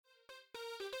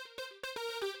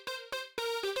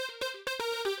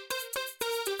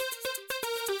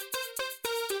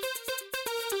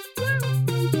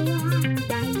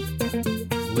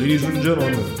Ladies and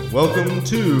gentlemen, welcome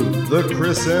to the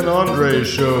Chris and Andre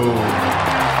Show.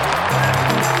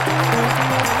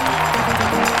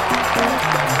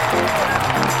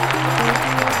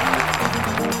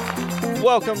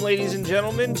 Welcome, ladies and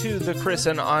gentlemen, to the Chris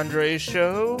and Andre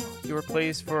Show, your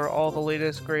place for all the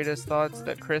latest, greatest thoughts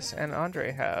that Chris and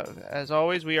Andre have. As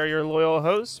always, we are your loyal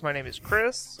hosts. My name is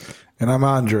Chris. And I'm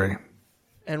Andre.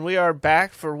 And we are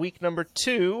back for week number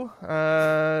 2.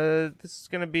 This is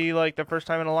going to be like the first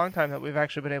time in a long time that we've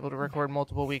actually been able to record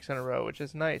multiple weeks in a row, which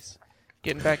is nice.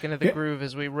 Getting back into the groove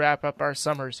as we wrap up our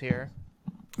summers here.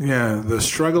 Yeah, the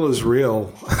struggle is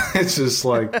real. It's just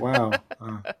like, wow.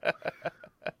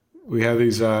 We have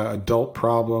these adult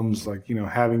problems like,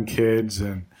 having kids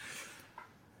and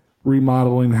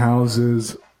remodeling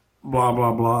houses, blah,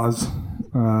 blah, blahs.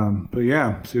 But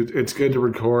yeah, it's good to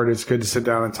record. It's good to sit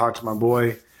down and talk to my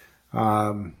boy.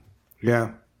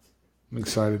 Yeah, I'm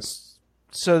excited.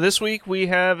 So this week we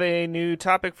have a new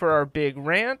topic for our big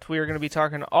rant. We are going to be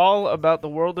talking all about the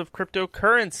world of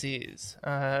cryptocurrencies.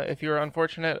 If you're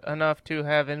unfortunate enough to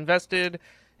have invested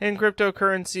in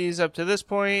cryptocurrencies up to this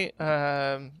point,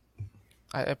 I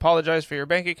apologize for your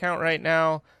bank account right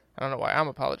now. I don't know why I'm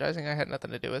apologizing. I had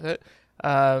nothing to do with it.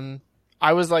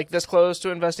 I was like this close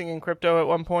to investing in crypto at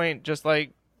one point, just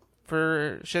like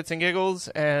for shits and giggles.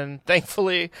 And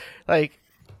thankfully, like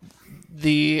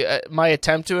my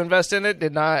attempt to invest in it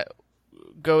did not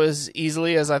go as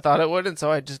easily as I thought it would. And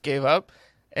so I just gave up.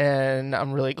 And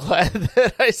I'm really glad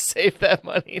that I saved that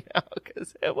money now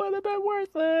because it would have been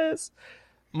worthless.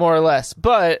 More or less.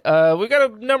 But we got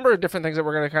a number of different things that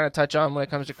we're going to kind of touch on when it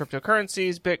comes to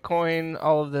cryptocurrencies, Bitcoin,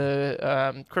 all of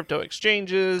the crypto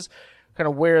exchanges, kind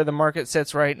of where the market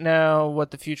sits right now,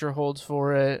 what the future holds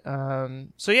for it.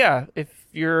 So yeah, if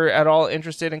you're at all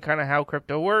interested in kind of how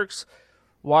crypto works,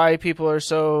 why people are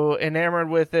so enamored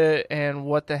with it, and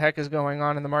what the heck is going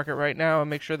on in the market right now,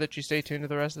 make sure that you stay tuned to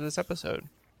the rest of this episode.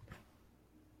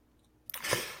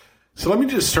 So let me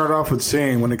just start off with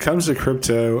saying, when it comes to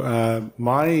crypto,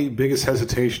 my biggest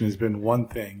hesitation has been one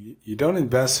thing. You don't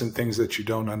invest in things that you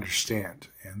don't understand.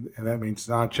 And that means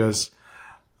not just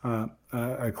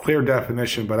a clear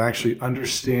definition, but actually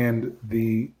understand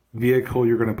the vehicle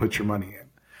you're going to put your money in.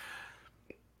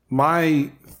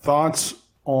 My thoughts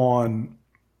on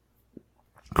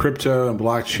crypto and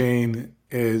blockchain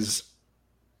is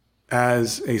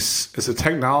as a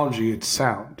technology, it's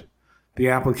sound. The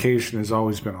application has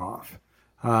always been off.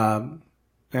 And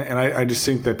I just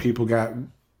think that people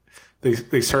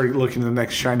they started looking at the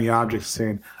next shiny object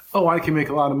saying, oh, I can make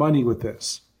a lot of money with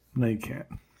this. No, you can't.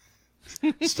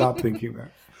 Stop thinking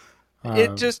that.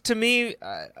 It just, to me,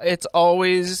 it's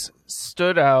always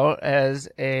stood out as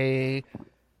a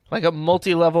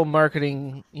multi-level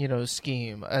marketing,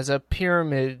 scheme, as a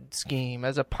pyramid scheme,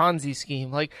 as a Ponzi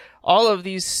scheme. Like all of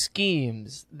these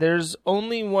schemes, there's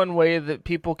only one way that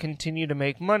people continue to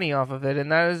make money off of it,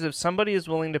 and that is if somebody is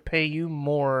willing to pay you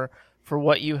more for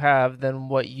what you have than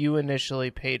what you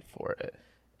initially paid for it.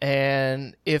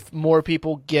 And if more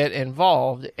people get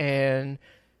involved, and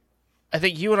I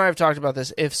think you and I have talked about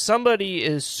this, if somebody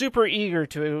is super eager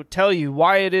to tell you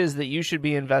why it is that you should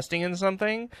be investing in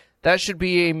something, that should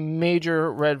be a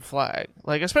major red flag.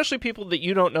 Like, especially people that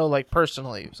you don't know, like,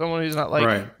 personally. Someone who's not like,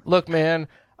 right. Look, man,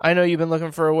 I know you've been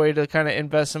looking for a way to kind of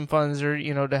invest some funds or,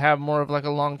 to have more of like a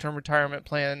long-term retirement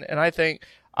plan. And I think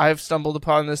I've stumbled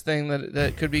upon this thing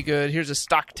that could be good. Here's a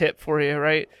stock tip for you,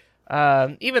 right?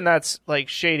 Even that's like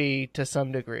shady to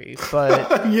some degree,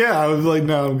 but yeah, I was like,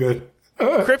 no, I'm good.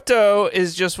 Crypto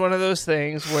is just one of those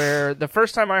things where the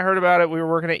first time I heard about it, we were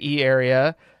working at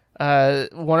E-Area.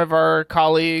 One of our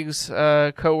colleagues,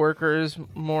 co-workers,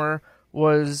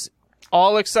 was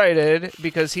all excited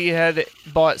because he had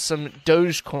bought some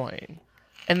Dogecoin.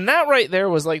 And that right there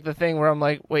was like the thing where I'm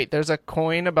like, wait, there's a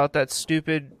coin about that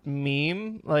stupid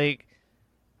meme? Like,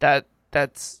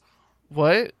 that's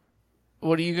what?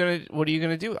 What are you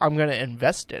gonna do? I'm gonna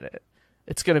invest in it.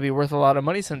 It's gonna be worth a lot of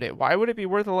money someday. Why would it be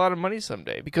worth a lot of money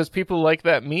someday? Because people like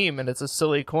that meme and it's a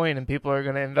silly coin and people are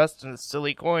gonna invest in a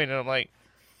silly coin. And I'm like,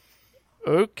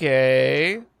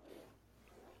 okay.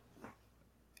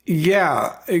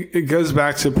 Yeah, it goes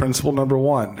back to principle number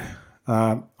 1.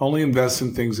 Only invest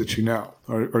in things that you know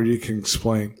or you can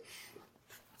explain.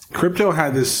 Crypto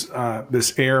had this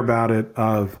air about it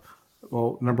of,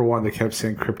 well, number 1, they kept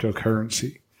saying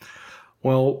cryptocurrency.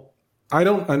 Well, I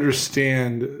don't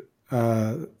understand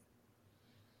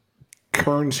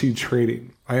currency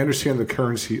trading. I understand the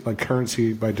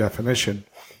currency by definition.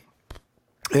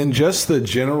 And just the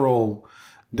general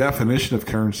definition of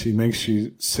currency makes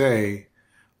you say,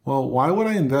 well, why would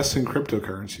I invest in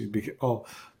cryptocurrency? Because,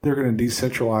 they're going to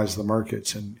decentralize the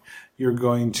markets, and you're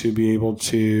going to be able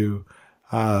to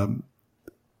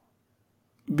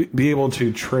be able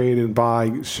to trade and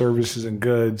buy services and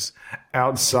goods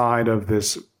outside of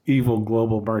this evil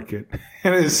global market.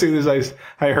 And as soon as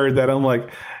I heard that, I'm like,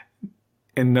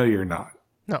 and no, you're not.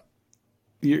 No,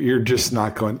 you're just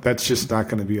not going. That's just not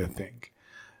going to be a thing.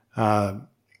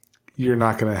 You're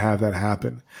not going to have that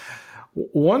happen.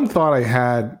 One thought I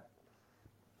had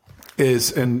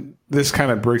is, and this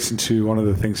kind of breaks into one of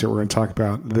the things that we're going to talk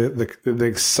about. The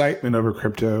excitement over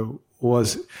crypto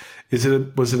was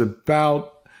it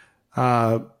about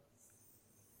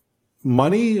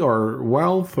money or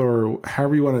wealth or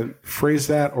however you want to phrase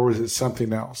that, or is it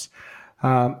something else?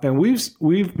 And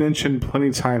we've mentioned plenty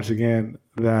of times again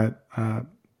that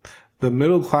the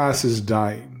middle class is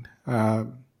dying,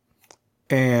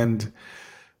 and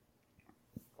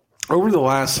over the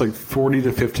last 40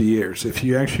 to 50 years, if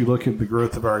you actually look at the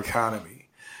growth of our economy,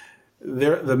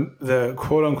 the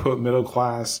quote unquote middle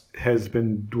class has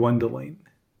been dwindling.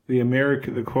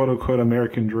 The quote unquote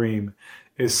American dream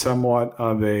is somewhat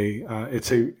of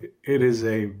it is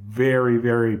a very,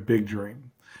 very big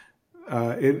dream.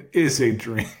 It is a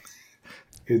dream.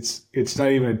 It's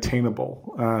not even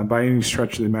attainable by any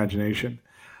stretch of the imagination.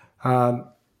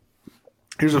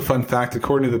 Here's a fun fact.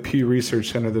 According to the Pew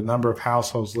Research Center, the number of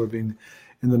households living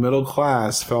in the middle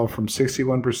class fell from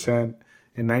 61%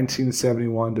 in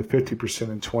 1971 to 50%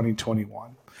 in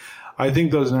 2021. I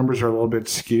think those numbers are a little bit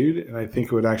skewed, and I think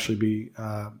it would actually be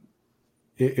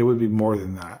it would be more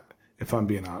than that, if I'm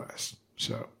being honest.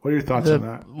 So what are your thoughts on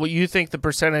that? Well, you think the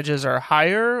percentages are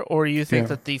higher, or you think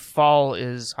that the fall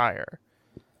is higher?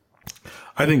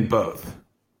 I think both.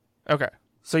 Okay.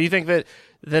 So you think that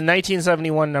the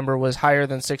 1971 number was higher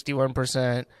than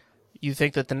 61%. You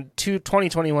think that the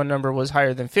 2021 number was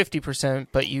higher than 50%,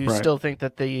 but you still think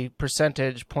that the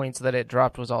percentage points that it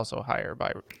dropped was also higher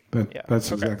by.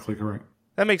 That's exactly correct.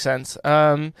 That makes sense.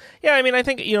 I mean, I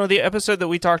think, the episode that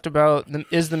we talked about,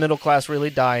 is the middle class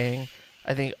really dying?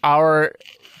 I think our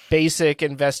basic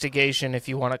investigation, if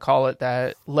you want to call it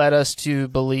that, led us to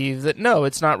believe that no,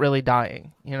 it's not really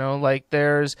dying.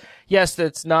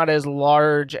 It's not as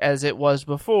large as it was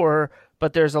before,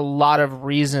 but there's a lot of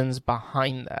reasons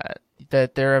behind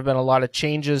that there have been a lot of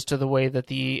changes to the way that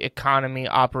the economy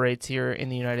operates here in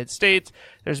the United States.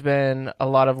 There's been a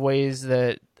lot of ways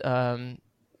that,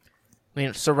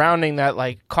 surrounding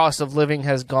that, cost of living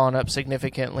has gone up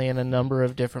significantly in a number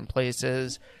of different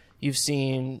places. You've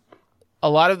seen a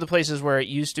lot of the places where it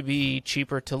used to be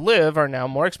cheaper to live are now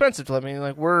more expensive to live. I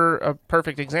mean, we're a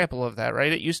perfect example of that,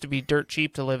 right? It used to be dirt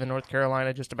cheap to live in North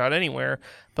Carolina, just about anywhere.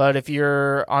 But if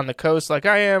you're on the coast like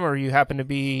I am, or you happen to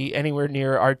be anywhere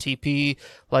near RTP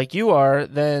like you are,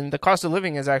 then the cost of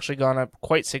living has actually gone up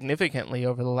quite significantly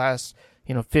over the last,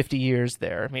 50 years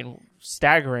there. I mean,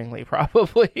 staggeringly,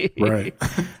 probably. Right.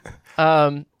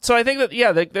 So I think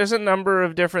that, there's a number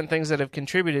of different things that have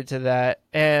contributed to that.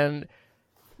 And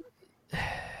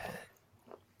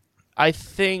I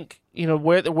think,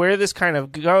 where this kind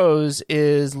of goes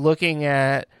is looking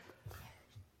at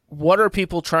what are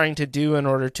people trying to do in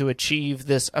order to achieve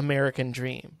this American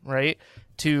dream, right?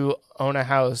 To own a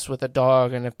house with a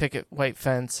dog and a picket white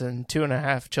fence and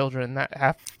 2.5 children. That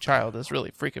half child is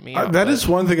really freaking me out. That is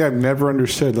one thing I've never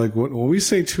understood. When we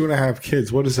say 2.5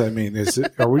 kids, what does that mean?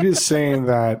 Are we just saying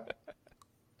that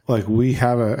we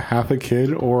have half a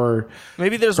kid, or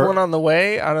maybe there's one on the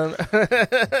way? I don't.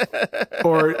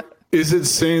 Or is it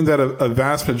saying that a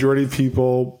vast majority of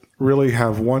people really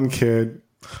have one kid,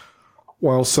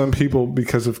 while some people,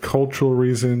 because of cultural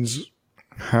reasons,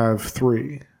 have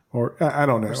 3? Or I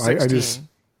don't know.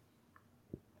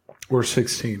 We're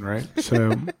 16, right?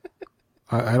 So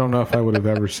I don't know if I would have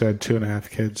ever said 2.5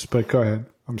 kids, but go ahead.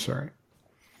 I'm sorry.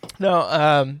 No,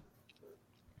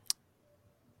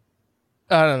 I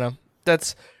don't know.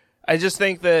 I just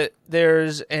think that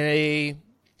there's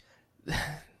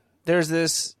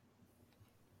this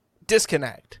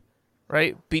disconnect,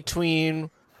 right, between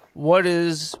what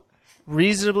is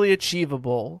reasonably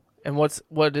achievable and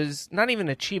what is not even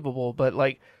achievable, but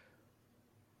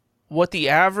what the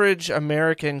average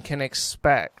American can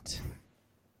expect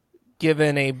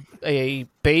given a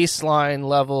baseline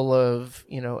level of,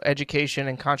 education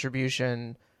and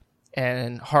contribution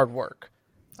and hard work.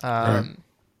 That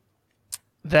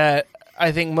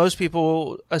I think most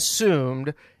people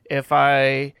assumed if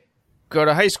I go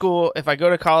to high school, if I go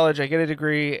to college, I get a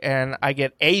degree, and I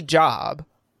get a job,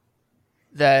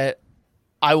 that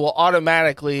I will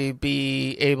automatically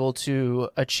be able to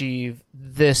achieve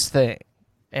this thing.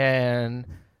 And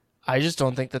I just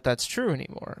don't think that that's true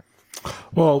anymore.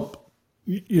 Well,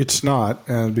 It's not,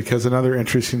 because another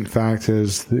interesting fact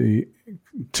is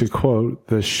to quote,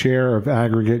 the share of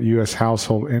aggregate U.S.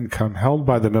 household income held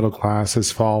by the middle class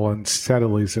has fallen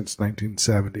steadily since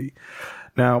 1970.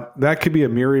 Now, that could be a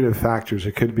myriad of factors.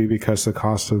 It could be because the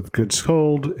cost of goods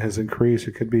sold has increased.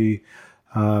 It could be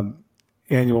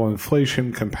annual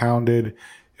inflation compounded.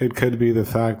 It could be the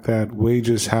fact that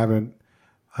wages haven't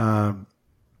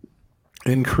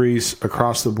increased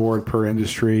across the board per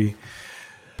industry.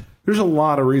 There's a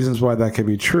lot of reasons why that could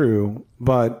be true,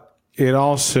 but it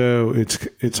also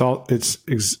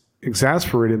it's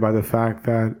exasperated by the fact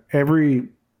that every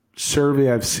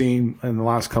survey I've seen in the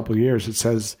last couple of years, it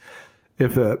says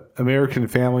if an American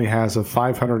family has a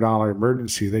 $500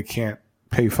 emergency, they can't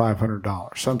pay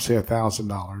 $500. Some say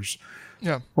 $1,000.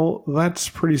 Yeah. Well, that's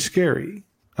pretty scary.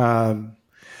 Another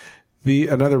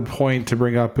point to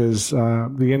bring up is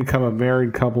the income of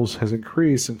married couples has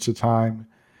increased since the time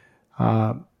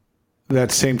that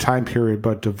same time period,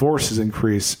 but divorces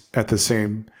increase at the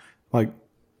same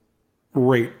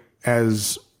rate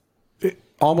as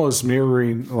almost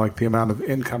mirroring the amount of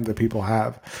income that people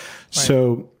have. Right.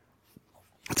 So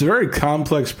it's a very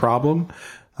complex problem,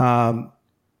 but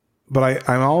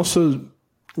I'm also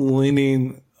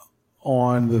leaning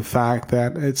on the fact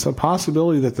that it's a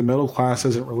possibility that the middle class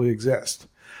doesn't really exist.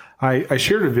 I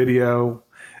shared a video,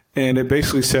 and it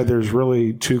basically said there's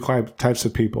really two types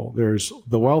of people. There's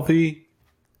the wealthy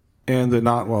and the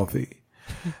not wealthy.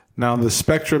 Now, the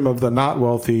spectrum of the not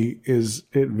wealthy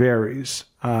it varies.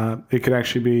 It could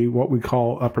actually be what we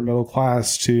call upper middle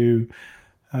class to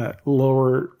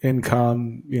lower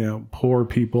income, poor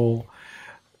people.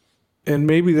 And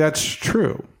maybe that's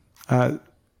true.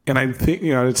 And I think,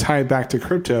 to tie it back to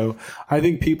crypto, I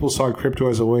think people saw crypto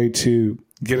as a way to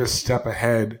get a step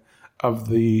ahead of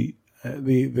the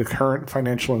current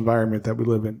financial environment that we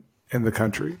live in the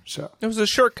country. So it was a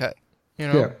shortcut,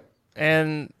 Yeah.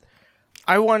 And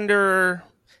I wonder,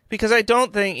 because I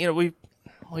don't think,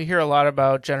 we hear a lot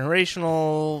about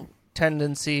generational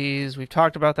tendencies. We've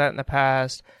talked about that in the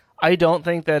past. I don't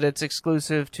think that it's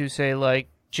exclusive to, say, like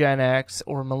Gen X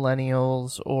or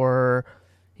millennials or,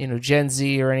 Gen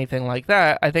Z or anything like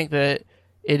that. I think that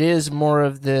it is more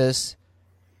of this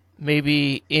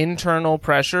maybe internal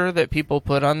pressure that people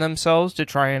put on themselves to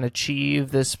try and achieve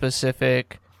this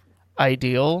specific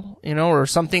ideal, or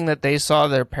something that they saw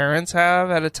their parents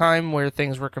have at a time where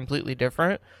things were completely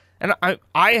different. And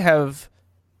I have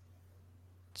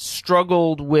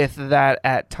struggled with that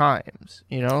at times,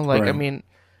 Right. I mean,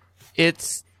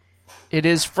 it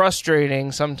is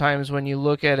frustrating sometimes when you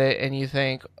look at it and you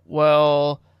think,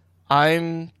 well,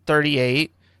 I'm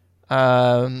 38.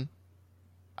 I've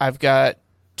got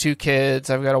 2 kids.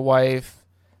 I've got a wife.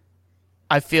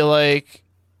 I feel like,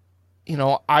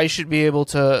 I should be able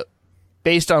to,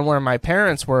 based on where my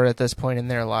parents were at this point in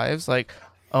their lives,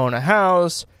 own a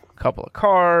house, a couple of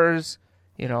cars,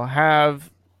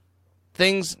 have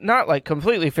things not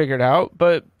completely figured out,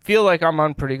 but feel like I'm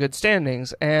on pretty good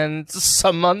standings. And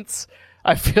some months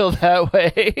I feel that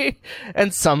way,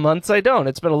 and some months I don't.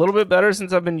 It's been a little bit better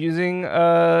since I've been using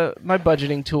my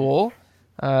budgeting tool.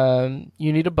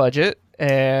 You need a budget,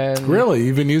 and really,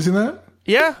 you've been using that?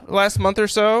 Yeah, last month or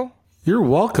so. You're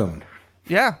welcome.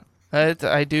 Yeah,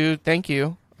 I do. Thank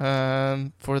you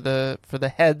for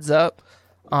the heads up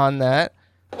on that.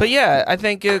 But yeah, I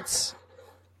think it's.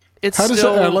 How does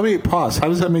still... that, let me pause. How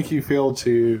does that make you feel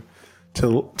to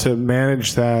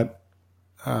manage that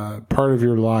part of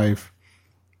your life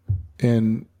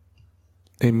in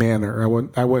a manner? I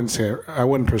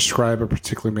wouldn't prescribe a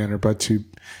particular manner, but to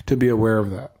be aware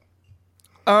of that.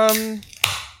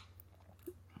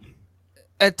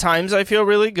 At times I feel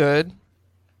really good,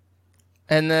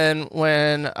 and then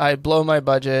when I blow my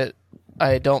budget,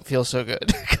 I don't feel so good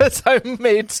because I'm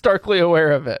made starkly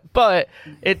aware of it. But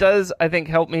it does, I think,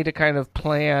 help me to kind of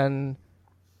plan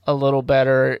a little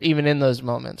better, even in those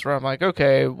moments where I'm like,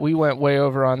 okay, we went way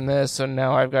over on this, so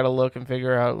now I've got to look and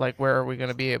figure out where are we going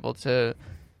to be able to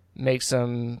make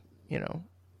some,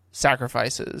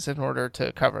 sacrifices in order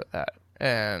to cover that.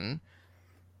 And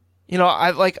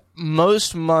I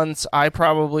most months I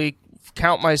probably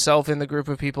count myself in the group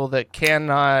of people that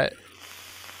cannot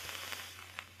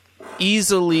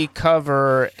easily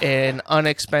cover an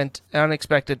unexpected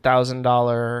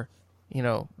 $1,000,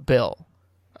 bill.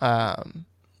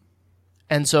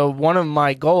 And so one of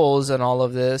my goals in all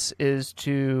of this is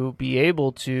to be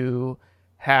able to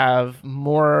have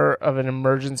more of an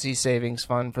emergency savings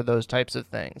fund for those types of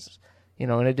things. In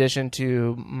addition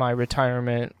to my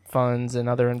retirement funds and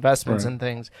other investments and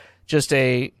things, just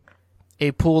a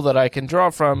pool that I can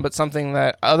draw from, but something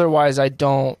that otherwise I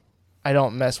don't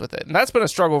mess with it. And that's been a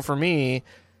struggle for me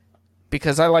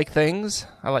because I like things.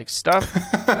 I like stuff.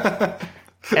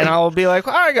 And I'll be like,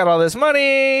 I got all this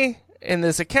money in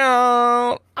this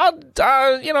account.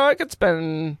 I could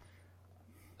spend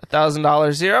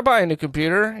 $1,000 here. I'll buy a new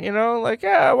computer,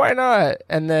 yeah, why not?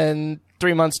 And then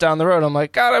 3 months down the road, I'm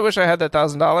like, God, I wish I had that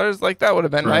 $1,000. Like, that would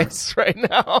have been nice right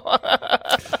now.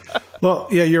 Well,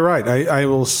 yeah, you're right. I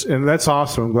will, and that's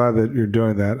awesome. I'm glad that you're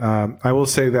doing that. I will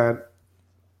say that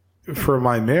for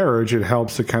my marriage, it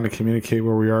helps to kind of communicate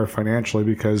where we are financially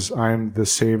because I'm the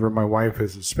saver, my wife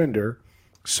is a spender.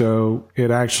 So it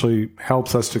actually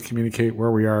helps us to communicate where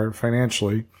we are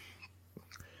financially.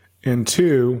 And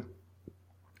two,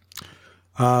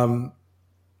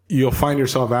 you'll find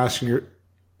yourself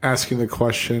asking the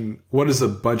question, what does the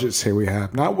budget say we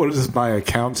have? Not what does my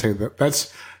account say.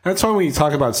 That's why when you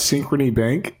talk about Synchrony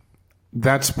Bank,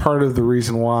 that's part of the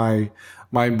reason why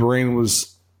my brain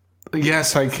was,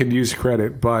 yes, I could use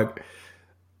credit, but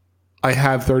I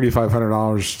have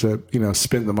 $3,500 to,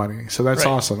 spend the money. So that's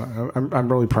awesome.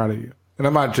 I'm really proud of you. And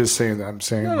I'm not just saying that. I'm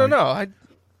saying no.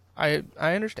 I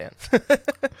understand.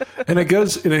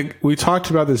 And we talked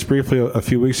about this briefly a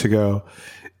few weeks ago.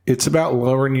 It's about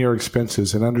lowering your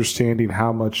expenses and understanding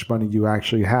how much money you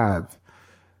actually have.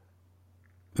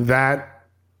 That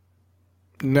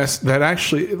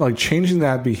actually, like, changing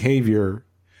that behavior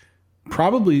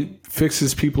probably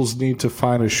fixes people's need to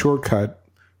find a shortcut,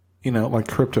 like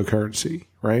cryptocurrency,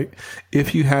 right?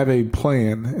 If you have a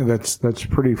plan that's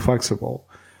pretty flexible,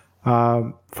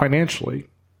 financially,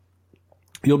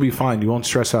 you'll be fine. You won't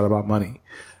stress out about money.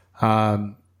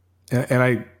 And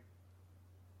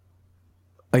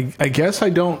I guess I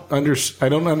don't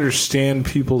understand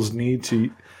people's need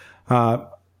to,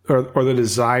 or the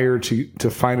desire to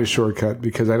find a shortcut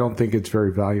because I don't think it's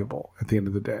very valuable at the end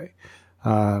of the day.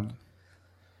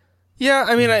 Yeah,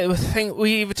 I mean, I think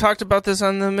we've talked about this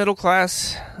on the middle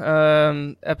class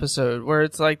episode, where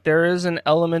it's like there is an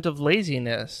element of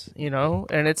laziness,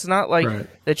 and it's not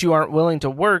like that you aren't willing to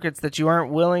work; it's that you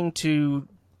aren't willing to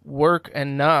work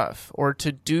enough or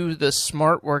to do the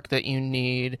smart work that you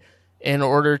need in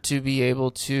order to be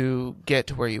able to get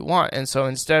to where you want. And so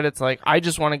instead, it's like, I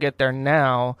just want to get there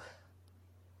now.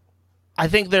 I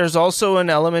think there's also an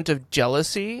element of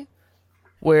jealousy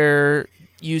where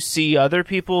you see other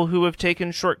people who have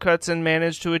taken shortcuts and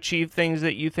managed to achieve things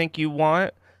that you think you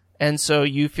want. And so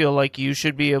you feel like you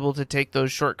should be able to take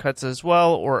those shortcuts as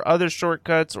well, or other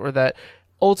shortcuts, or that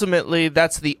ultimately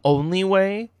that's the only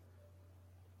way.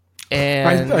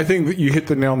 And I think that you hit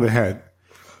the nail on the head.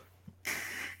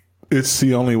 It's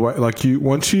the only way. Like,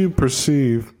 once you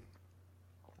perceive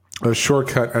a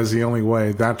shortcut as the only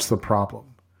way, that's the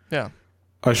problem. Yeah.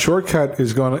 A shortcut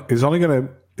is only going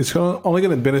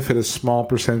to benefit a small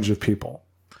percentage of people.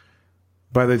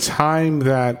 By the time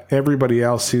that everybody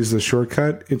else sees the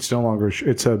shortcut, it's no longer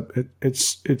it's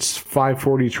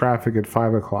 5:40 traffic at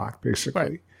 5:00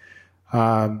 basically.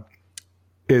 Right.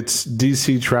 It's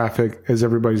DC traffic as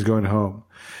everybody's going home.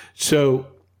 So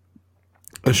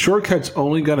a shortcut's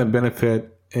only going to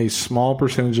benefit a small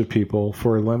percentage of people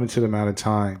for a limited amount of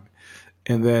time.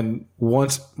 And then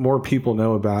once more people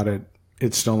know about it,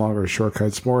 it's no longer a shortcut.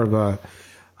 It's more of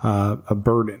a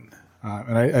burden.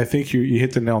 And I think you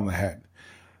hit the nail on the head.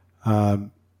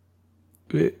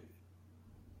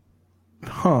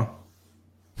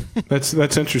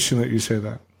 That's interesting that you say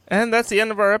that. And that's the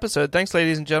end of our episode. Thanks,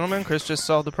 ladies and gentlemen. Chris just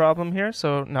solved the problem here.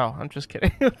 So, no, I'm just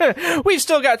kidding. We've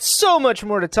still got so much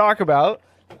more to talk about.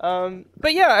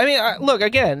 But yeah, I mean, look,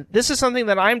 again, this is something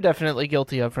that I'm definitely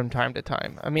guilty of from time to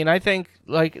time. I mean, I think,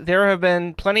 like, there have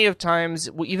been plenty of times,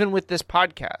 even with this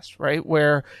podcast, right,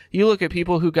 where you look at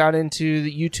people who got into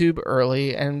the YouTube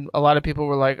early, and a lot of people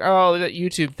were like, oh, that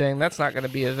YouTube thing, that's not going to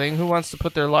be a thing. Who wants to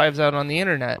put their lives out on the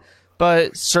internet?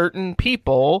 But certain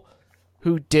people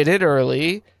who did it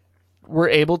early were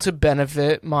able to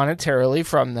benefit monetarily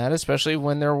from that, especially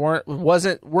when there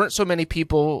weren't so many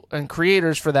people and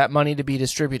creators for that money to be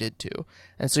distributed to.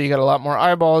 And so you got a lot more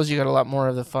eyeballs, you got a lot more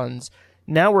of the funds.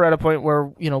 Now we're at a point where,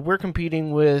 we're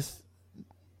competing with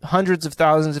hundreds of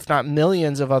thousands, if not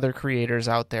millions of other creators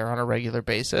out there on a regular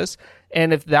basis.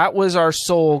 And if that was our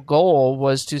sole goal,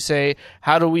 was to say,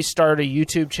 how do we start a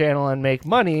YouTube channel and make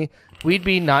money, we'd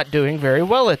be not doing very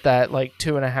well at that, like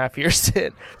 2.5 years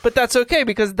in. But that's okay,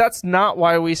 because that's not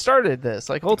why we started this.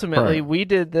 Like, ultimately, we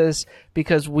did this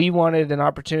because we wanted an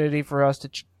opportunity for us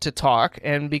to talk,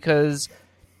 and because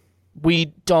we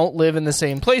don't live in the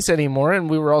same place anymore, and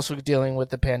we were also dealing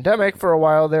with the pandemic for a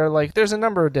while there. Like, there's a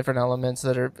number of different elements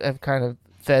that have kind of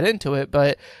fed into it.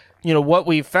 But, what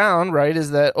we've found, right, is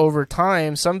that over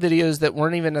time, some videos that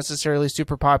weren't even necessarily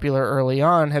super popular early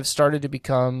on have started to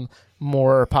become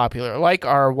more popular, like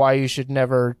our why you should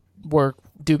never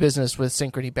do business with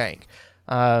Synchrony Bank.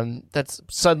 That's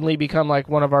suddenly become like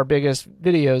one of our biggest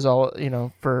videos,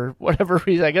 for whatever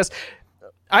reason. I guess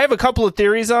I have a couple of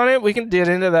theories on it. We can get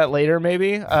into that later,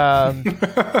 maybe.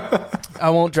 I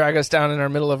won't drag us down in our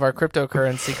middle of our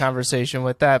cryptocurrency conversation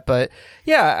with that. But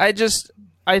yeah,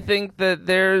 I think that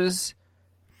there's,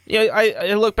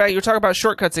 I look back, you're talking about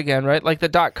shortcuts again, right? Like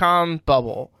the .com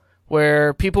bubble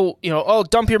where people,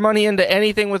 dump your money into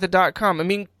anything with the .com. I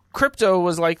mean, crypto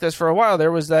was like this for a while.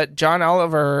 There was that John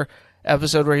Oliver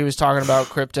episode where he was talking about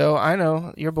crypto. I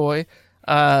know, your boy.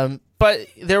 But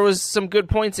there was some good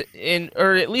points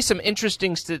or at least some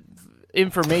interesting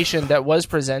information that was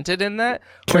presented in that.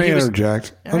 Can I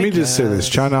interject? Let me just say this.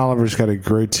 John Oliver's got a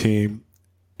great team.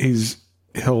 He's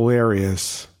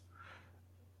hilarious.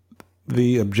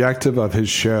 The objective of his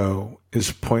show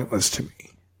is pointless to me.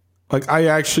 Like, I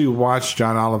actually watch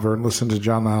John Oliver and listen to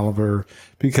John Oliver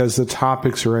because the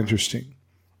topics are interesting.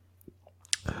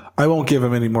 I won't give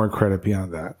him any more credit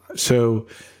beyond that. So,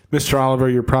 Mr. Oliver,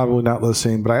 you're probably not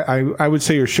listening, but I would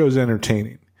say your show's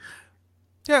entertaining.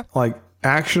 Yeah. Like,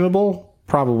 actionable?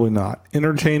 Probably not.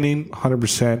 Entertaining?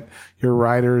 100%. Your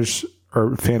writers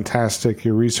are fantastic.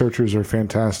 Your researchers are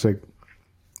fantastic.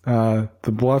 The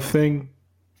bluff thing?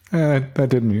 That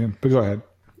didn't mean, but go ahead.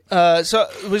 So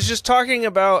I was just talking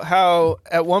about how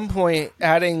at one point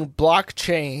adding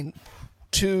blockchain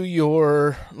to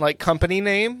your company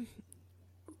name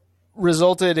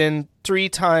resulted in 3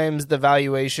 times the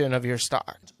valuation of your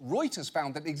stock. Reuters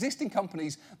found that existing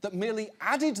companies that merely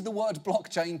added the word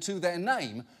blockchain to their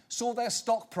name saw their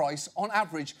stock price on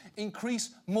average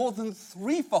increase more than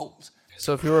 3-fold.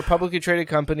 So if you're a publicly traded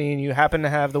company and you happen to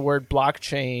have the word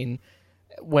blockchain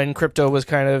when crypto was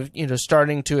kind of,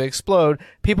 starting to explode,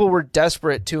 people were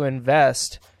desperate to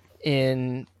invest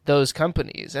in those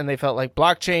companies. And they felt like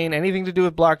blockchain, anything to do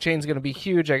with blockchain is going to be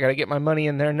huge. I got to get my money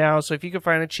in there now. So if you could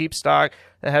find a cheap stock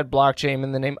that had blockchain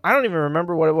in the name, I don't even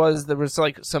remember what it was. There was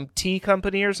like some tea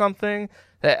company or something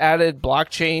that added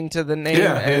blockchain to the name.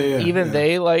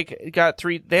 They got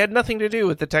 3, they had nothing to do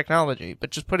with the technology, but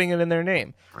just putting it in their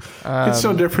name. It's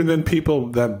no different than people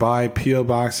that buy P.O.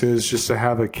 boxes just to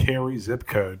have a Cary zip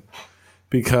code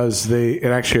because it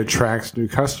actually attracts new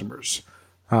customers.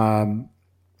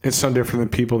 It's no different than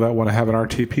people that want to have an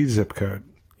RTP zip code.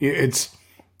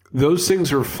 Those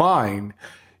things are fine.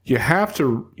 You have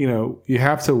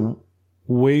to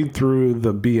wade through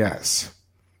the BS.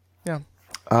 Yeah.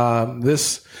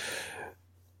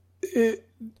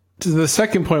 The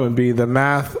second point would be the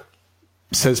math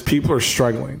says people are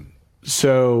struggling.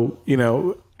 So,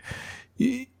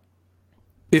 if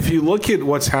you look at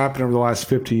what's happened over the last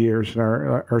 50 years in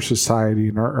our society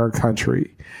and our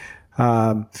country,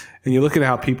 and you look at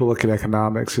how people look at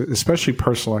economics, especially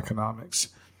personal economics,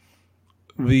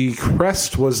 the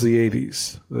crest was the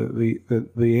 80s,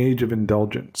 the age of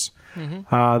indulgence. Mm-hmm.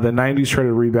 The 90s tried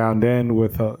to rebound in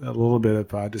with a little bit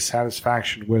of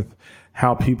dissatisfaction with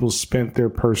how people spent their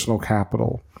personal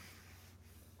capital.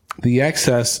 The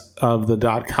excess of the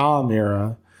 .com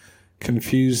era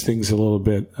confused things a little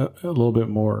bit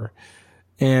more.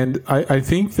 And I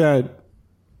think that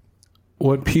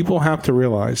what people have to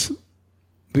realize,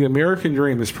 the American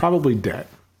dream is probably dead.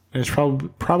 It's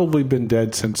probably been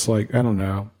dead since the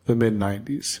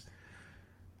mid-90s.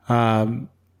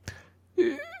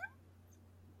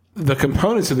 The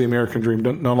components of the American dream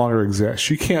no longer exist.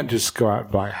 You can't just go out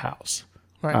and buy a house.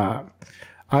 Right.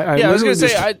 I was going to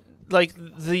say,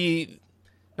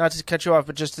 not to cut you off,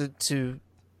 but just to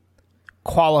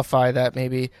qualify that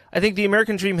maybe, I think the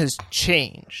American dream has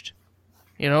changed.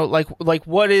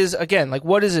 What is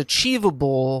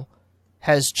achievable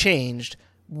has changed.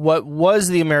 What was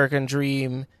the American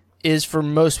dream is for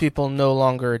most people no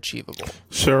longer achievable.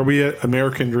 So are we at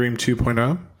American Dream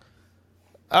 2.0?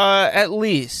 At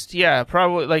least, yeah,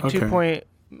 probably like okay. 2.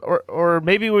 Or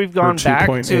maybe we've gone back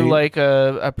to like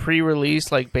a pre-release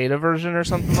beta version or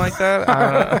something like that.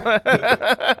 I don't know.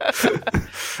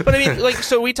 But I mean,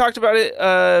 so we talked about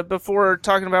it before,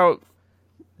 talking about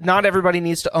not everybody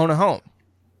needs to own a home,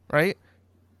 right?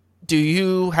 Do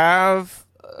you have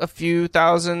a few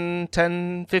 $10,000,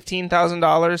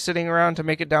 $15,000 sitting around to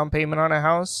make a down payment on a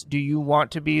house? Do you want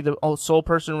to be the sole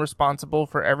person responsible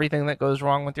for everything that goes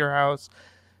wrong with your house?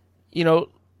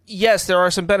 Yes, there are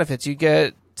some benefits. You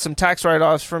get some tax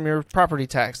write-offs from your property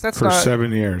tax. That's for not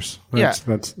 7 years.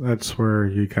 That's where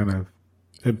you kind of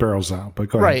it barrels out. But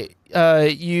go ahead.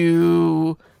 Right.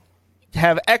 You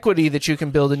have equity that you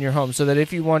can build in your home, so that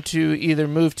if you want to either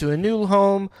move to a new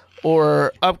home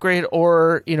or upgrade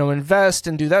or invest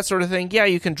and do that sort of thing,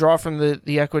 you can draw from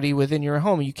the equity within your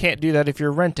home. You can't do that if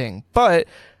you're renting. But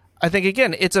I think,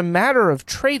 again, it's a matter of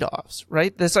trade-offs,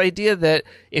 right? This idea that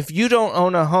if you don't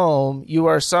own a home, you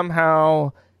are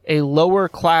somehow a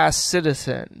lower-class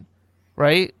citizen,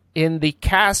 right? In the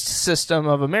caste system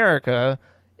of America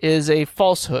is a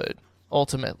falsehood,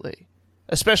 ultimately,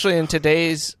 especially in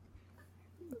today's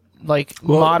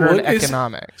modern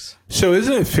economics. So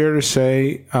isn't it fair to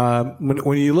say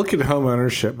when you look at home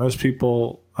ownership, most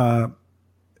people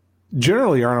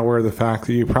generally aren't aware of the fact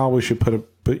that you probably should put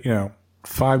 $5,000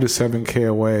 to $7,000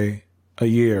 away a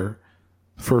year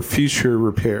for future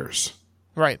repairs.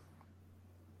 Right.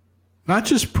 Not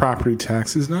just property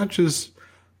taxes, not just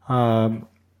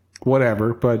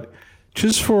whatever, but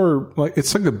just for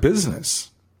it's like a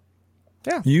business.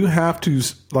 Yeah. You have to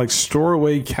store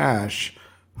away cash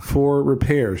for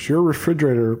repairs. Your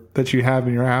refrigerator that you have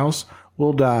in your house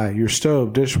will die. Your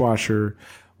stove, dishwasher,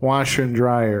 washer and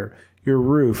dryer, your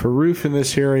roof. A roof in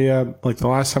this area, the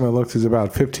last time I looked, is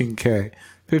about $15,000,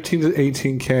 $15 to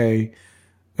 $18,000.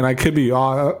 And I could be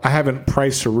I haven't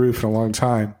priced a roof in a long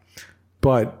time,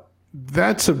 but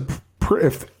that's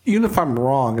even if I'm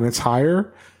wrong and it's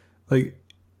higher,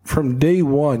 from day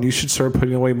one, you should start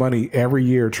putting away money every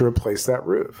year to replace that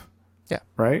roof. Yeah.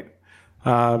 Right?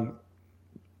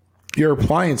 Your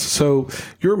appliance, so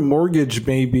your mortgage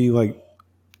may be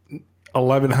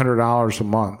 $1,100 a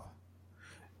month.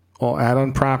 Well, add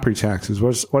on property taxes.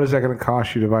 What is that going to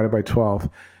cost you divided by 12?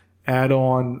 Add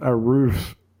on a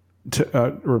roof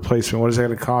replacement. What is that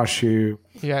going to cost you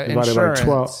divided insurance. by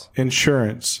 12?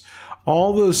 Insurance.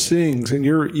 All those things, and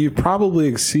you've probably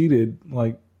exceeded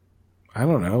I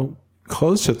don't know,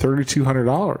 close to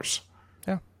 $3,200.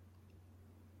 Yeah.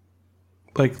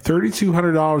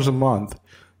 $3,200 a month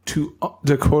to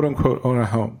quote unquote own a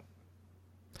home.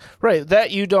 Right,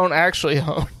 that you don't actually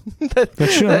own.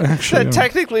 that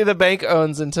technically the bank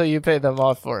owns until you pay them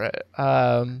off for it.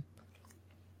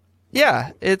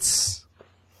 Yeah, it's,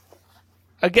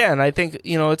 again, I think,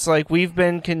 it's we've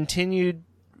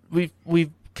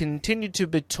continued to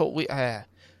be told,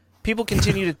 people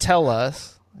continue to tell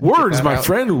us. Words, my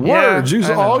friend, words. Use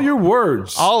all your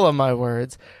words. All of my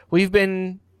words.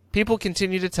 People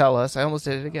continue to tell us, I almost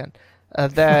did it again,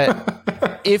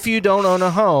 that if you don't own a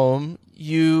home,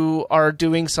 you are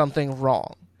doing something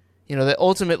wrong. That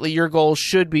ultimately your goal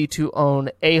should be to own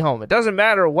a home. It doesn't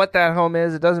matter what that home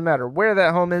is. It doesn't matter where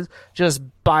that home is. Just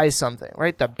buy something,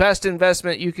 right? The best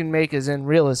investment you can make is in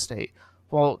real estate.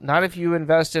 Well, not if you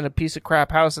invest in a piece of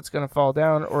crap house that's going to fall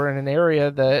down, or in an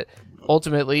area that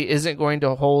ultimately isn't going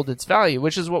to hold its value,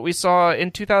 which is what we saw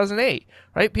in 2008,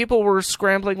 right? People were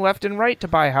scrambling left and right to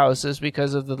buy houses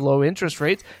because of the low interest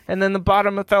rates, and then the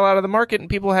bottom fell out of the market, and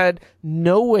people had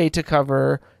no way to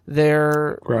cover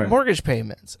their mortgage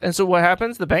payments. And so what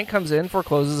happens? The bank comes in,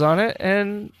 forecloses on it,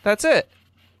 and that's it.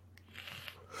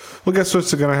 Well, guess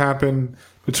what's going to happen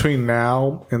between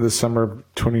now and the summer of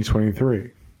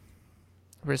 2023?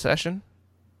 Recession?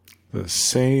 The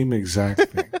same exact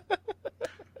thing.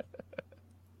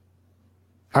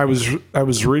 I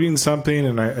was reading something,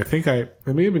 and I think it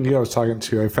may have been you I was talking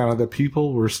to. I found out that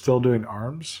people were still doing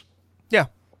ARMs. Yeah.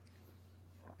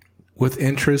 With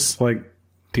interest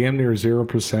damn near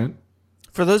 0%.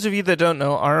 For those of you that don't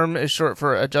know, ARM is short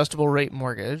for adjustable rate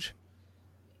mortgage,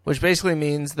 which basically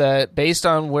means that based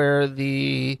on where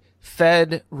the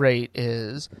Fed rate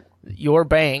is, your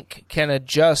bank can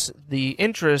adjust the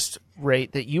interest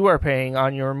rate that you are paying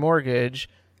on your mortgage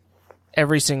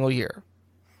every single year.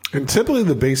 And typically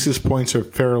the basis points are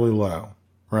fairly low,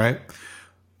 right?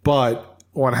 But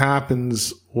what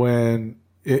happens when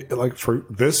for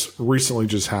this recently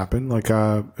just happened,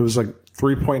 it was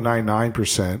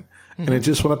 3.99%, and it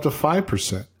just went up to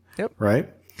 5%. Yep. Right?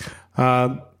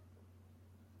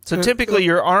 So typically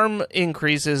your ARM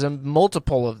increase is a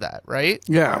multiple of that, right?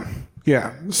 Yeah.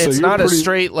 Yeah. So it's not a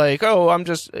straight I'm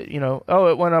just, it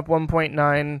went up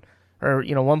 1.9 or,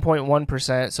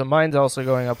 1.1%. So mine's also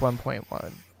going up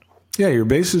 1.1. Yeah, your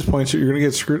basis points, you're going to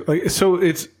get screwed. So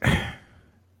it's,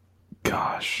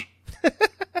 gosh.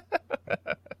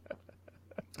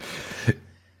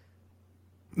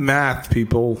 Math,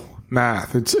 people,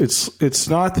 math. It's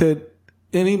not that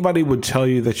anybody would tell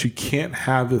you that you can't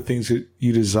have the things that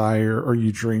you desire or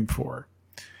you dream for.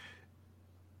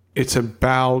 It's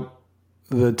about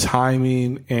the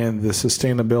timing and the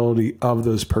sustainability of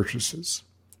those purchases.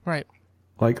 Right.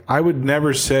 I would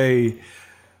never say,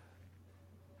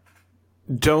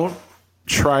 don't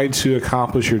try to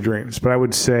accomplish your dreams. But I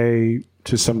would say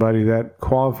to somebody that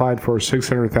qualified for a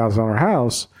 $600,000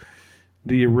 house,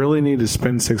 do you really need to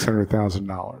spend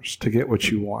 $600,000 to get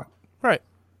what you want? Right.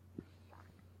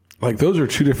 Those are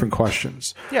two different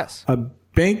questions. Yes. A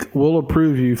bank will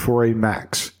approve you for a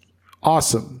max.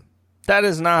 Awesome. that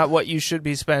is not what you should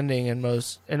be spending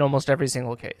in almost every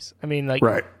single case. I mean, like,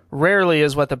 Right. rarely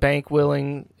is what the bank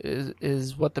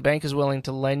is what the bank is willing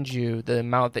to lend you the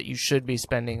amount that you should be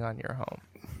spending on your home.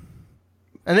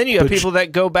 And then you have people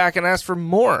that go back and ask for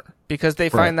more because they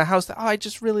find the house that, I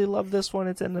just really love this one.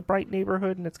 It's in the bright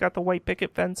neighborhood and it's got the white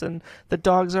picket fence and the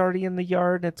dog's already in the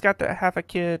yard and it's got the half a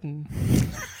kid and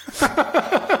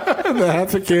the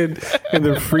half a kid in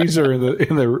the freezer in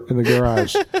the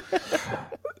garage.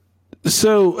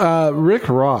 So Rick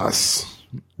Ross.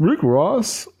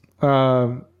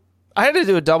 I had to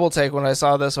do a double take when I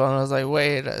saw this one. I was like,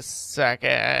 wait a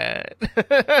second.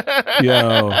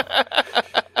 Yo.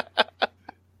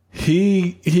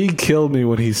 He killed me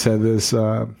when he said this.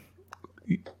 The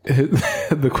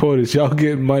quote is, y'all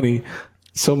getting money,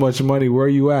 so much money, where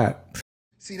you at?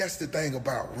 See, that's the thing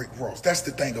about Rick Ross. That's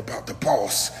the thing about the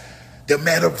boss. The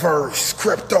metaverse,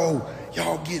 crypto.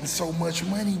 Y'all getting so much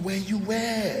money, where you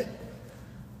at?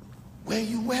 Where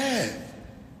you at?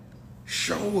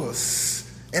 Show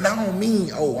us. And I don't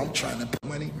mean, I'm trying to put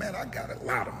money. Man, I got a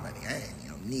lot of money. I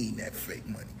ain't need that fake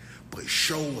money. But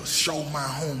show us, show my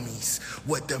homies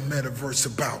what the metaverse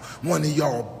about. One of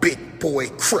y'all big boy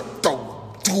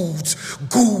crypto dudes,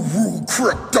 guru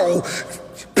crypto,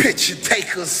 picture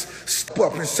takers, step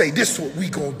up and say, this is what we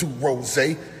gonna do, Rose.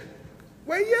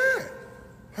 Where you at?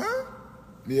 Huh?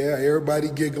 Yeah, everybody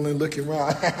giggling, looking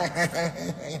around.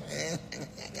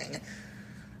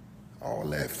 All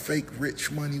that fake rich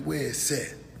money, where it's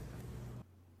at?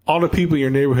 All the people in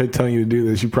your neighborhood telling you to do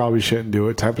this, you probably shouldn't do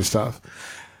it, type of stuff.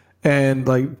 And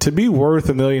like, to be worth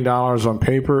 $1 million on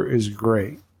paper is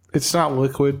great. It's not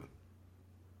liquid,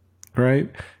 right?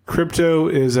 Crypto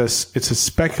is it's a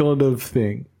speculative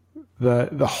thing.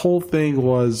 The whole thing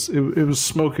was it was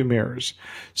smoke and mirrors.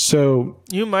 So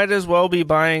you might as well be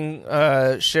buying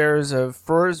shares of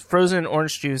frozen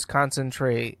orange juice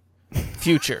concentrate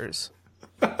futures.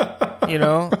 You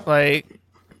know, like,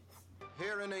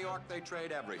 here in New York, they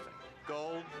trade everything: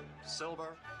 gold,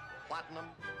 silver, platinum,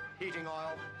 heating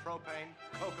oil, propane,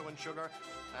 cocoa and sugar,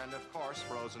 and of course,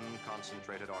 frozen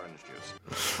concentrated orange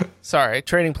juice. Sorry,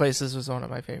 Trading Places was one of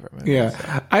my favorite movies. Yeah,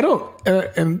 so. I don't,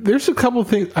 and there's a couple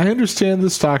things. I understand the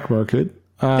stock market.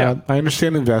 I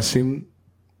understand investing.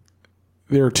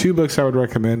 There are 2 books I would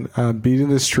recommend: Beating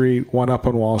the Street, One Up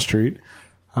on Wall Street.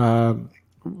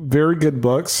 Very good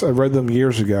books. I read them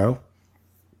years ago.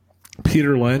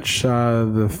 Peter Lynch,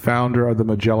 the founder of the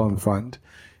Magellan Fund,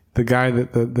 the guy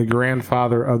that the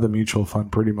grandfather of the mutual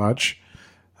fund, pretty much,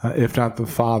 if not the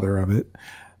father of it.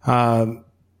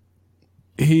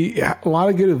 He a lot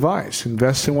of good advice.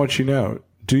 Invest in what you know.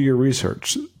 Do your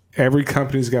research. Every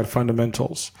company's got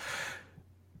fundamentals.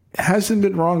 Hasn't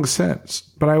been wrong since.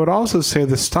 But I would also say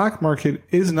the stock market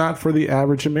is not for the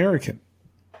average American.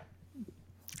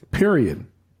 Period.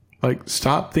 Like,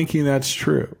 stop thinking that's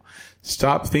true.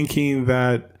 Stop thinking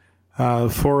that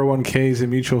 401ks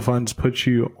and mutual funds put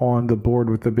you on the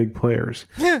board with the big players.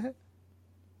 Sorry.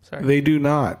 They do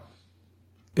not.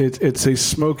 It's a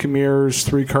smoke and mirrors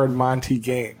 3-card Monte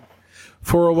game.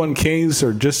 401ks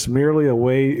are just merely a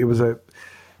way.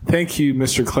 Thank you,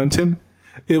 Mr. Clinton.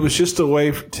 It was just a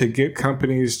way to get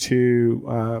companies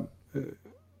to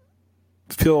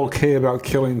feel okay about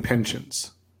killing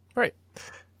pensions. Right.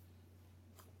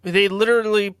 They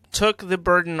literally took the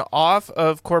burden off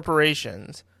of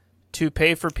corporations to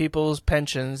pay for people's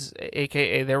pensions,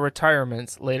 aka their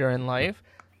retirements later in life,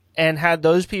 and had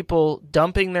those people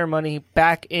dumping their money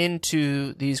back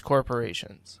into these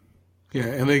corporations. Yeah,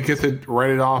 and they get to write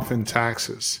it off in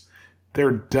taxes. They're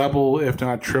double, if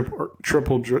not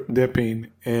triple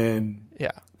dipping in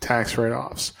tax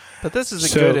write-offs. But this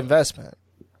is a good investment.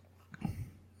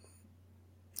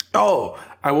 Oh,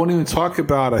 I won't even talk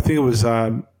about, I think it was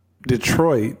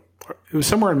Detroit. It was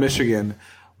somewhere in Michigan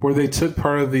where they took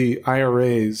part of the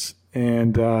IRAs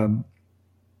and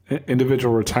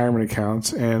individual retirement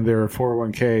accounts and their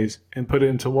 401ks and put it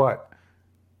into what?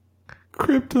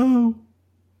 Crypto.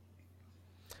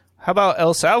 How about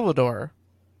El Salvador?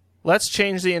 Let's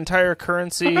change the entire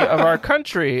currency of our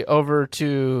country over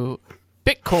to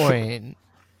Bitcoin.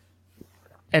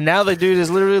 And now the dude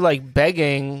is literally like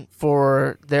begging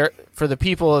for the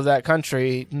people of that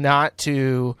country not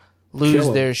to lose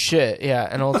their shit. Yeah,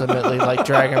 and ultimately like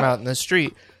drag them out in the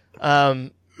street.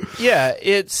 I'm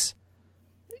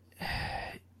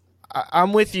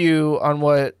with you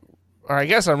on I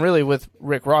guess I'm really with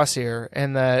Rick Ross here,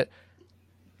 in that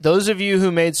those of you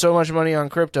who made so much money on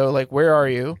crypto, like, where are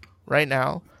you right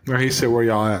now? Or he said, where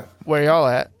y'all at? Where y'all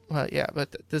at? Well, yeah,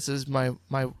 but this is my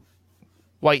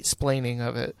white splaining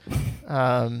of it.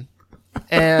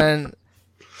 And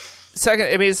second,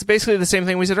 I mean, it's basically the same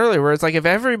thing we said earlier, where it's like if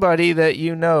everybody that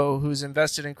you know who's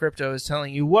invested in crypto is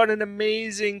telling you what an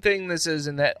amazing thing this is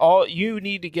and that all you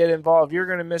need to get involved, you're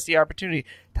going to miss the opportunity.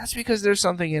 That's because there's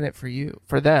something in it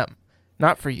for them,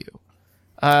 not for you.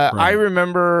 Right. I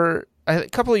remember a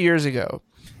couple of years ago,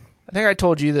 I think I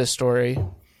told you this story.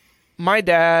 My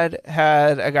dad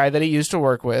had a guy that he used to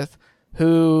work with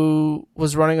who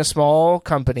was running a small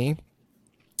company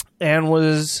and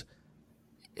was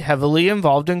heavily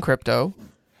involved in crypto,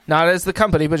 not as the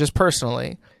company, but just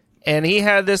personally. And he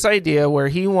had this idea where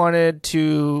he wanted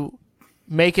to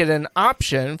make it an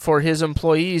option for his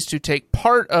employees to take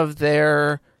part of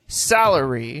their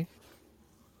salary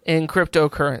in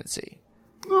cryptocurrency.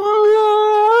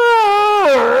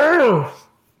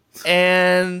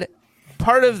 And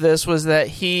part of this was that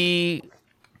he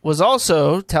was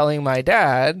also telling my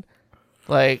dad,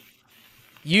 like,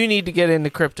 you need to get into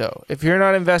crypto. If you're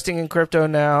not investing in crypto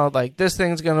now, like, this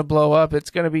thing's going to blow up. It's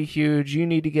going to be huge. You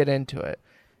need to get into it.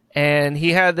 And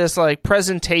he had this, like,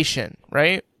 presentation,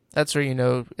 right? That's where you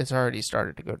know it's already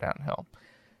started to go downhill.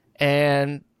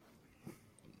 And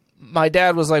my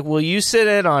dad was like, will you sit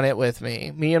in on it with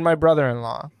me and my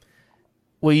brother-in-law?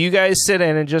 Will you guys sit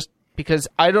in and just, because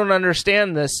I don't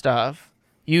understand this stuff,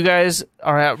 you guys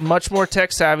are much more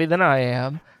tech savvy than I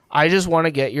am. I just want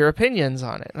to get your opinions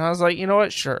on it. And I was like, you know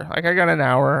what? Sure. Like, I got an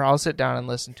hour. I'll sit down and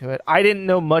listen to it. I didn't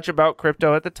know much about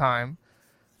crypto at the time.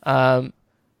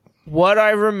 What I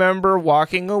remember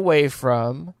walking away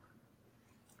from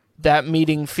that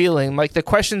meeting feeling, like, the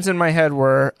questions in my head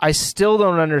were, I still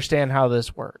don't understand how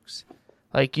this works.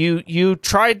 Like, you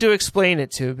tried to explain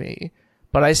it to me,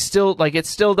 but I still, like, it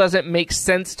still doesn't make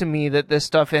sense to me that this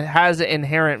stuff has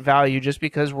inherent value just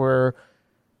because we're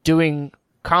doing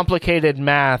complicated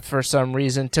math for some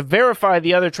reason to verify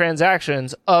the other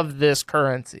transactions of this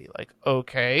currency. Like,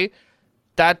 okay,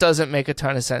 that doesn't make a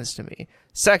ton of sense to me.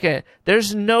 Second,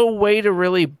 there's no way to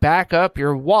really back up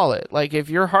your wallet. Like, if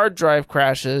your hard drive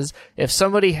crashes, if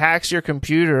somebody hacks your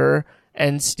computer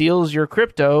and steals your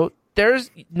crypto, there's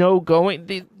no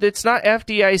going, it's not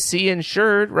FDIC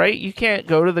insured, right? You can't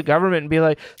go to the government and be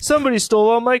like, somebody stole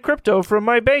all my crypto from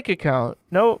my bank account.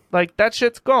 No, like, that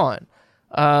shit's gone.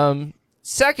 Third,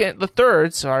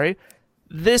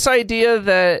 this idea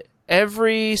that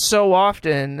every so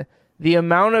often the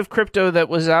amount of crypto that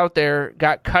was out there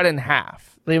got cut in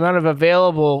half, the amount of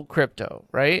available crypto,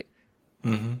 right?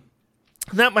 Mm-hmm.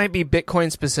 That might be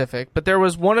Bitcoin specific, but there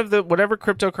was one of the, whatever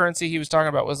cryptocurrency he was talking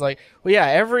about was like, well, yeah,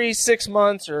 every 6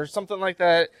 months or something like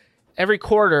that, every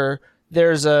quarter,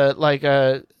 there's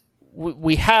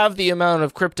we have the amount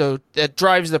of crypto that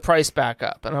drives the price back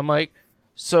up. And I'm like,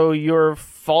 so you're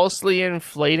falsely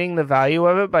inflating the value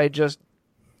of it by just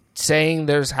saying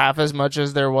there's half as much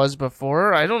as there was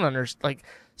before? I don't understand. Like,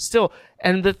 still.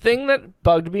 And the thing that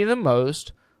bugged me the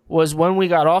most was when we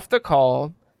got off the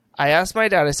call, I asked my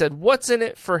dad, I said, what's in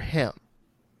it for him?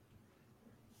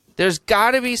 There's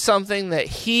got to be something that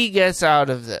he gets out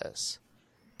of this.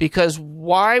 Because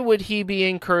why would he be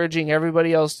encouraging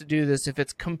everybody else to do this if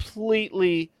it's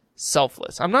completely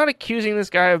selfless? I'm not accusing this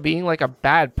guy of being like a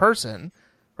bad person,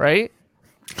 right?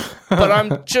 But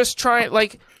I'm just trying,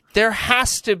 like, there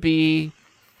has to be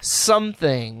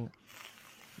something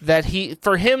that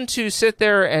for him to sit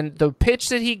there and the pitch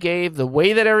that he gave, the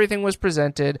way that everything was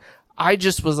presented, I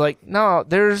just was like, no,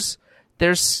 there's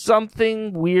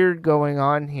something weird going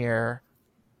on here.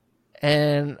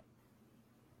 And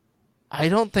I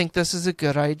don't think this is a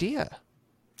good idea.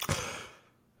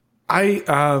 Let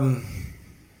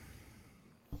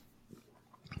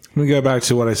me go back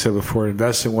to what I said before.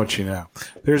 Invest in what you know.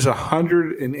 There's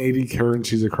 180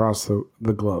 currencies across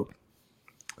the globe.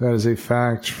 That is a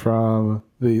fact from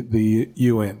the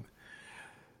UN.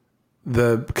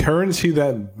 The currency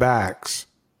that backs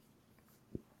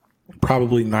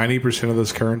probably 90% of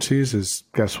those currencies is,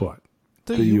 guess what?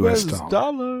 The US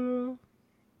dollar.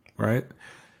 Right?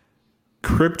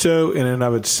 Crypto in and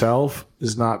of itself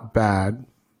is not bad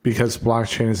because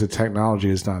blockchain as a technology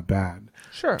is not bad.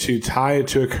 Sure. To tie it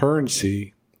to a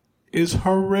currency is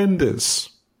horrendous.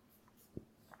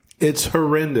 It's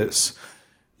horrendous.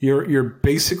 You're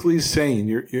basically saying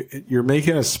you're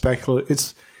making a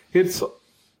speculative. It's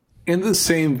in the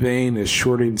same vein as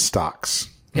shorting stocks.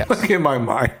 Yes. Like, in my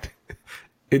mind,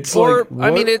 it's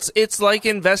it's like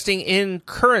investing in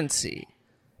currency.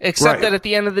 Except that at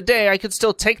the end of the day, I could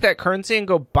still take that currency and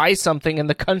go buy something in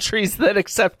the countries that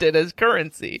accept it as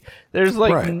currency. There's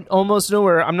almost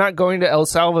nowhere. I'm not going to El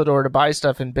Salvador to buy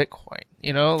stuff in Bitcoin.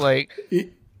 You know, like,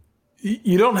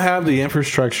 you don't have the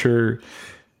infrastructure.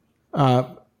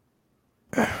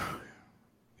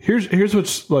 Here's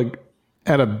what's like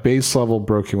at a base level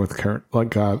broken with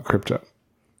crypto.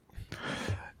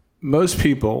 Most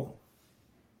people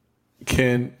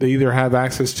they either have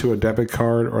access to a debit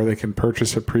card or they can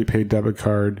purchase a prepaid debit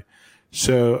card.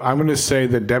 So I'm going to say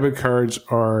that debit cards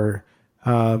are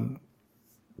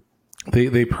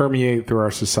they permeate through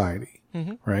our society,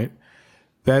 right?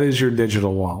 That is your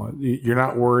digital wallet. You're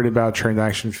not worried about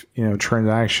transactions,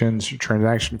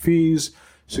 transaction fees,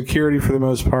 security for the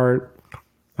most part.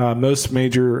 Most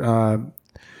major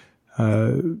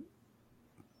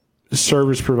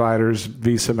service providers,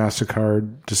 Visa,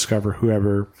 MasterCard, Discover,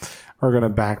 whoever, are going to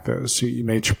back those. So you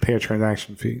may pay a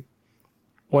transaction fee.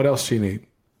 What else do you need?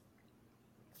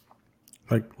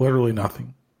 Like literally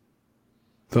nothing.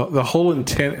 The whole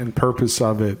intent and purpose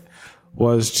of it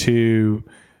was to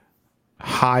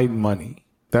hide money.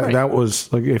 That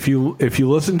was like if you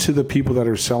listen to the people that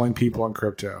are selling people on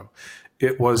crypto,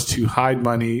 it was to hide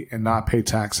money and not pay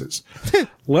taxes.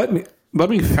 Let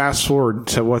me fast forward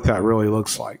to what that really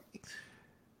looks like.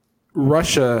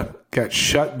 Russia got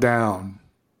shut down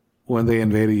when they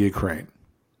invaded Ukraine.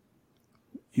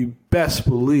 You best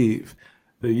believe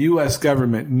the U.S.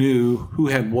 government knew who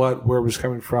had what, where it was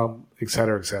coming from, et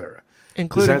cetera, et cetera.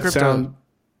 Including crypto.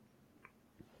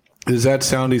 Does that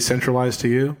sound decentralized to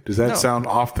you? Does that sound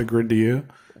off the grid to you?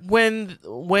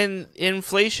 When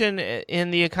inflation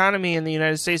in the economy in the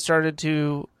United States started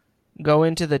to go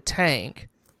into the tank,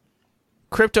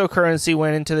 cryptocurrency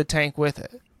went into the tank with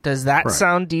it. Does that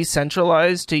sound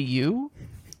decentralized to you?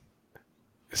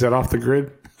 Is that off the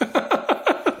grid?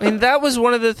 I mean, that was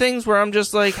one of the things where I'm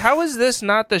just like, how is this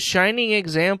not the shining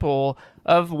example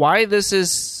of why this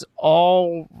is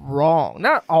all wrong?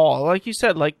 Not all, like you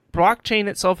said, like blockchain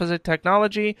itself as a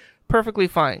technology, perfectly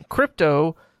fine.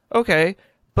 Crypto, okay,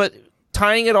 but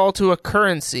tying it all to a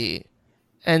currency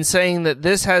and saying that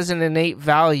this has an innate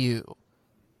value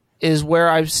is where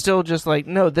I'm still just like,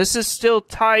 no, this is still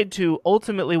tied to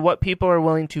ultimately what people are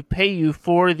willing to pay you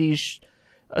for these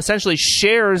essentially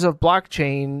shares of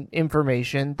blockchain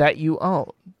information that you own.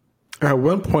 At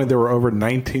one point, there were over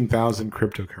 19,000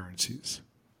 cryptocurrencies.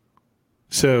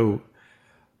 So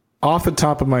off the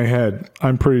top of my head,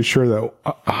 I'm pretty sure that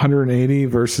 180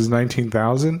 versus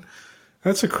 19,000,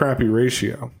 that's a crappy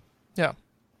ratio. Yeah.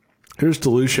 There's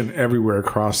dilution everywhere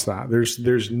across that.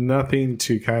 There's nothing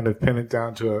to kind of pin it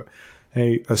down to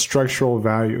a structural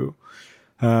value.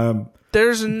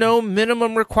 There's no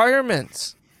minimum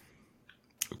requirements.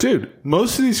 Dude,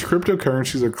 most of these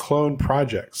cryptocurrencies are clone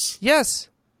projects. Yes.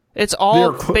 It's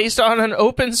all based on an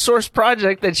open source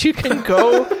project that you can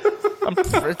go.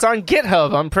 It's on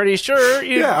GitHub, I'm pretty sure.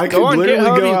 I go on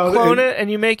GitHub, you clone it,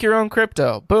 and you make your own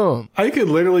crypto. Boom. I could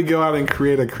literally go out and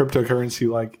create a cryptocurrency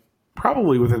like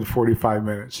probably within 45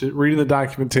 minutes. Reading the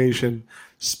documentation,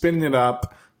 spinning it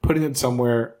up, putting it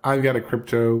somewhere. I've got a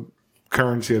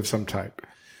cryptocurrency of some type.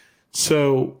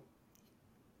 So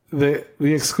the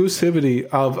exclusivity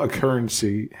of a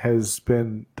currency has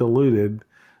been diluted.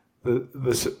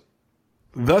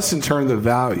 Thus, in turn, the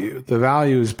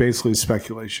value is basically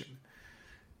speculation.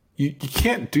 You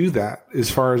can't do that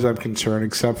as far as I'm concerned,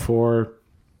 except for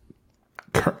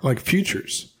like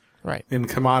futures, right? In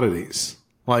commodities,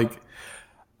 like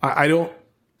I don't.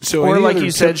 So or like you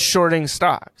said, shorting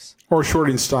stocks or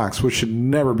shorting stocks, which should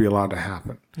never be allowed to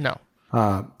happen. No.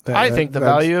 I think the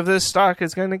value of this stock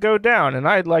is going to go down, and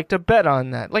I'd like to bet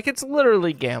on that. Like, it's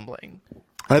literally gambling.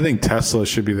 I think Tesla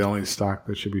should be the only stock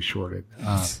that should be shorted.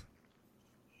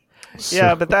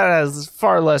 Yeah, but that has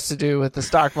far less to do with the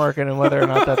stock market and whether or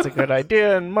not that's a good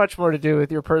idea, and much more to do with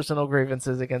your personal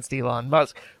grievances against Elon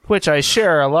Musk, which I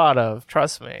share a lot of,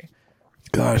 trust me.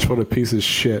 Gosh, what a piece of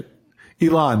shit.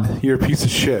 Elon, you're a piece of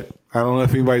shit. I don't know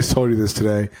if anybody's told you this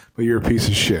today, but you're a piece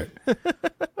of shit.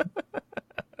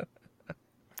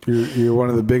 You're one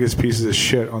of the biggest pieces of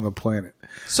shit on the planet.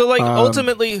 So, like,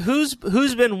 ultimately, who's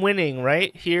been winning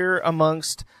right here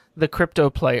amongst the crypto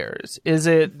players? Is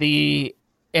it the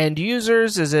end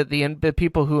users? Is it the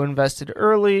people who invested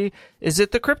early? Is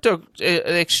it the crypto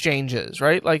exchanges,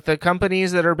 right? Like the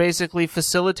companies that are basically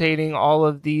facilitating all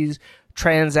of these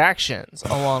transactions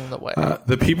along the way.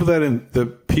 The people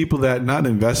that not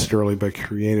invested early but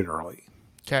created early.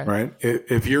 Okay. Right.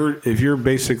 If you're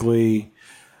basically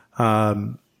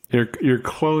you're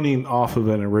cloning off of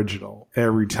an original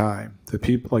every time. The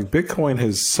people like Bitcoin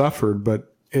has suffered,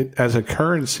 but it as a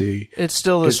currency, it's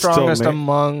still the strongest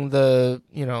among the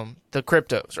the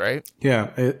cryptos, right?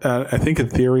 Yeah, I think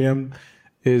Ethereum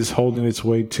is holding its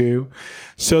weight too.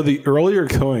 So the earlier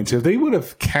coins, if they would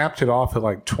have capped it off at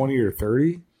like 20 or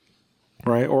 30,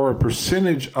 right, or a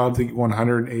percentage of the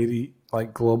 180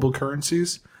 like global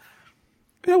currencies,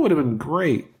 that would have been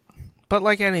great. but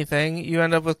like anything, you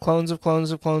end up with clones of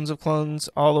clones of clones of clones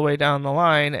all the way down the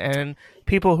line, and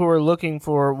people who are looking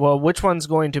for, well, which one's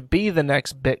going to be the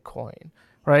next Bitcoin,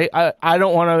 right? I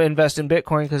don't want to invest in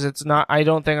Bitcoin because it's not, I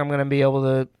don't think I'm going to be able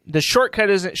to, the shortcut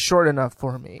isn't short enough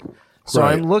for me. So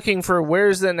I'm looking for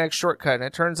where's the next shortcut. And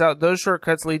it turns out those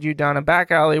shortcuts lead you down a back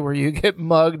alley where you get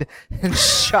mugged and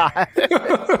shot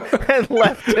and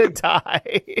left to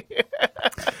die.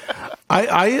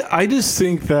 I just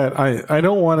think that I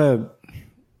don't want to.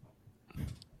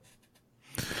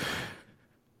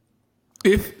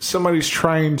 If somebody's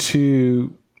trying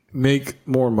to make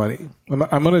more money,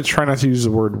 I'm going to try not to use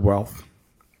the word wealth.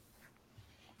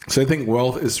 So I think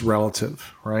wealth is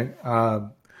relative, right?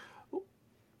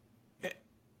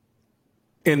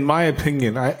 In my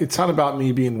opinion, it's not about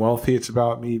me being wealthy. It's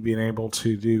about me being able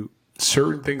to do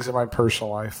certain things in my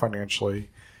personal life financially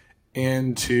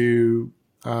and to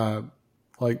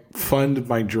fund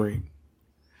my dream.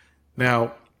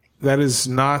 Now, that is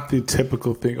not the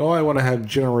typical thing. Oh, I want to have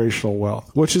generational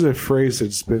wealth, which is a phrase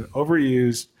that's been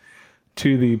overused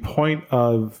to the point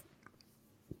of,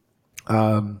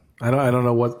 I don't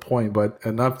know what point, but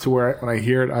enough to where when I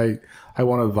hear it, I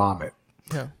want to vomit.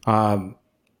 Yeah.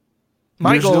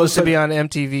 My goal is to be on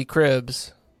MTV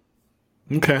Cribs.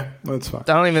 Okay, that's fine.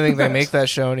 I don't even think they make that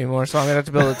show anymore, so I'm gonna have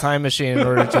to build a time machine in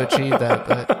order to achieve that.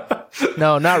 But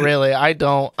no, not really. I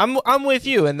don't. I'm with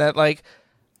you in that. Like,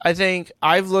 I think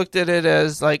I've looked at it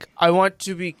as like I want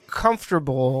to be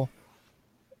comfortable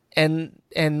and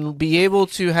be able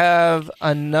to have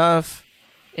enough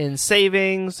in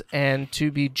savings and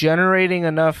to be generating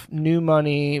enough new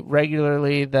money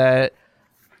regularly that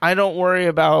I don't worry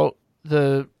about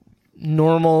the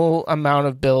normal amount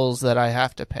of bills that I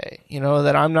have to pay,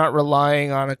 that I'm not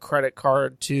relying on a credit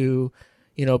card to,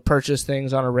 purchase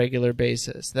things on a regular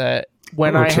basis. That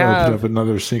when I have up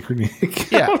another synchrony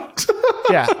account.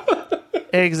 Yeah,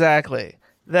 exactly.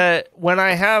 That when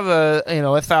I have a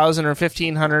 $1,000 or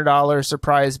 $1,500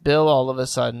 surprise bill all of a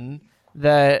sudden,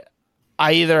 that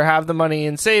I either have the money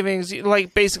in savings,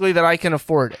 like basically that I can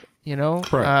afford it,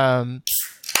 Correct.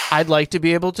 I'd like to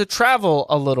be able to travel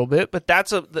a little bit, but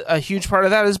that's a huge part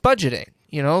of that is budgeting,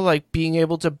 like being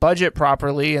able to budget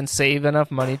properly and save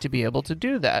enough money to be able to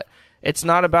do that. It's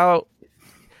not about,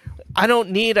 I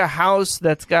don't need a house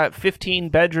that's got 15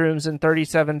 bedrooms and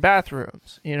 37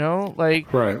 bathrooms,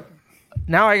 Right.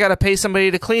 Now I got to pay somebody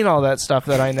to clean all that stuff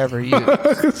that I never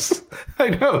use. I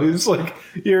know. It's like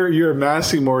you're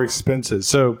amassing more expenses.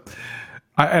 So,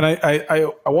 I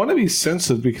want to be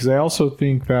sensitive because I also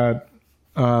think that,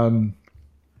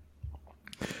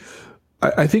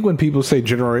 I think when people say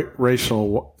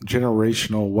generational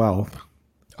wealth,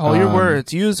 all your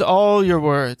words, use all your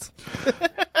words.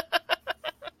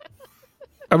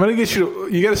 I'm going to get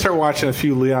you got to start watching a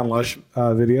few Leon Lush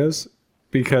videos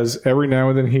because every now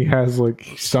and then he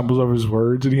stumbles over his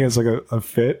words and he has like a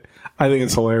fit. I think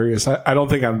it's hilarious. I don't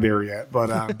think I'm there yet, but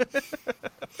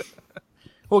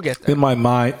we'll get there. In my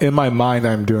mind,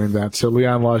 I'm doing that. So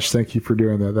Leon Lush, thank you for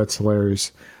doing that. That's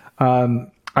hilarious.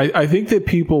 I think that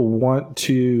people want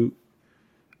to.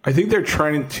 I think they're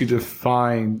trying to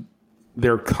define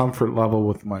their comfort level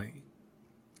with money.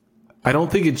 I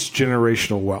don't think it's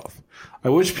generational wealth. I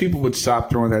wish people would stop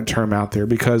throwing that term out there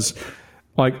because,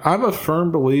 I'm a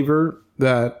firm believer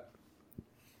that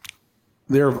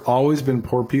there have always been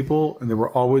poor people and there will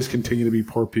always continue to be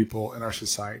poor people in our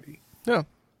society. Yeah.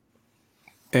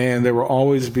 And there will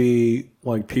always be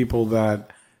people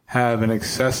that have an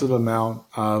excessive amount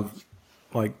of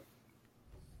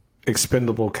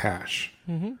expendable cash.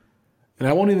 Mm-hmm. And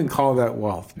I won't even call that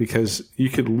wealth because you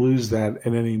could lose that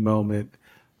at any moment.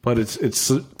 But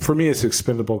it's for me, it's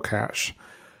expendable cash.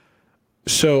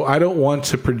 So I don't want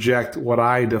to project what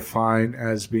I define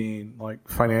as being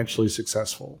financially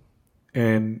successful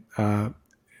and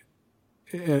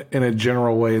in a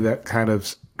general way that kind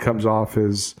of comes off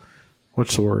as,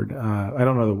 what's the word? I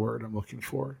don't know the word I'm looking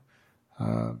for.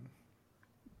 I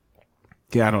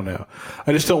don't know.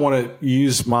 I just don't want to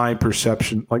use my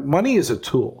perception. Money is a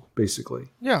tool, basically.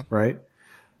 Yeah. Right?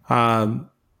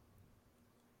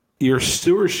 Your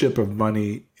stewardship of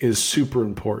money is super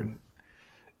important.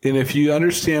 And if you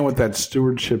understand what that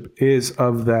stewardship is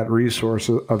of that resource,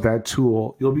 of that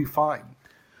tool, you'll be fine.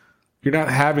 You're not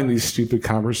having these stupid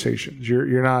conversations.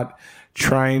 You're not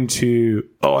trying to,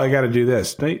 I got to do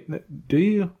this. Do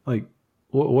you?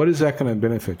 What is that going to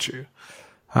benefit you?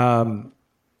 And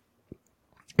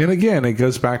again, it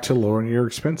goes back to lowering your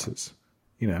expenses.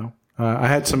 I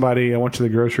had somebody, I went to the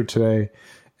grocery today,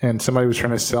 and somebody was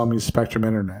trying to sell me Spectrum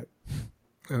Internet.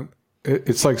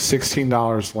 It's like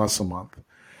 $16 less a month.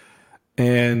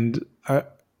 And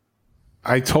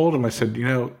I told him, I said,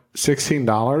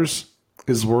 $16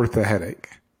 is worth the headache.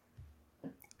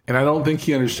 And I don't think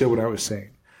he understood what I was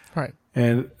saying. Right.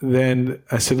 And then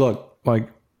I said, look, like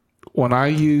when I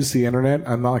use the internet,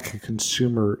 I'm not like a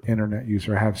consumer internet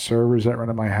user. I have servers that run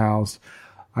at my house.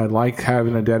 I like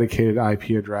having a dedicated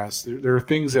IP address. There are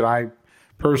things that I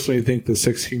personally think the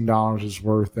 $16 is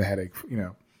worth the headache. You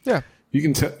know, Yeah. you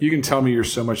can tell me you're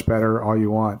so much better all you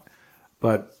want,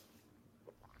 but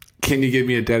can you give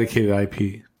me a dedicated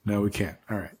IP? No, we can't.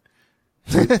 All right.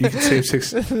 You can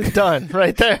save Done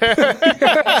right there.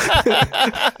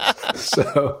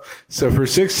 So for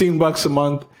 $16 a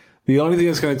month, the only thing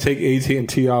that's going to take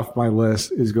AT&T off my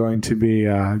list is going to be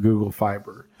Google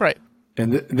Fiber. Right.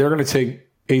 And they're going to take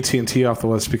AT&T off the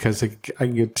list because I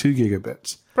can get 2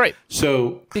 gigabits. Right.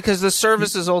 So because the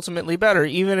service is ultimately better,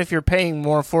 even if you're paying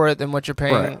more for it than what you're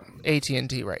paying Right.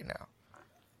 AT&T right now.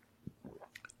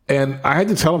 And I had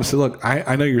to tell him, I said, look,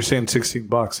 I know you're saying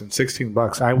 $16, and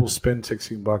 $16, I will spend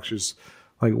 $16 just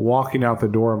like walking out the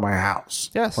door of my house.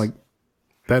 Yes. Like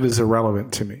that is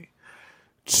irrelevant to me.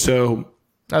 So,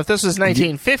 Now, if this was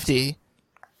 1950,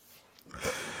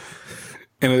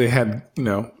 and they had, you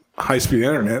know, high-speed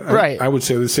internet, Right. I would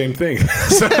say the same thing.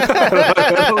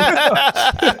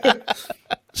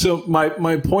 So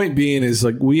my point being is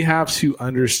like we have to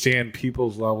understand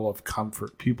people's level of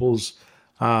comfort, people's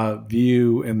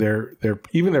view and their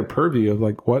even their purview of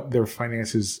like what their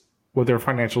finances, what their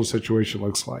financial situation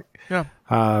looks like. yeah.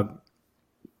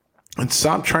 And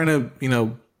stop trying to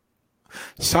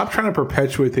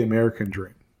perpetuate the American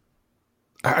dream.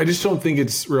 I just don't think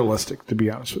it's realistic, to be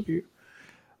honest with you.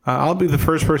 I'll be the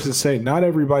first person to say not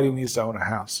everybody needs to own a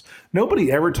house.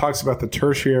 Nobody ever talks about the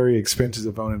tertiary expenses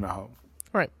of owning a home.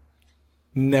 Right.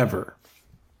 Never.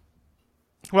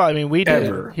 Well, I mean, we did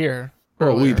Ever. here.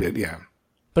 Well, we earlier. did, yeah.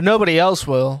 But nobody else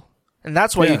will. And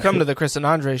that's why Yeah. you come to the Chris and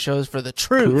Andre shows for the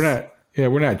truth.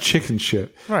 We're not chicken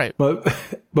shit. Right.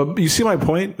 But you see my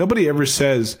point? Nobody ever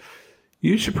says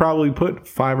you should probably put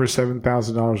 $5,000 or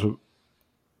 $7,000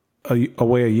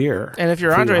 away a year. And if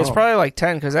you're for your Andre, it's home. probably like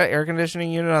 10 because that air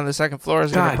conditioning unit on the second floor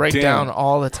is going God to break damn. down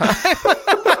all the time.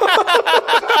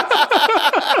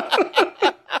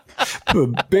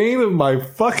 The bane of my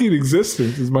fucking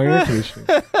existence is my air conditioning.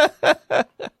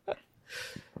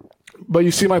 But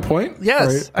you see my point?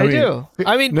 Yes, Right? I do.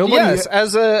 I mean, nobody- yes,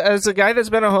 as a guy that's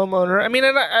been a homeowner, I mean,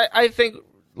 and I think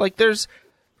like there's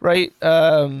right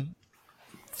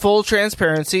full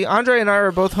transparency. Andre and I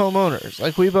are both homeowners.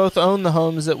 Like we both own the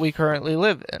homes that we currently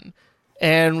live in.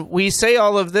 And we say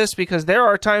all of this because there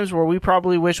are times where we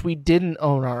probably wish we didn't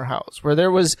own our house, where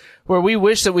we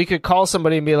wish that we could call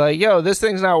somebody and be like, yo, this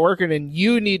thing's not working and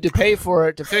you need to pay for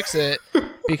it to fix it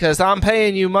because I'm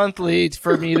paying you monthly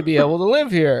for me to be able to live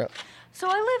here. So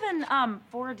I live in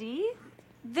 4D.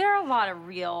 There are a lot of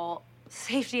real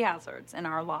safety hazards in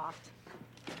our loft.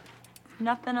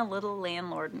 Nothing a little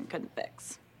landlord couldn't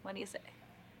fix. What do you say?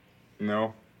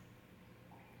 No.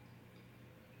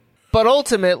 But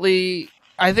ultimately,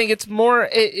 I think it's more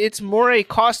a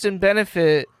cost and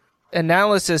benefit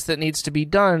analysis that needs to be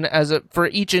done for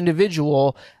each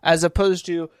individual, as opposed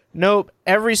to nope,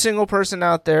 every single person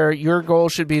out there, your goal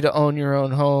should be to own your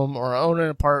own home or own an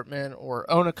apartment or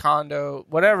own a condo,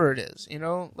 whatever it is, you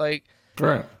know, like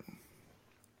Right.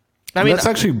 I mean that's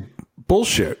actually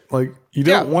bullshit. Like you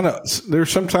don't want to. There's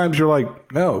sometimes you're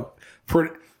like, no,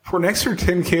 for an extra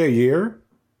 $10K a year.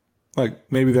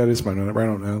 Like maybe that is my number. I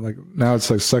don't know. Like now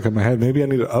it's like stuck in my head. Maybe I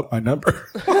need to up my number.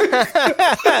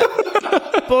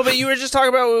 Well, but you were just talking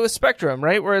about it with Spectrum,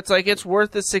 right? Where it's like it's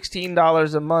worth the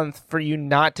 $16 a month for you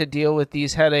not to deal with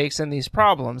these headaches and these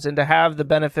problems and to have the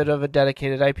benefit of a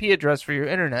dedicated IP address for your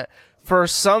internet. For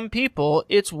some people,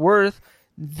 it's worth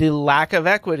the lack of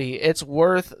equity. It's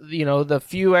worth, you know, the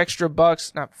few extra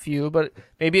bucks, not few, but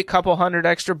maybe a couple $100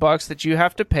 extra bucks that you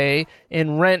have to pay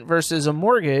in rent versus a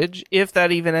mortgage, if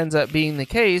that even ends up being the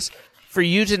case, for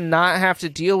you to not have to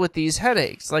deal with these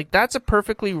headaches. Like, that's a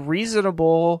perfectly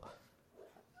reasonable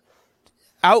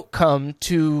outcome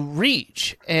to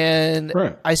reach. And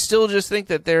Right. I still just think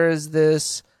that there is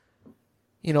this,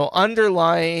 you know,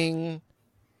 underlying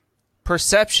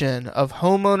perception of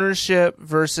homeownership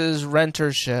versus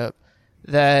rentership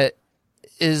that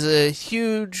is a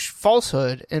huge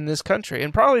falsehood in this country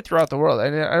and probably throughout the world.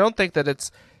 And I don't think that it's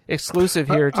exclusive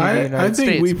here to the United I think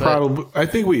States. we but- probably. I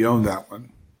think we own that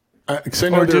one. 'Cause I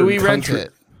know or there do are we rent country-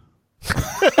 it?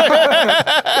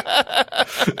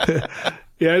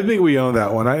 Yeah, I think we own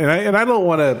that one. And I don't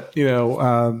want to, you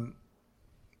know.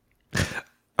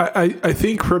 I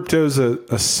think crypto's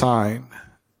a sign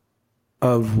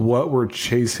of what we're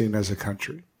chasing as a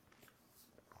country.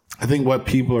 I think what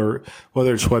people are,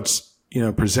 whether it's what's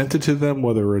presented to them,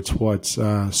 whether it's what's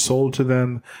sold to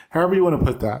them, however you want to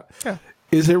put that. Yeah.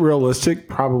 Is it realistic?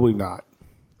 Probably not.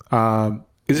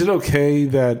 Is it okay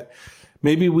that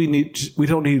maybe we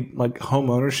don't need like home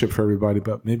ownership for everybody,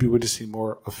 but maybe we just need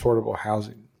more affordable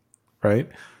housing, right?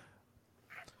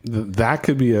 That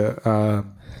could be a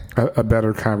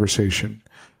better conversation.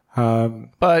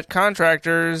 But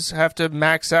contractors have to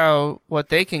max out what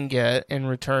they can get in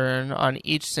return on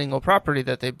each single property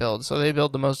that they build. So they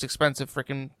build the most expensive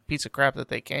freaking piece of crap that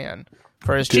they can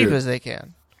for as cheap as they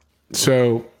can.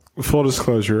 So, full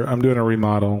disclosure, I'm doing a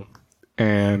remodel,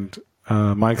 and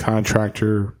my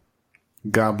contractor,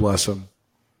 God bless him,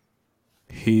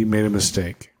 he made a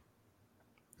mistake.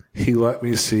 He let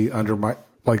me see under my,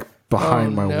 like,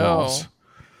 behind my walls.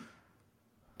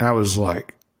 And I was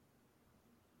like,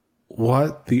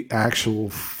 what the actual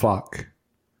fuck?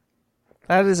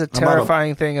 That is a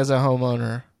terrifying thing as a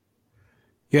homeowner.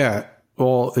 Yeah.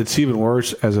 Well, it's even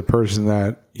worse as a person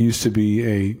that used to be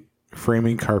a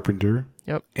framing carpenter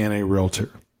and a realtor.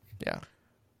 Yeah.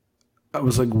 I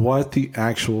was like, what the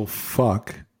actual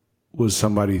fuck was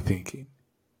somebody thinking?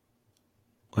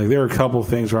 Like, there are a couple of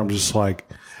things where I'm just like,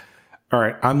 all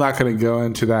right, I'm not going to go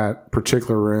into that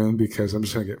particular room because I'm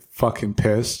just going to get fucking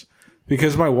pissed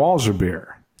because my walls are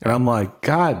bare. And I'm like,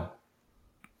 God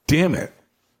damn it,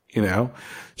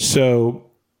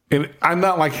 So, and I'm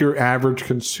not like your average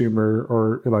consumer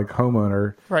or like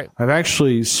homeowner. Right. I've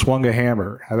actually swung a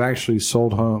hammer. I've actually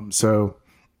sold homes. So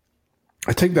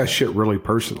I take that shit really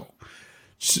personal.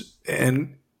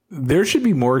 And there should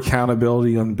be more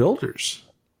accountability on builders,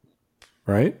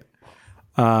 right?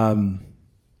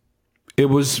 It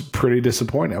was pretty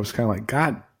disappointing. I was kind of like,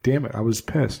 God damn it. I was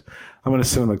pissed. I'm going to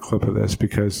send them a clip of this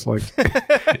because, like,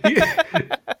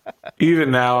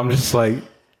 even now, I'm just like,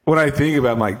 when I think about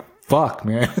it, I'm like, fuck,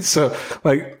 man. So,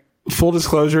 like, full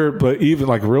disclosure, but even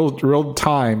like real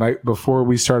time, before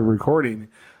we started recording,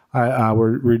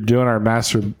 we're doing our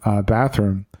master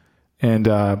bathroom, and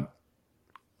I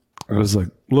was like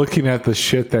looking at the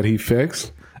shit that he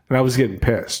fixed, and I was getting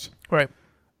pissed. Right.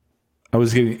 I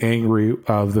was getting angry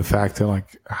of the fact that,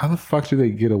 like, how the fuck do they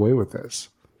get away with this?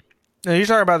 Now, you're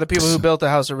talking about the people who built the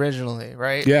house originally,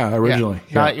 right? Yeah, originally.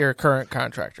 Yeah. Not your current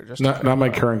contractor. Just not my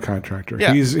current contractor.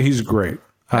 Yeah. He's great.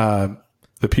 The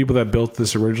people that built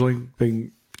this originally, they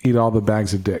can eat all the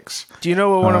bags of dicks. Do you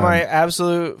know what one of my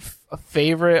absolute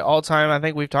favorite all-time, I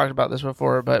think we've talked about this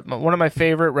before, but one of my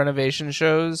favorite renovation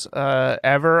shows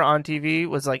ever on TV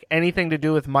was like anything to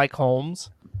do with Mike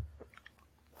Holmes?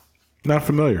 Not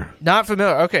familiar. Not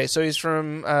familiar. Okay, so he's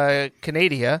from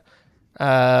Canada.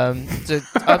 It's an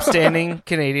upstanding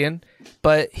Canadian,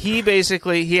 but he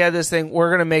had this thing, we're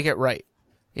going to make it right.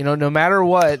 No matter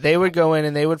what, they would go in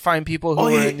and they would find people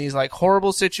who were in these like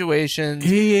horrible situations.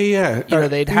 Yeah.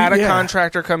 They'd had a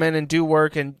contractor come in and do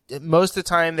work, and most of the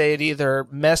time they had either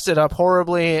messed it up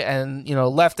horribly and,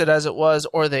 left it as it was,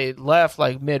 or they left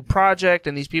like mid-project,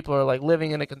 and these people are like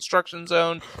living in a construction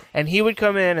zone, and he would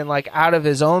come in and like out of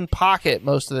his own pocket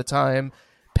most of the time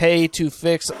pay to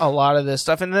fix a lot of this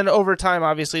stuff. And then over time,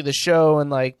 obviously the show and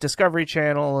like Discovery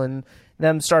Channel and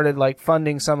them started like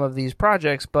funding some of these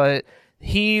projects, but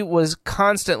he was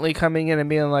constantly coming in and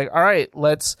being like, all right,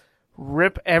 let's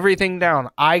rip everything down.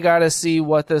 I got to see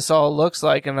what this all looks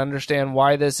like and understand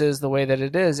why this is the way that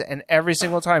it is. And every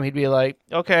single time he'd be like,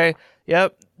 okay,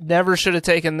 yep, never should have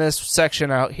taken this section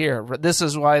out here. This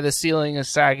is why the ceiling is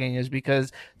sagging, is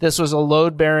because this was a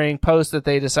load-bearing post that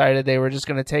they decided they were just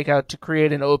going to take out to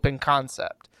create an open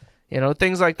concept.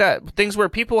 Things like that. Things where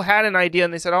people had an idea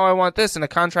and they said, oh, I want this. And a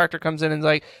contractor comes in and is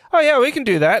like, oh, yeah, we can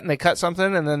do that. And they cut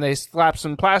something and then they slap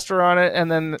some plaster on it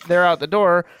and then they're out the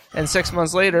door. And 6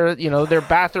 months later, their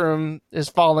bathroom is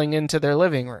falling into their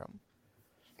living room.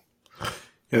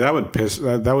 Yeah, that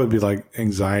would be like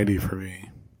anxiety for me.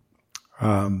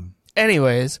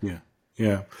 Anyways.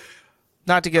 Yeah.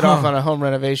 Not to get off on a home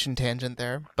renovation tangent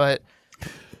there, but.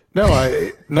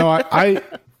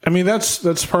 I mean,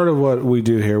 that's part of what we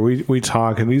do here. We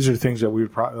talk, and these are things that we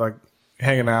probably like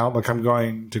hanging out. Like, I'm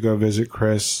going to go visit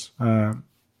Chris the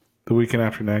weekend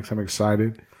after next. I'm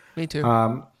excited. Me too.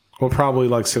 We'll probably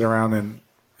like sit around and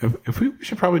if we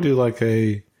should probably do like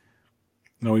a.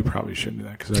 No, we probably shouldn't do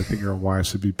that because I think our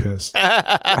wives would be pissed.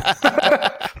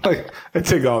 Like, I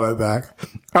take all that back.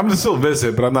 I'm gonna still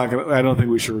visit, but I don't think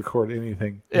we should record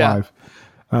anything live.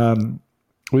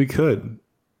 We could,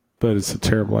 but it's a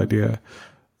terrible idea.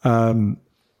 I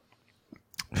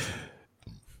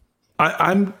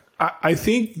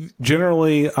think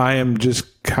generally I am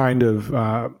just kind of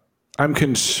I'm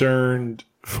concerned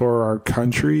for our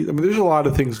country. I mean, there's a lot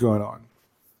of things going on.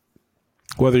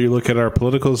 Whether you look at our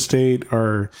political state,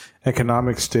 our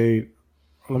economic state,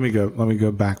 let me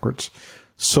go backwards.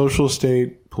 Social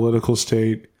state, political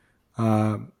state,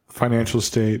 financial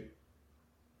state,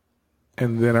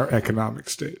 and then our economic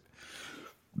state.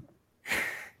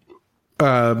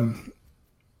 Let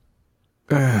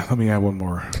me add one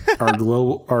more. Our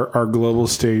global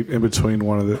state in between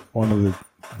one of the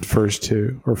first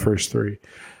two or first three.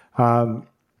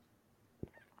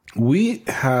 We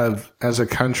have, as a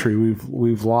country,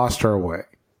 we've lost our way,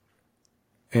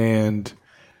 and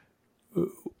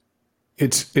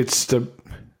it's the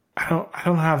I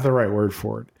don't have the right word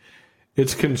for it.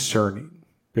 It's concerning,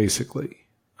 basically,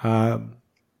 and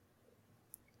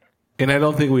I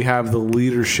don't think we have the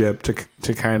leadership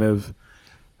to kind of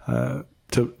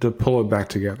to pull it back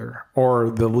together, or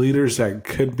the leaders that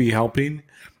could be helping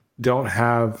don't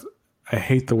have. I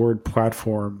hate the word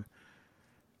platform.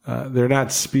 They're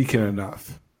not speaking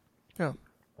enough. Yeah.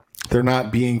 They're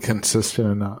not being consistent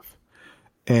enough.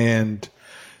 And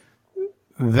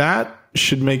that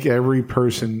should make every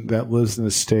person that lives in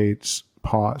the States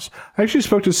pause. I actually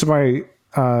spoke to somebody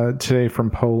today from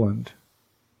Poland.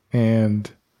 And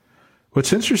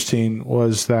what's interesting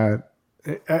was that,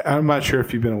 I'm not sure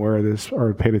if you've been aware of this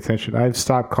or paid attention. I've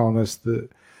stopped calling this the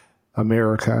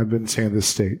America. I've been saying the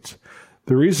States.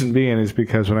 The reason being is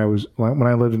because when I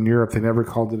lived in Europe, they never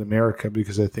called it America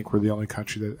because I think we're the only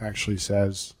country that actually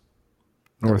says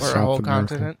North, South, whole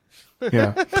America. continent.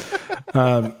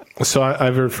 Yeah. So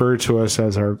I've referred to us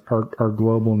as our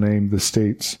global name, the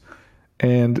States.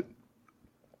 And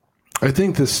I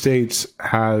think the States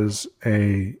has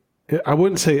I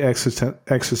wouldn't say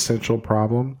existential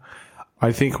problem.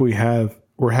 I think we're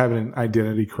having an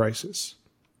identity crisis.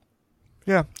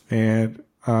 Yeah. And,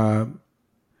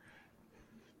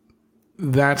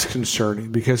 that's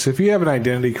concerning because if you have an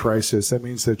identity crisis, that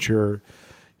means that your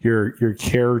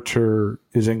character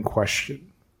is in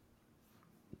question.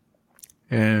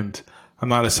 And I'm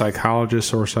not a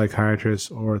psychologist or a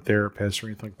psychiatrist or a therapist or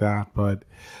anything like that, but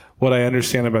what I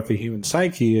understand about the human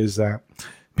psyche is that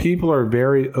people are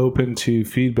very open to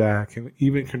feedback and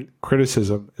even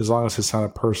criticism as long as it's not a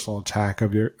personal attack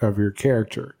of your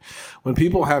character. When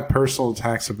people have personal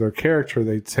attacks of their character,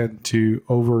 they tend to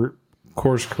over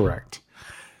course correct.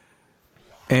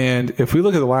 And if we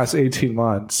look at the last 18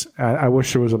 months, I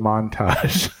wish there was a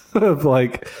montage of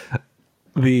like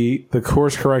the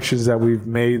course corrections that we've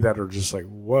made that are just like,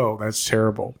 whoa, that's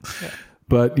terrible. Yeah.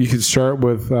 But you can start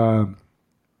with Breonna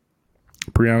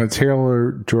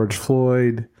Taylor, George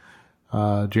Floyd,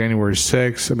 January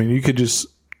 6th. I mean, you could just,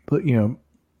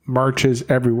 marches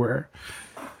everywhere.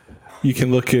 You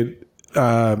can look at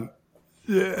hell,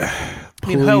 the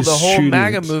whole shootings.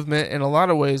 MAGA movement in a lot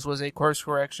of ways was a course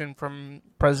correction from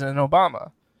President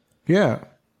Obama. Yeah.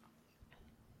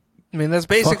 I mean, that's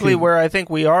basically where I think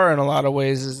we are in a lot of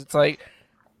ways. Is it's like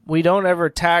we don't ever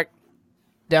tack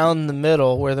down the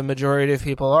middle where the majority of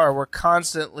people are. We're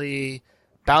constantly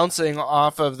bouncing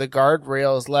off of the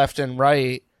guardrails left and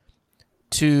right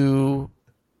to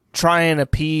try and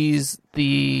appease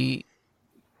the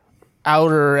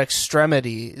outer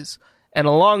extremities. And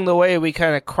along the way, we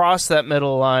kind of cross that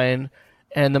middle line,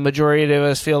 and the majority of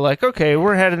us feel like, okay,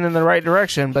 we're headed in the right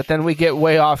direction, but then we get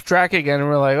way off track again, and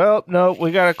we're like, oh, no,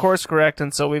 we got to course correct,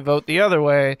 and so we vote the other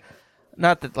way.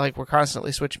 Not that, like, we're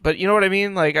constantly switching, but you know what I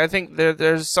mean? Like, I think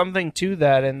there's something to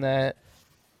that in that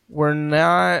we're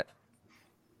not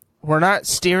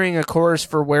steering a course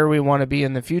for where we want to be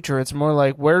in the future. It's more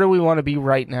like, where do we want to be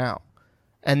right now?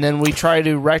 And then we try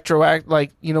to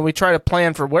we try to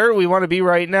plan for where we want to be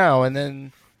right now, and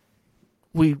then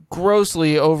we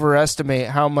grossly overestimate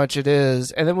how much it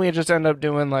is, and then we just end up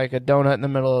doing like a donut in the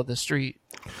middle of the street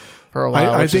for a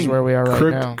while, which is where we are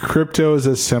right now. Crypto is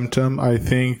a symptom. I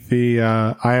think the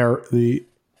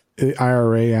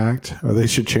IRA Act, or they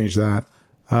should change that,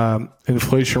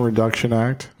 Inflation Reduction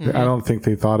Act. Mm-hmm. I don't think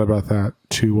they thought about that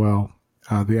too well,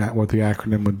 what the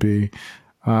acronym would be.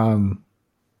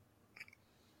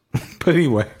 But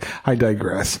anyway, I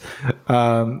digress.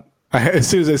 As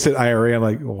soon as I said IRA, I'm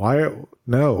like, why?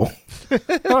 No. Who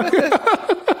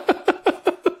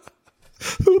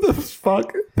the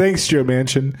fuck? Thanks, Joe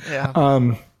Manchin.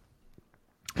 Yeah.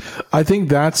 I think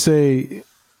that's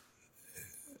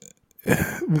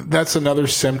another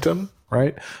symptom,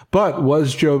 right? But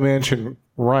was Joe Manchin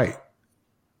right?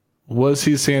 Was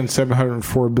he saying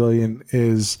 $704 billion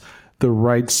is the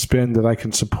right spin that I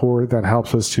can support that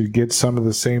helps us to get some of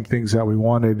the same things that we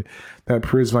wanted? That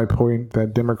proves my point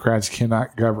that Democrats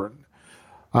cannot govern.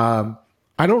 I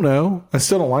don't know. I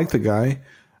still don't like the guy.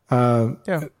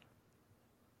 Yeah.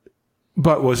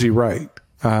 But was he right?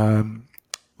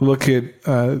 Look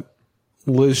at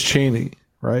Liz Cheney,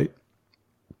 right?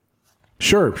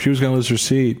 Sure, she was going to lose her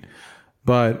seat,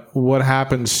 But what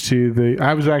happens to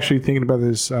I was actually thinking about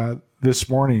this this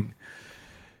morning.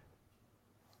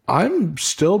 I'm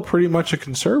still pretty much a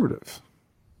conservative.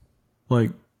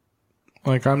 Like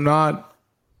I'm not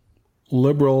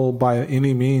liberal by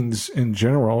any means in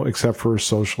general, except for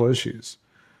social issues.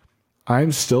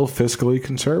 I'm still fiscally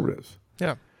conservative.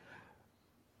 Yeah.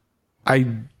 I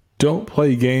don't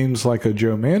play games like a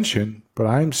Joe Manchin, but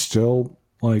I'm still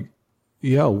like,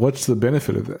 yeah, what's the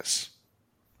benefit of this?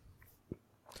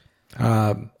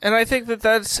 And I think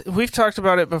we've talked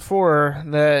about it before,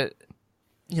 that,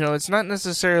 it's not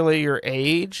necessarily your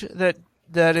age that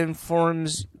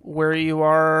informs where you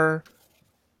are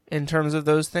in terms of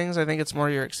those things. I think it's more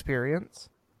your experience.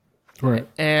 Right.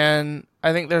 And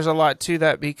I think there's a lot to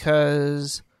that,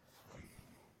 because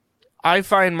I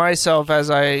find myself,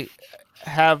 as I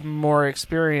have more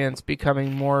experience,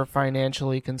 becoming more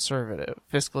financially conservative,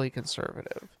 fiscally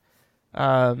conservative,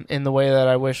 in the way that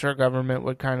I wish our government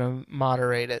would kind of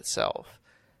moderate itself.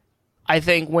 I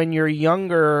think when you're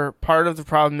younger, part of the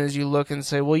problem is you look and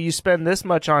say, well, you spend this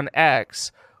much on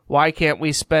X, why can't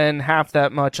we spend half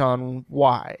that much on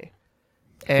Y?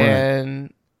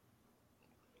 And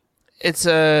I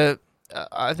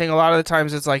think a lot of the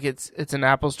times it's like it's an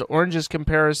apples to oranges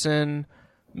comparison.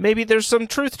 Maybe there's some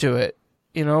truth to it,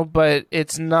 but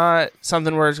it's not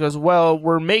something where it goes, well,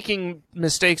 we're making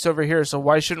mistakes over here, so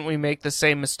why shouldn't we make the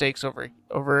same mistakes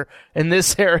over in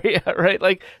this area, right?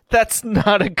 Like, that's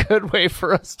not a good way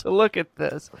for us to look at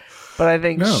this. But I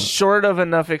think short of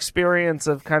enough experience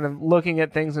of kind of looking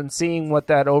at things and seeing what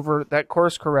that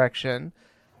course correction,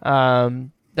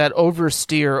 that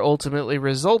oversteer ultimately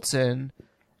results in,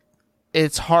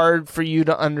 it's hard for you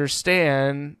to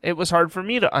understand. It was hard for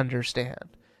me to understand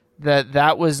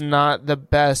that was not the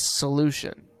best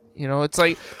solution. It's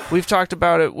like we've talked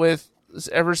about it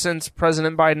ever since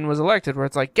President Biden was elected, where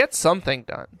it's like, get something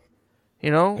done.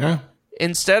 Yeah.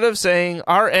 Instead of saying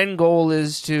our end goal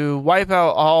is to wipe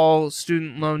out all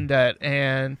student loan debt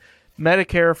and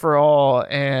Medicare for all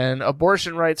and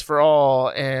abortion rights for all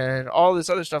and all this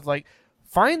other stuff, like,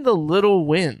 find the little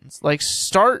wins. Like,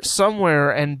 start somewhere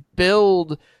and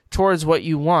build towards what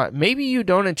you want. Maybe you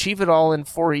don't achieve it all in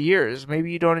 4 years.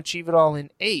 Maybe you don't achieve it all in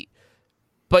 8.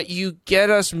 But you get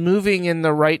us moving in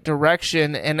the right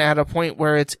direction, and at a point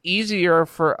where it's easier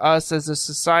for us as a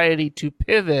society to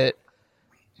pivot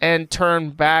and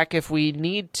turn back if we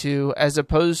need to, as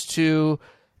opposed to,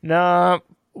 nah,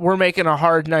 we're making a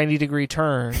hard 90-degree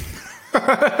turn.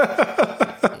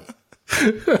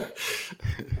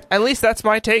 At least that's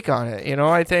my take on it.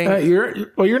 I think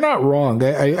you're not wrong.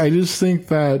 I just think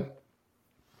that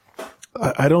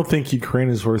I don't think Ukraine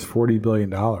is worth $40 billion.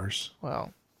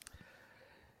 Well,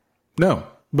 no,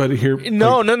 but here,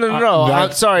 no.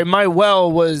 I'm sorry. My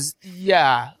was,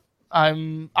 yeah. I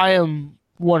am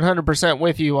 100%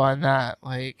 with you on that.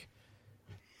 Like,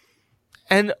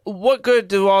 and what good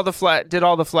did all the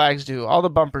flags do? All the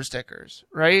bumper stickers,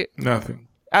 right? Nothing.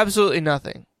 Absolutely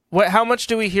nothing. How much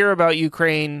do we hear about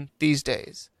Ukraine these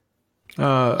days?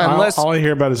 All I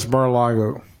hear about is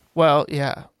Mar-a-Lago. Well,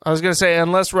 yeah. I was going to say,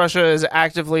 unless Russia is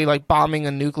actively like bombing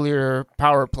a nuclear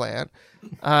power plant,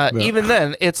 even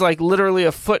then, it's like literally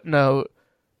a footnote,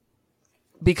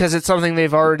 because it's something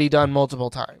they've already done multiple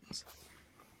times.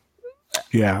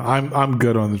 Yeah, I'm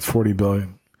good on the $40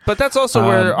 billion. But that's also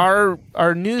where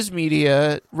our news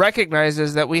media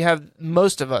recognizes that we have,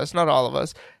 most of us, not all of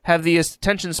us, have the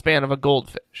attention span of a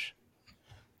goldfish.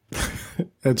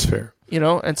 That's fair.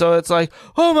 And so it's like,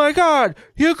 oh my God,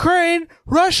 Ukraine,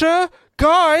 Russia,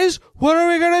 guys, what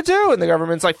are we going to do? And the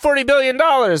government's like, $40 billion.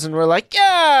 And we're like,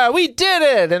 yeah, we did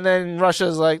it. And then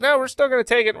Russia's like, no, we're still going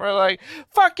to take it. And we're like,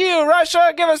 fuck you,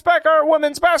 Russia, give us back our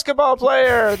women's basketball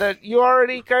player that you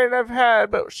already kind of had,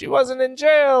 but she wasn't in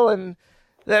jail. And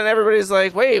then everybody's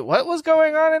like, wait, what was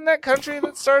going on in that country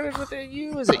that started with a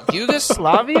U? Is it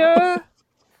Yugoslavia?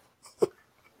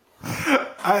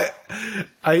 I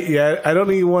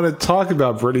don't even want to talk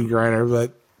about Brittany Griner,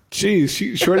 but geez,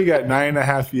 Shorty got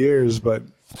 9.5 years, but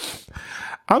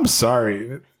I'm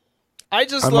sorry. I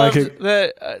just loved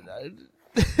that,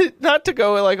 not to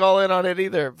go like all in on it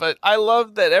either, but I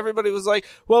loved that everybody was like,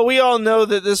 well, we all know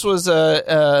that this was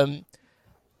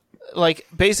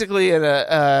basically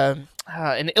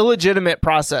an illegitimate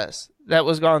process that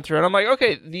was gone through. And I'm like,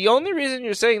 okay, the only reason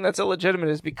you're saying that's illegitimate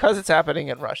is because it's happening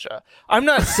in Russia. I'm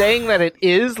not saying that it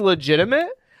is legitimate.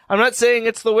 I'm not saying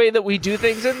it's the way that we do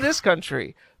things in this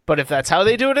country. But if that's how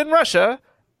they do it in Russia,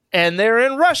 and they're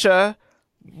in Russia,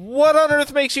 What on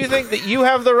earth makes you think that you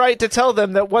have the right to tell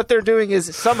them that what they're doing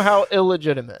is somehow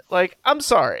illegitimate? Like, I'm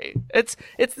sorry. It's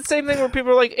the same thing where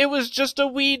people are like, it was just a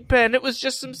weed pen. It was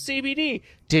just some CBD.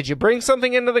 Did you bring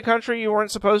something into the country you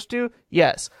weren't supposed to?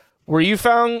 Yes. Were you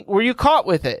caught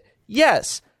with it?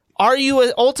 Yes. Are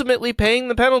you ultimately paying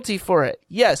the penalty for it?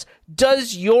 Yes.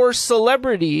 Does your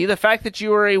celebrity, the fact that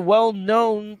you are a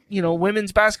well-known,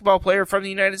 women's basketball player from the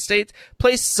United States,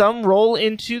 play some role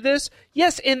into this?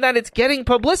 Yes, in that it's getting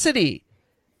publicity.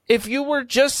 If you were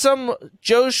just some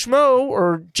Joe Schmo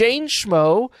or Jane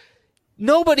Schmo,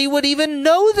 nobody would even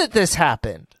know that this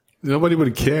happened. Nobody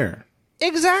would care.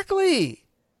 Exactly.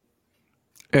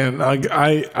 And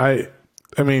I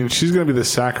mean, she's going to be the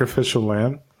sacrificial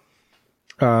lamb.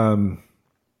 Well,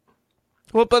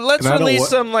 but let's release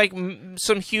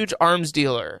some huge arms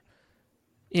dealer,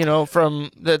 from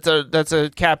that's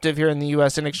a captive here in the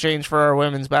U.S. in exchange for our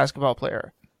women's basketball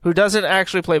player who doesn't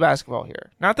actually play basketball here.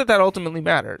 Not that ultimately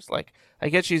matters. Like, I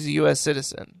get she's a U.S.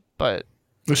 citizen, but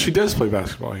she does play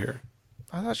basketball here.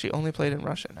 I thought she only played in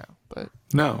Russia now, but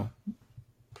no,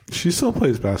 she still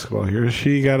plays basketball here.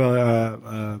 She got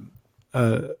a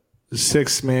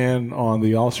 6-man on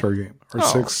the All-Star game or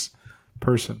 6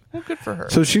 person. Well, good for her.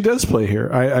 So she does play here.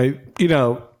 I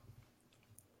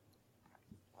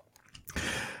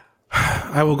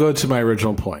will go to my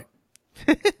original point.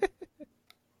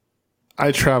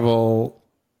 I traveled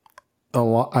a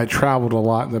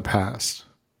lot in the past,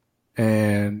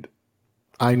 and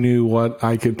I knew what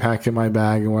I could pack in my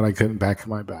bag and what I couldn't pack in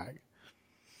my bag.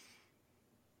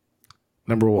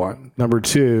 Number one. Number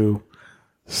two,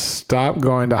 stop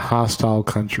going to hostile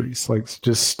countries. Like,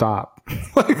 just stop.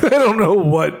 Like, I don't know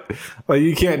what. Like,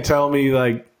 you can't tell me,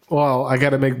 like, well, I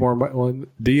got to make more money. Well,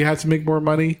 do you have to make more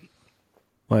money?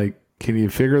 Like, can you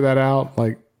figure that out?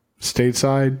 Like,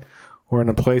 stateside or in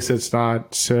a place that's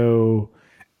not so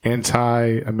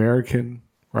anti-American,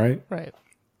 right? Right.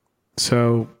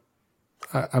 So,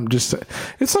 I'm just.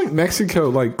 It's like Mexico,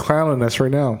 like, clowning us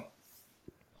right now.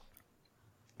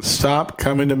 Stop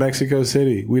coming to Mexico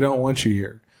City. We don't want you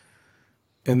here.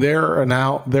 And they're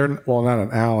not an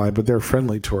ally, but they're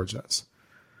friendly towards us.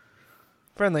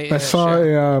 Friendly. I saw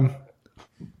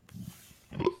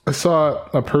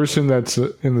a person that's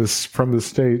from the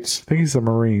States. I think he's a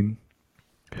Marine,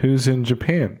 who's in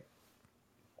Japan.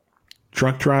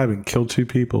 Drunk driving, killed 2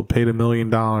 people, paid $1 million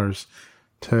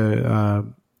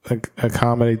to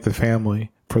accommodate the family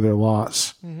for their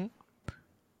loss. Mm-hmm.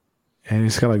 And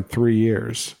he's got like 3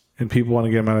 years. And people want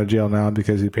to get him out of jail now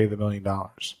because he paid the $1 million.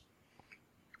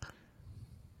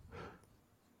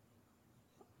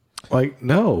 Like,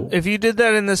 no. If you did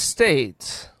that in the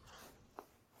States.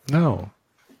 No.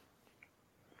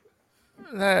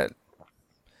 That's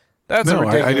a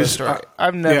ridiculous story. I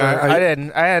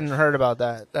hadn't heard about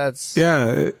that. That's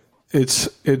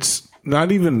it's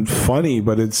not even funny,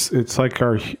 but it's like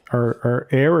our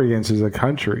arrogance as a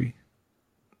country.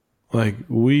 Like,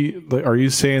 are you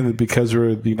saying that because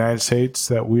we're the United States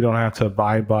that we don't have to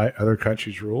abide by other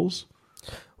countries' rules?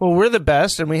 Well, we're the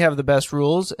best and we have the best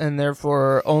rules, and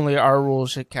therefore only our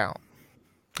rules should count.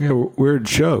 Yeah, we're a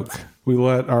joke. We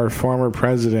let our former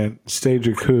president stage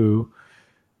a coup,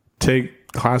 take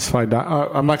classified.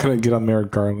 I'm not going to get on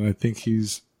Merrick Garland. I think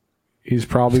he's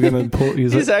probably going to pull.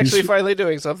 He's actually finally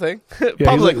doing something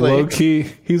publicly.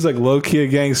 He's like low key a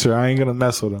gangster. I ain't going to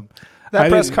mess with him. That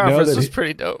press conference was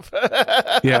pretty dope.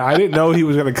 Yeah, I didn't know he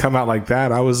was going to come out like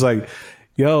that. I was like,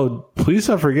 yo, please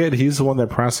don't forget he's the one that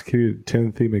prosecuted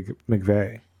Timothy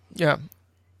McVeigh. Yeah.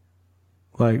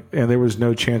 Like, and there was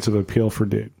no chance of appeal for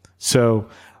dude. So,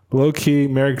 low key,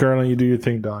 Merrick Garland, you do your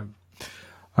thing, dog.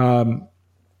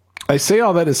 I say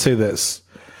all that to say this.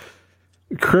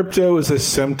 Crypto is a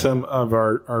symptom of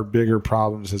our bigger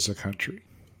problems as a country.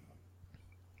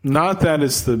 Not that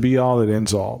it's the be all that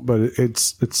ends all, but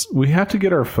it's we have to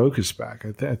get our focus back.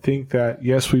 I think that,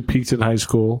 yes, we peaked in high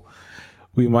school.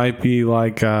 We might be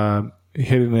like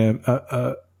hitting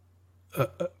a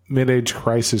mid-age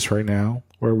crisis right now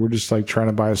where we're just like trying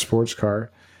to buy a sports car.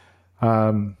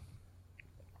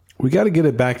 We got to get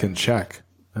it back in check.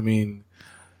 I mean,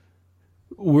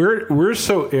 we're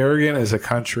so arrogant as a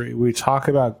country. We talk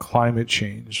about climate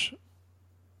change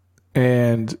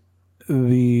and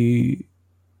the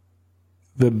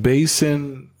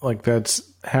basin, like, that's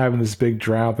having this big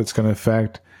drought that's going to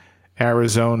affect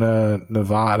Arizona,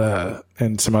 Nevada,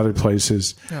 and some other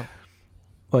places. Yeah.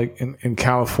 Like in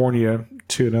California,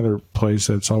 to another place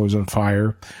that's always on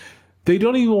fire. They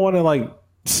don't even want to like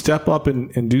step up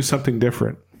and do something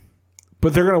different.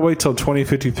 But they're going to wait till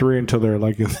 2053 until they're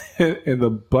like in the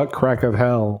butt crack of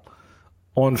hell,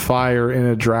 on fire in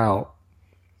a drought,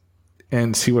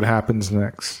 and see what happens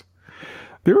next.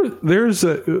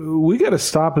 We got to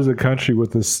stop as a country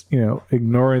with this,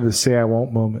 ignoring the say I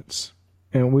won't moments.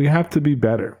 And we have to be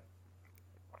better.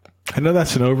 I know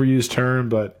that's an overused term,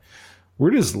 but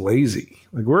we're just lazy.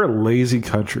 Like, we're a lazy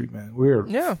country, man.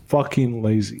 We're fucking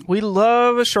lazy. We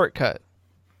love a shortcut.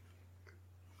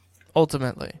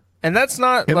 Ultimately. And that's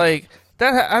not that.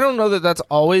 I don't know that that's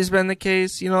always been the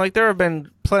case. There have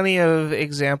been plenty of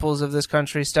examples of this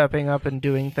country stepping up and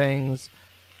doing things.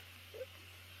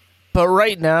 But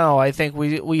right now, I think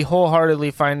we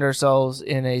wholeheartedly find ourselves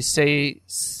in a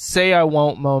say I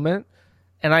won't moment.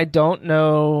 And I don't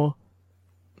know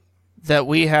that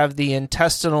we have the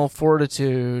intestinal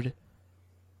fortitude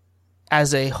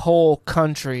as a whole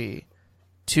country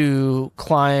to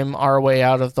climb our way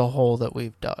out of the hole that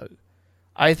we've dug.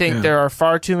 I think there are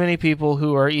far too many people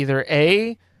who are either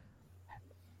A,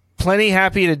 plenty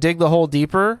happy to dig the hole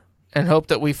deeper and hope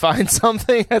that we find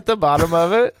something at the bottom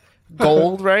of it,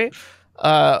 gold, right?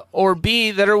 Or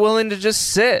B, that are willing to just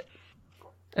sit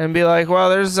and be like, well,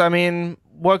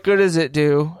 what good does it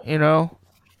do,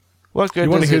 What good? You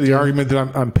want to hear the argument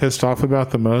that I'm pissed off about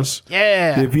the most?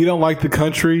 Yeah. If you don't like the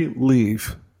country,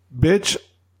 leave. Bitch,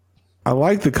 I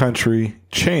like the country,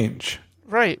 change.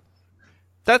 Right.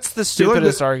 That's the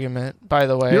stupidest argument, by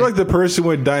the way. You're like the person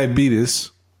with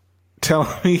diabetes telling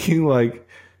me,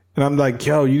 and I'm like,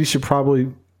 yo, you should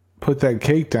probably put that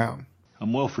cake down.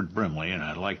 I'm Wilford Brimley, and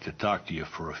I'd like to talk to you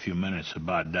for a few minutes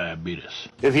about diabetes.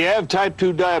 If you have type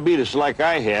 2 diabetes like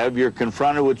I have, you're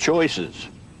confronted with choices.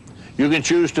 You can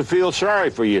choose to feel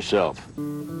sorry for yourself.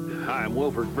 Hi, I'm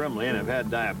Wilford Brimley, and I've had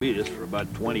diabetes for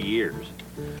about 20 years.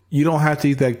 You don't have to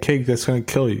eat that cake that's going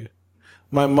to kill you.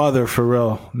 My mother, for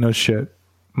real, no shit.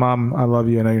 Mom, I love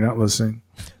you. I know you're not listening.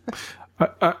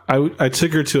 I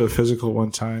took her to a physical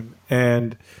one time,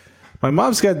 and my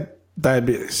mom's got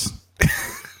diabetes.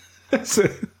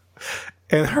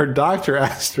 And her doctor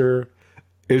asked her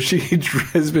if she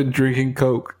has been drinking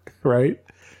Coke, right?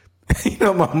 You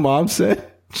know what my mom said?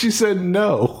 She said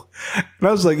no. And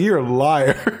I was like, you're a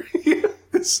liar.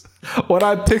 When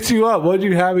I picked you up, what did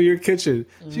you have in your kitchen?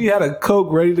 She had a Coke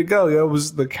ready to go.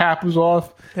 The cap was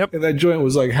off, and that joint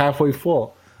was like halfway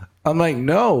full. I'm like,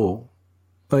 no.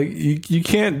 Like, you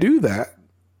can't do that.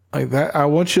 Like that, I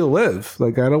want you to live.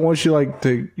 Like, I don't want you to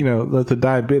let the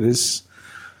diabetes.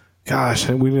 Gosh,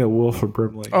 we need a Wilford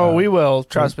Brimley. Oh, we will.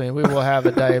 Trust me, we will have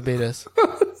a diabetes.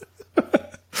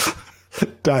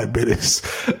 Diabetes.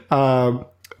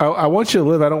 I want you to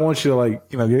live. I don't want you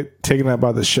to get taken out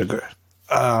by the sugar.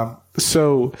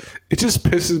 So it just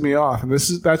pisses me off, and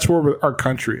that's where our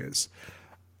country is.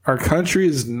 Our country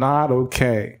is not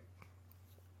okay,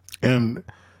 and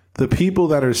the people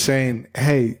that are saying,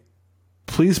 "Hey,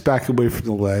 please back away from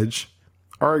the ledge,"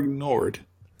 are ignored.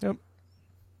 Yep.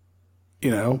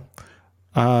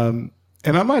 And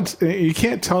I'm not. You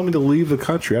can't tell me to leave the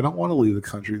country. I don't want to leave the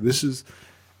country. This is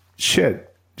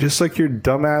shit. Just like your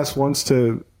dumbass wants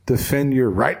to defend your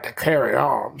right to carry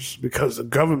arms because the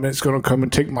government's going to come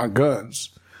and take my guns.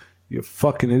 You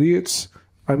fucking idiots.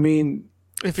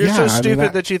 If you're so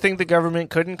stupid that you think the government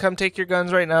couldn't come take your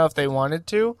guns right now if they wanted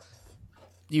to,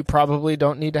 you probably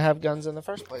don't need to have guns in the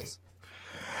first place.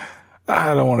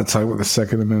 I don't want to talk about the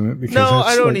Second Amendment. Because no,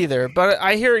 I don't either. But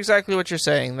I hear exactly what you're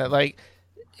saying. That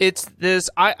it's this.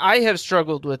 I have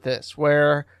struggled with this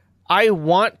where I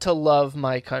want to love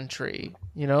my country.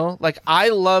 I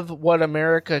love what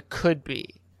America could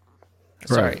be.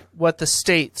 Sorry, what the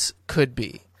states could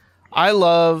be. I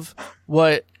love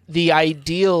what the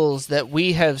ideals that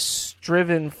we have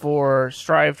strived for.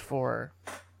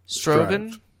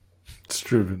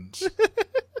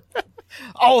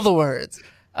 All the words.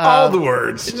 All the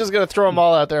words. I'm just going to throw them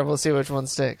all out there and we'll see which one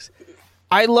sticks.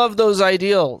 I love those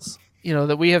ideals,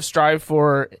 that we have strived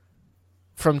for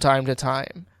from time to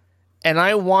time. And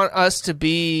I want us to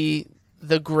be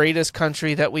the greatest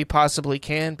country that we possibly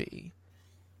can be.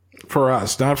 For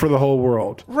us, not for the whole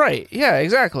world. Right. Yeah,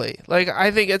 exactly.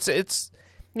 I think it's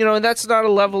and that's not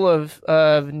a level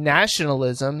of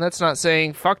nationalism. That's not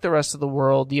saying fuck the rest of the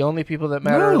world. The only people that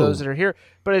matter are those that are here.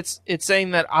 But it's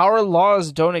saying that our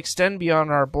laws don't extend beyond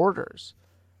our borders.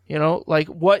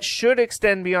 What should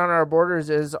extend beyond our borders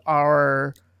is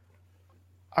our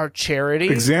charity,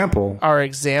 our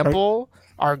example,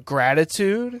 our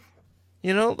gratitude.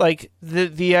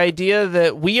 The idea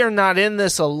that we are not in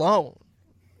this alone.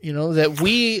 That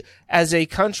we as a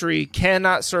country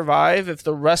cannot survive if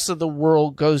the rest of the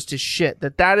world goes to shit.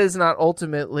 That is not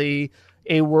ultimately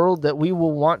a world that we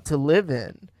will want to live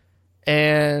in.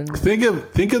 And think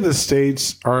of the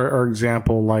states, our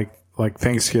example, like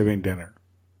Thanksgiving dinner.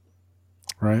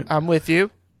 Right? I'm with you.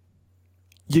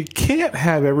 You can't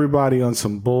have everybody on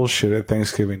some bullshit at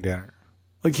Thanksgiving dinner.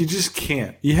 Like, you just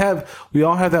can't. We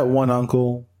all have that one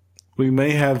uncle. We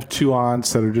may have two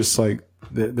aunts that are just like,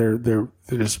 they're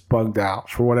just bugged out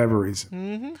for whatever reason.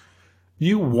 Mm-hmm.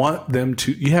 You want them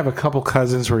to, you have a couple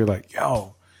cousins where you're like,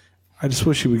 yo, I just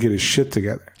wish he would get his shit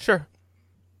together. Sure.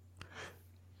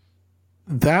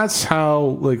 That's how,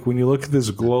 like, when you look at this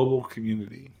global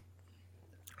community,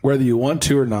 whether you want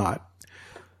to or not,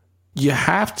 you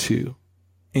have to.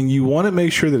 And you want to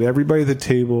make sure that everybody at the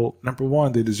table, number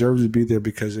one, they deserve to be there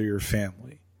because they're your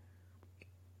family.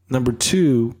 Number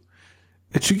two,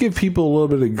 that you give people a little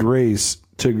bit of grace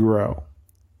to grow.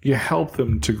 You help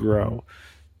them to grow.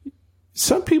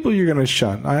 Some people you're going to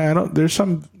shun. There's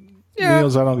some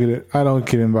meals I don't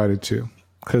get invited to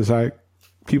because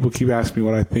people keep asking me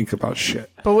what I think about shit.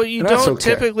 But what you don't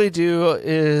typically do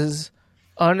is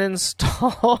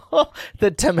uninstall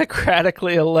the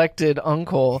democratically elected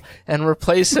uncle and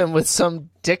replace him with some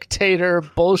dictator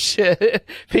bullshit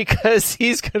because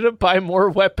he's going to buy more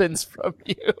weapons from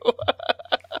you.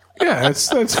 Yeah,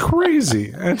 that's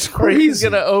crazy. That's crazy. Or he's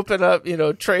going to open up,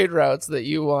 trade routes that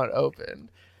you want open.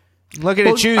 I'm looking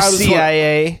at you,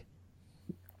 CIA.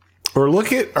 Or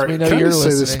look at. Or, can I just say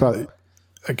this about?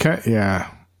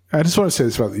 I just want to say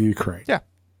this about the Ukraine. Yeah.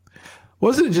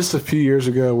 Wasn't it just a few years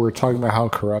ago we were talking about how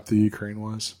corrupt the Ukraine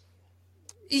was?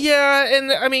 Yeah,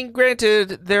 and I mean,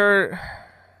 granted,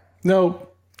 No.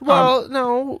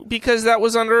 No, because that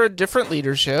was under a different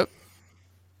leadership.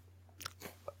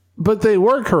 But they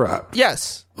were corrupt.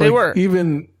 Yes, they were.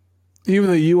 Even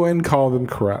the UN called them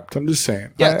corrupt. I'm just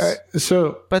saying. Yes.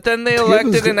 But then they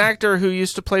elected an actor who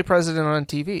used to play president on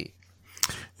TV.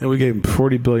 And we gave him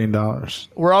 $40 billion.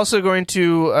 We're also going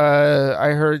to,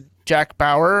 I heard Jack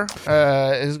Bauer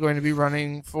is going to be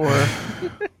running for...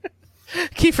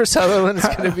 Kiefer Sutherland is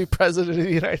going to be president of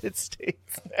the United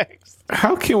States next.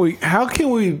 How can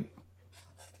we,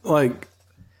 like,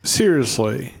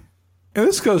 seriously, and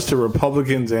this goes to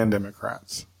Republicans and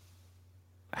Democrats,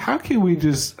 how can we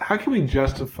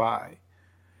justify,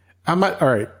 all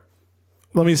right,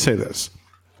 let me say this.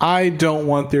 I don't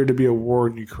want there to be a war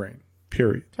in Ukraine,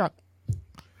 period. Yeah.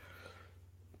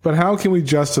 But how can we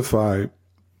justify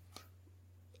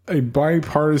a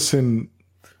bipartisan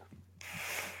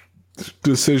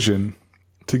decision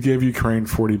to give Ukraine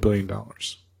 $40 billion?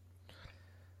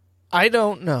 I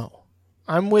don't know.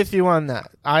 I'm with you on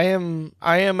that. I am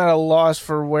at a loss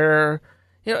for where,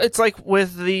 it's like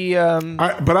with the.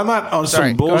 But I'm not on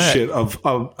some bullshit of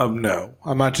no.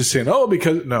 I'm not just saying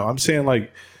because no. I'm saying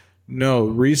like no.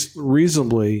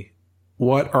 Reasonably,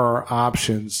 what are our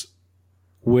options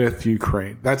with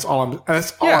Ukraine? That's all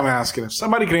I'm asking. If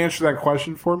somebody can answer that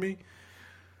question for me,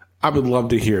 I would love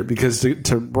to hear it, because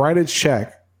to write a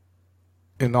check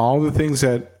and all the things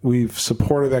that we've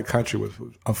supported that country with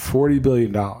of $40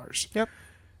 billion. Yep.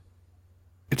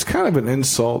 It's kind of an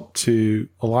insult to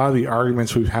a lot of the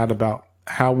arguments we've had about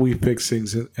how we fix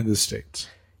things in the States.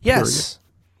 Yes. Period.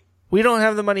 We don't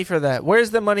have the money for that. Where's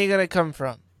the money going to come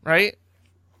from, right?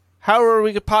 How are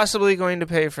we possibly going to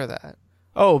pay for that?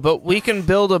 Oh, but we can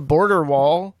build a border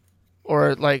wall,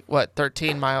 or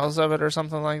 13 miles of it or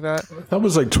something like that. That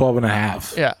was like 12 and a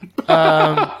half. Yeah.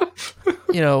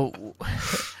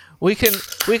 We can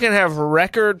have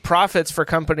record profits for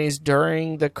companies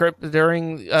during the COVID.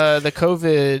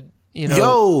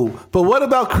 But what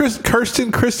about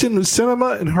Kirsten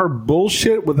Sinema and her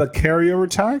bullshit with a carryover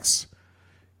tax?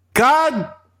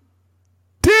 God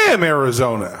damn,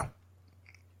 Arizona!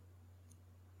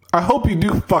 I hope you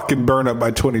do fucking burn up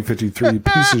by 2053, you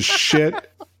piece of shit.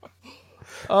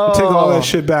 Take all that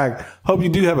shit back. Hope you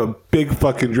do have a big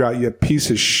fucking drought, you piece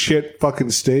of shit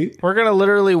fucking state. We're going to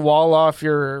literally wall off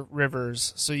your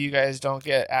rivers so you guys don't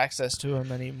get access to them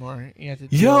anymore. You have to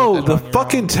the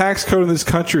fucking tax code in this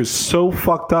country is so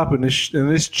fucked up, and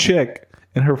this chick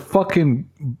and her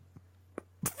fucking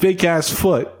fake ass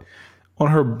foot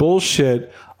on her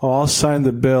bullshit, I'll sign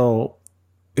the bill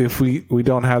if we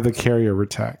don't have the carryover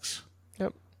tax.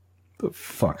 Yep. The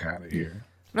fuck out of here.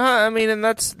 No, I mean, and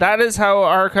that is how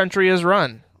our country is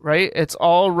run, right? It's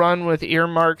all run with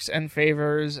earmarks and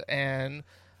favors and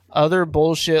other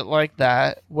bullshit like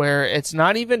that, where it's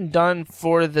not even done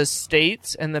for the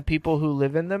states and the people who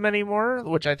live in them anymore,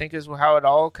 which I think is how it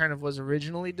all kind of was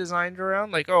originally designed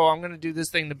around. Like, I'm going to do this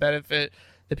thing to benefit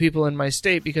the people in my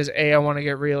state because A, I want to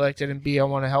get reelected, and B, I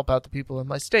want to help out the people in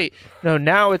my state. No,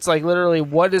 now it's like literally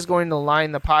what is going to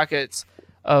line the pockets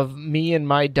of me and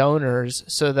my donors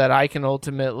so that I can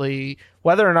ultimately,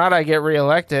 whether or not I get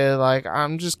reelected, like,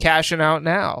 I'm just cashing out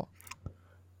now.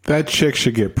 That chick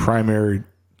should get primary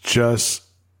just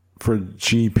for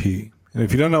GP. And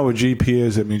if you don't know what GP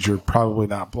is, it means you're probably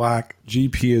not black.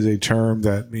 GP is a term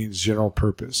that means general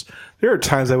purpose. There are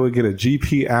times I would get a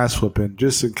GP ass whipping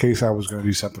just in case I was going to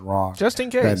do something wrong. Just in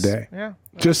case. That day. Yeah.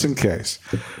 Just in case.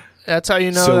 That's how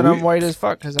you know that I'm white as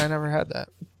fuck, because I never had that.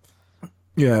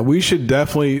 Yeah, we should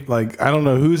definitely, like, I don't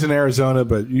know who's in Arizona,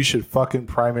 but you should fucking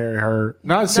primary her.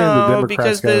 Not saying the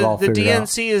Democrats got it all figured out.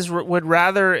 The DNC would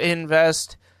rather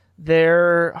invest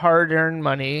their hard-earned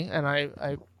money, and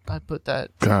I put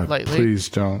that lightly. Please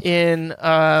don't. In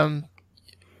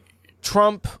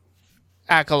Trump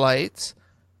acolytes,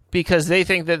 because they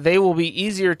think that they will be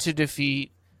easier to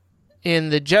defeat in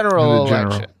the general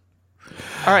election.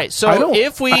 All right, so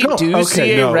if we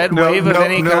see a red wave of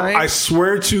any kind... I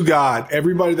swear to God,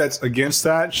 everybody that's against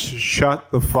that, shut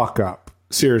the fuck up.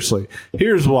 Seriously.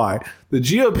 Here's why. The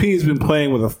GOP has been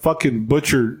playing with a fucking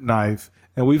butcher knife,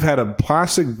 and we've had a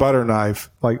plastic butter knife.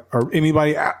 Like, or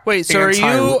anybody... Wait, so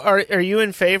are you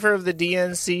in favor of the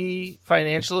DNC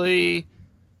financially?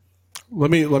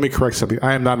 Let me correct something.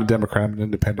 I am not a Democrat. I'm an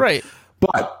independent. Right.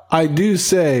 But I do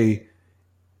say...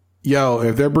 Yo,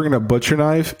 if they're bringing a butcher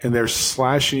knife and they're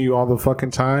slashing you all the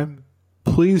fucking time,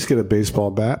 please get a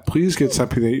baseball bat. Please get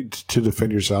something to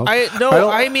defend yourself. I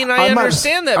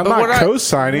understand that. I'm but not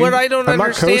co-signing. What I don't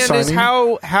understand is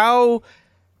how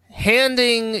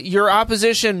handing your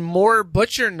opposition more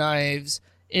butcher knives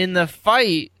in the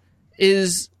fight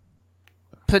is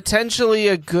potentially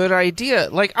a good idea.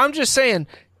 Like, I'm just saying,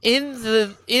 in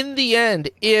the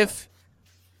end, if...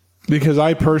 Because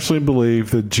I personally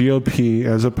believe the GOP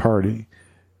as a party,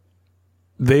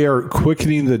 they are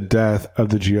quickening the death of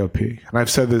the GOP. And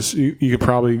I've said this, you could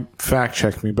probably fact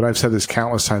check me, but I've said this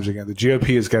countless times again. The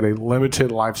GOP has got a limited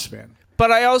lifespan.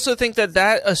 But I also think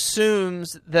that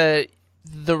assumes that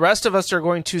the rest of us are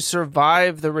going to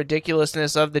survive the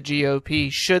ridiculousness of the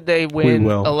GOP should they win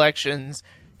elections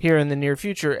here in the near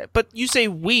future. But you say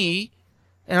we...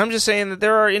 And I'm just saying that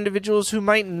there are individuals who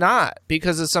might not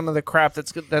because of some of the crap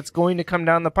that's going to come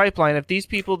down the pipeline. If these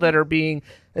people that are being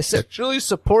essentially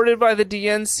supported by the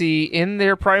DNC in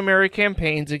their primary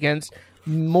campaigns against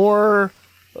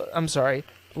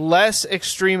less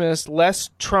extremist, less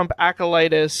Trump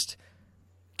acolytist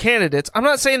candidates, I'm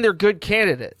not saying they're good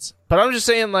candidates, but I'm just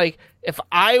saying, like, if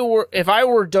I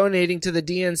were donating to the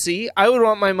DNC, I would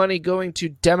want my money going to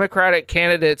Democratic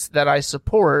candidates that I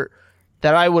support,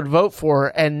 that I would vote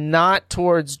for, and not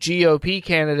towards GOP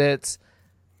candidates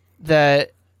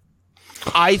that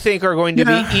I think are going to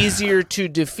be easier to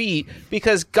defeat.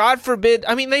 Because, God forbid,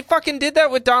 I mean, they fucking did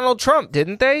that with Donald Trump,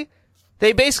 didn't they?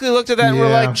 They basically looked at that and were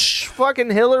like,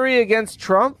 fucking Hillary against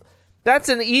Trump? That's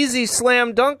an easy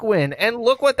slam dunk win. And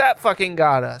look what that fucking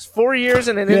got us. 4 years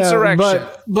and an insurrection.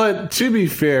 But to be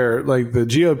fair, like, the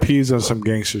GOP's on some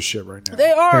gangster shit right now. They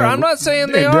are. I'm not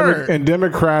saying they aren't. And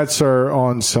Democrats are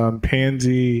on some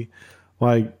pansy,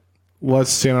 like, let's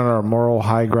stand on our moral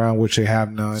high ground, which they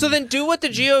have none. So then do what the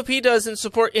GOP does and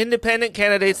support independent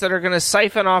candidates that are going to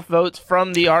siphon off votes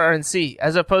from the RNC,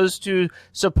 as opposed to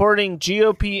supporting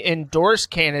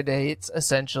GOP-endorsed candidates,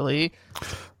 essentially.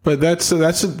 But that's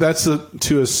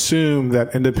to assume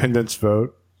that independents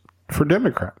vote for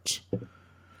Democrats.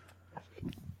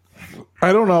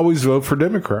 I don't always vote for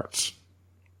Democrats.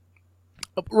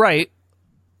 Right.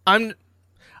 I'm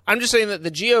just saying that the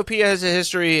GOP has a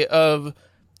history of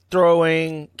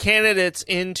throwing candidates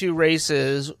into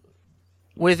races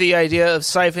with the idea of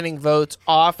siphoning votes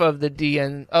off of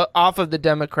the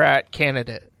Democrat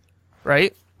candidate.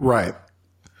 Right? Right.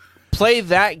 Play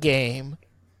that game.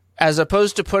 As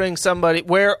opposed to putting somebody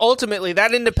where ultimately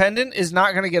that independent is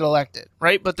not going to get elected,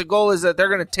 right? But the goal is that they're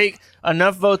going to take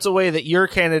enough votes away that your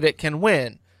candidate can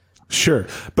win. Sure.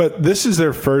 But this is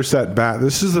their first at bat.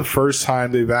 This is the first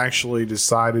time they've actually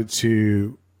decided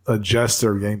to adjust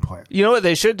their game plan. You know what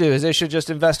they should do is they should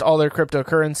just invest all their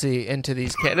cryptocurrency into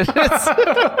these candidates.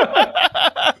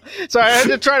 So I had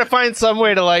to try to find some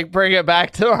way to, like, bring it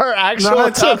back to our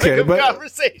actual topic of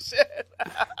conversation.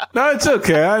 No, it's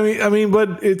okay. I mean,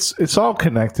 but it's all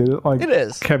connected. Like it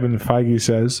is. Kevin Feige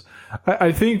says.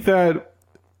 I think that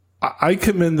I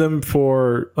commend them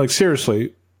for, like,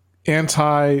 seriously,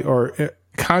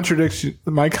 contradiction.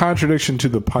 My contradiction to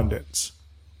the pundits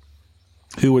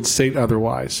who would state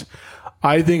otherwise.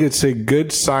 I think it's a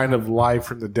good sign of life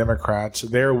from the Democrats.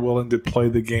 They're willing to play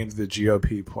the game the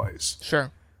GOP plays.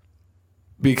 Sure.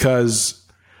 Because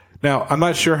now I'm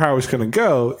not sure how it's going to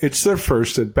go. It's their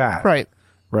first at bat. Right.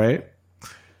 Right?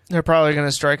 They're probably going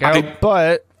to strike out,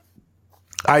 but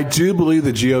I do believe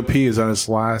the GOP is on its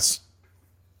last.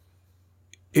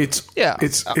 It's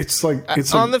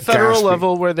on the federal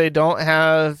level where they don't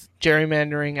have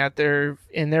gerrymandering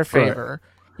in their favor.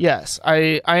 Right. Yes,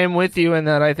 I am with you in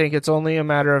that I think it's only a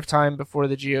matter of time before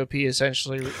the GOP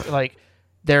essentially, like,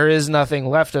 there is nothing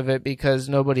left of it because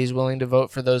nobody's willing to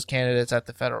vote for those candidates at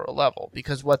the federal level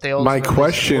because what they ultimately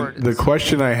the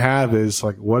question I have is,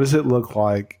 like, what does it look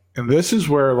like? And this is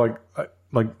where, like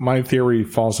my theory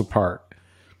falls apart.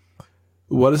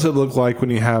 What does it look like when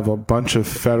you have a bunch of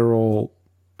federal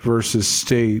versus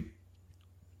state,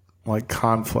 like,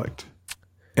 conflict?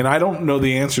 And I don't know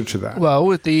the answer to that. Well,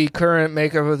 with the current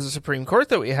makeup of the Supreme Court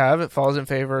that we have, it falls in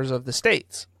favor of the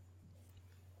states.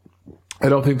 I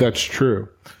don't think that's true.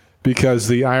 Because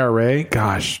the IRA,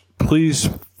 gosh, please,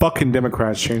 fucking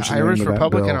Democrats change the Irish name of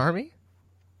Republican that bill. Army?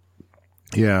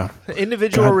 Yeah.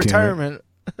 Individual retirement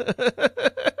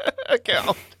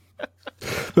account.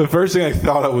 The first thing I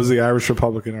thought of was the Irish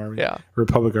Republican Army. Yeah.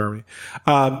 Republic Army.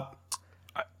 What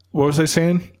was I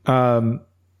saying?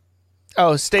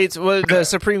 States. Well, the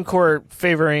Supreme Court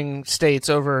favoring states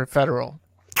over federal.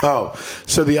 Oh,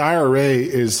 so the IRA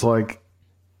is like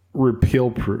repeal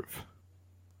proof.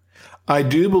 I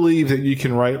do believe that you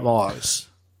can write laws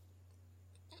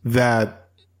that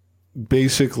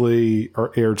basically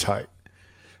are airtight.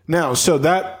 Now, so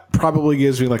that probably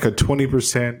gives me like a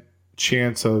 20%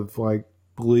 chance of like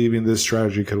believing this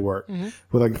strategy could work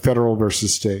with like federal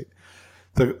versus state.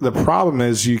 The problem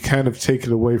is you kind of take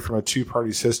it away from a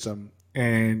two-party system,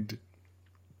 and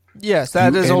yes,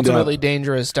 that is ultimately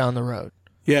dangerous down the road.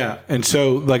 Yeah, and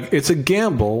so like it's a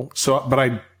gamble. So, but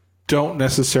I don't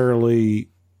necessarily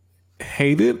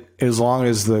hate it as long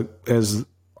as as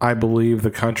I believe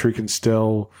the country can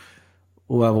still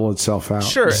level itself out.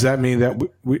 Sure. Does that mean that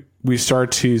we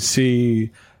start to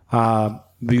see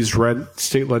these red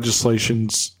state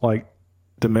legislations like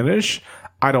diminish?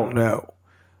 I don't know,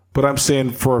 but I'm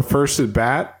saying for a first at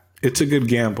bat, it's a good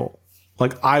gamble.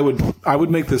 Like I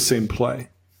would make the same play.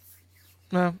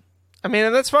 No, I mean,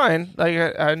 and that's fine. Like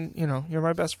I you're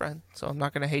my best friend, so I'm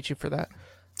not going to hate you for that.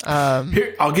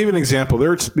 Here, I'll give you an example.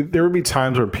 There would be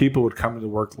times where people would come into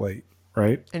work late,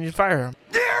 right? And you'd fire them.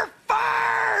 You're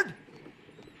fired!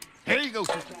 Here you go,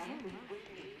 sister.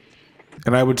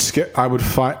 And I would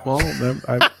fight. Well,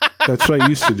 that's what I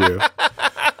used to do.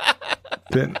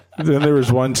 Then there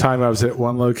was one time I was at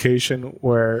one location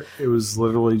where it was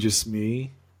literally just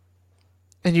me.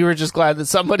 And you were just glad that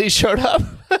somebody showed up?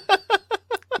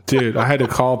 Dude, I had to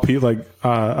call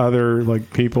other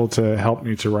like people to help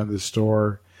me to run the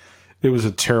store. It was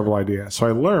a terrible idea. So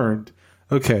I learned,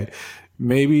 okay,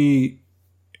 maybe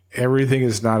everything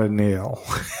is not a nail.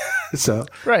 So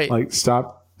right. Like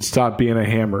stop being a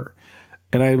hammer.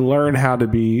 And I learned how to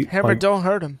be hammer. Like, don't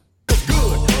hurt him. Good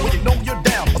when you know you're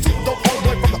down. A super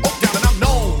homeboy from the Oak Town, and I'm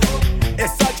known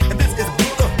as such. And this is a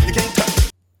beat you can't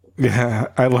touch. Yeah,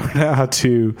 I learned how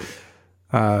to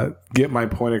get my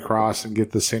point across and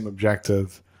get the same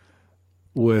objective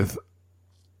with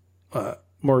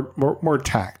more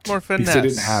tact, more finesse. Because I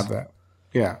didn't have that.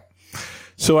 Yeah,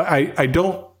 so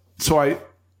I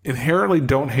inherently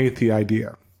don't hate the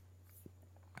idea.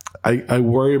 I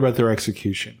worry about their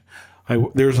execution.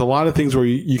 There's a lot of things where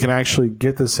you can actually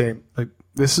get the same. Like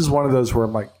this is one of those where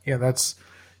I'm like, yeah, that's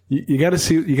you got to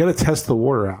see, you got to test the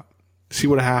water out, see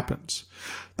what happens.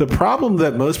 The problem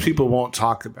that most people won't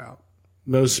talk about,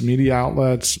 most media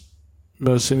outlets,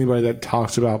 most anybody that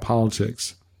talks about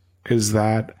politics, is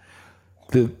that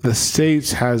the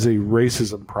states has a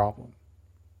racism problem.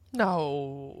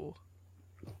 No.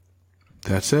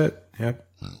 That's it. Yep.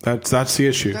 That's the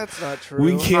issue. That's not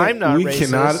true. I'm not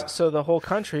racist, so the whole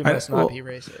country must not be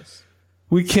racist.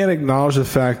 We can't acknowledge the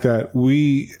fact that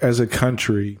we as a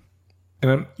country,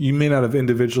 and you may not have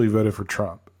individually voted for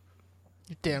Trump.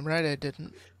 You're damn right I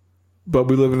didn't. But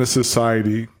we live in a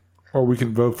society where we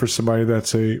can vote for somebody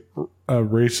that's a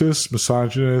racist,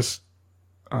 misogynist,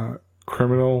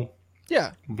 criminal.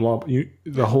 Yeah. Blah,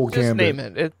 the whole Just gambit.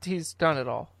 name it. He's done it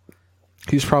all.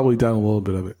 He's probably done a little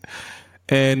bit of it.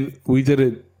 And we did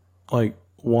it like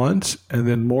once, and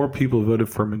then more people voted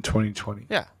for him in 2020.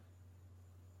 Yeah.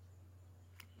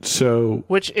 So,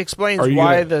 which explains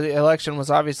why the election was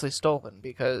obviously stolen,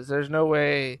 because there's no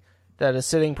way that a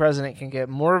sitting president can get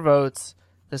more votes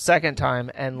the second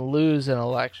time and lose an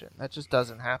election. That just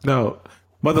doesn't happen. No,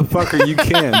 motherfucker, you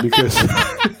can because.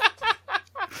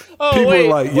 Oh, people wait, are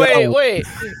like, wait.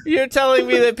 You're telling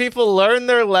me that people learned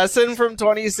their lesson from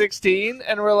 2016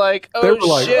 and were like,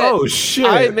 oh, shit.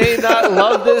 I may not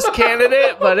love this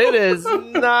candidate, but it is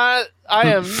not, I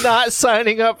am not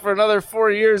signing up for another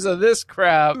 4 years of this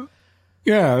crap.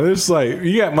 Yeah, it's like,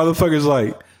 you got motherfuckers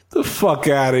like, the fuck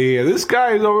out of here. This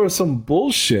guy is over some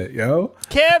bullshit, yo.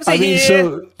 Cabs are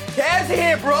here. Cabs are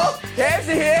here, bro. Cabs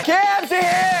are here. Cabs are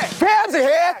here. Cabs are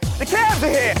here. The cabs are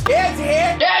here. Cabs are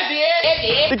here. Cabs are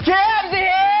here. The cab's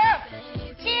here!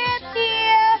 Cab's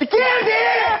here! The cab's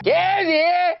here! Cab's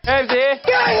here! Cab's here!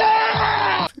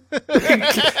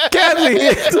 Cab's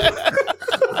here!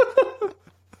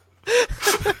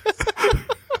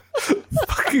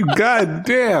 Fucking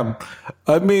goddamn.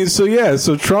 I mean,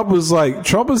 so Trump was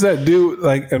that dude,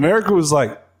 like, America was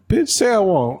like, bitch, say I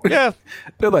won't. Yeah.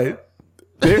 They're like,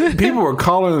 people were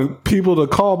calling people to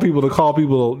call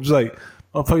people, just like,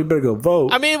 oh, fuck, you better go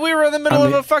vote. I mean, we were in the middle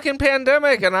of a fucking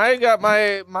pandemic, and I got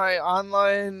my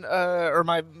online or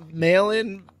my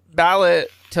mail-in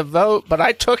ballot to vote, but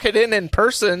I took it in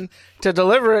person to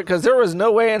deliver it because there was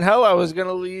no way in hell I was going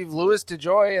to leave Louis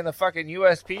DeJoy in the fucking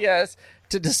USPS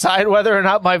to decide whether or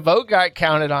not my vote got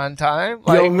counted on time.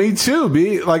 Yo, me too,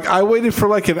 B. Like, I waited for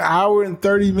like an hour and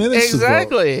 30 minutes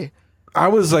exactly. to vote. I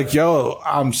was like, yo,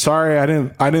 I'm sorry, I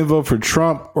didn't vote for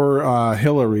Trump or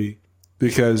Hillary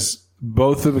because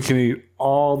both of them can eat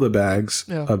all the bags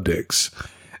of dicks.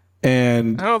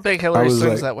 And I don't think Hillary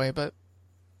swings that way, but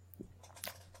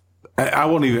I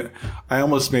won't even. I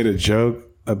almost made a joke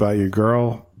about your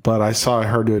girl, but I saw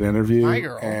her do an interview. My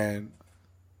girl. And,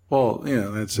 well,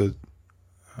 that's a.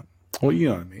 Well, you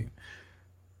know what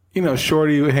I mean.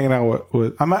 Shorty hanging out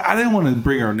with I didn't want to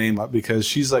bring her name up because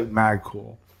she's like mad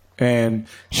cool. And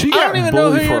she got I don't even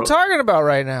know who you're talking about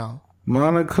right now.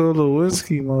 Monica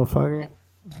Lewinsky, motherfucker.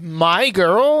 My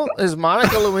girl is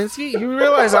Monica Lewinsky? You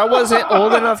realize I wasn't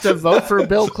old enough to vote for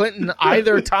Bill Clinton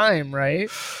either time, right?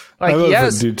 Like, I voted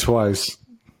yes. for dude twice.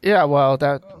 Yeah, well,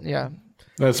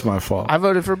 That's my fault. I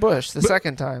voted for Bush the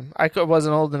second time. I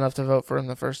wasn't old enough to vote for him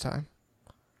the first time.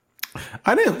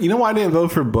 I didn't. You know why I didn't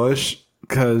vote for Bush?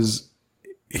 Because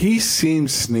he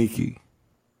seemed sneaky.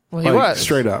 Well, he was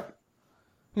straight up.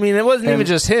 I mean, it wasn't even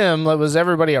just him; it was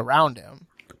everybody around him.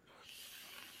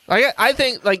 Like, I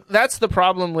think, like, that's the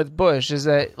problem with Bush is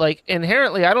that, like,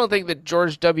 inherently, I don't think that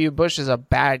George W. Bush is a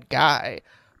bad guy,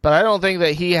 but I don't think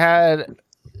that he had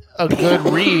a good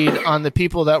read on the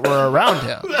people that were around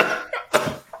him.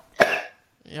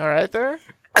 You all right there?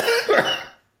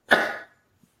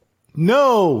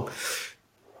 No.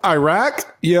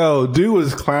 Iraq? Yo, dude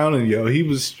was clowning, yo. He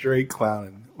was straight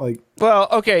clowning. Like, well,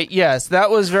 okay, yes, that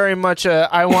was very much a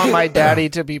I want my daddy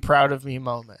to be proud of me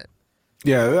moment.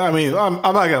 Yeah, I mean, I'm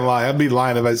not going to lie. I'd be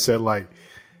lying if I said, like,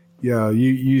 yo,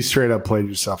 you straight up played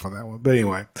yourself on that one. But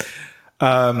anyway.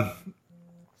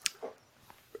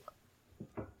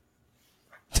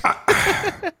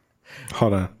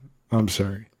 Hold on. I'm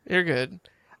sorry. You're good.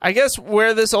 I guess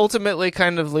where this ultimately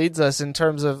kind of leads us in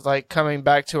terms of, like, coming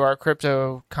back to our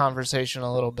crypto conversation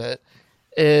a little bit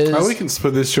is... Oh, we can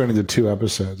split this show into 2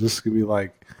 episodes. This could be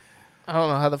like... I don't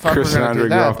know how the fuck we're going to do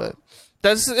that, but...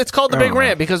 It's called the big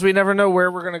rant because we never know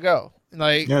where we're going to go.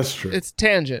 Like, that's true. It's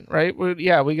tangent, right? We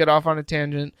get off on a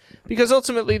tangent because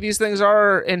ultimately these things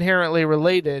are inherently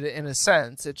related in a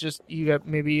sense. It just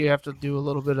maybe you have to do a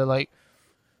little bit of like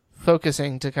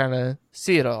focusing to kind of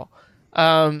see it all.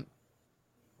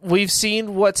 We've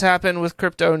seen what's happened with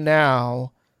crypto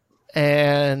now,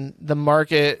 and the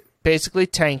market basically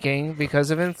tanking because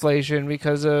of inflation,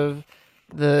 because of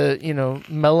the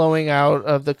mellowing out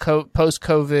of the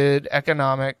post-COVID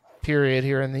economic period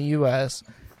here in the U.S.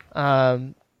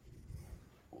 I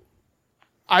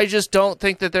just don't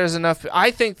think that there's enough.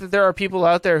 I think that there are people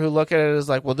out there who look at it as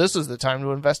like, well, this is the time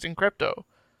to invest in crypto.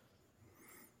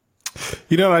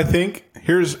 You know what I think?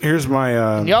 Here's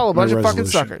my y'all a bunch of fucking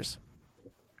suckers.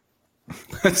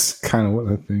 That's kind of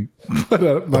what I think, but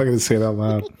I'm not going to say it out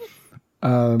loud.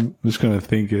 I'm just going to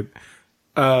think it.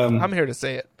 I'm here to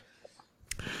say it.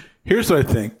 Here's what I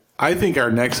think. I think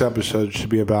our next episode should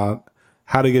be about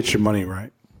how to get your money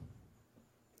right.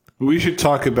 We should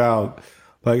talk about,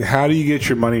 like, how do you get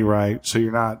your money right so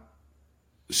you're not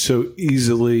so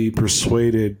easily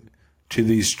persuaded to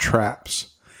these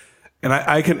traps. And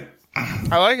I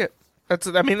like it. That's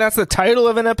the title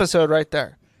of an episode right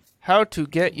there. How to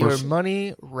get your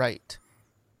money right.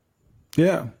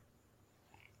 Yeah.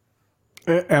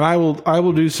 And I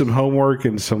will do some homework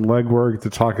and some legwork to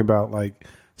talk about like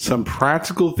some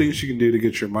practical things you can do to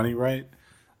get your money right,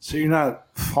 so you're not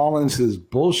falling into this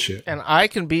bullshit. And I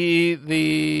can be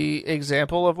the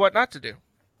example of what not to do.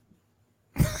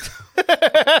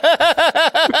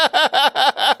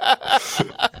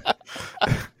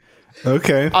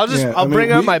 Okay. I'll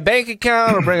bring up my bank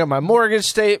account, I'll bring up my mortgage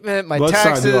statement, my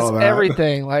taxes,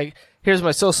 everything. Like, here's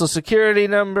my social security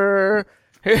number.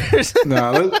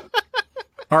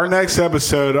 Our next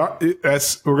episode,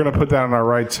 we're gonna put that on our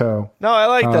right toe. No, I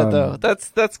like that though.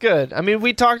 That's good. I mean,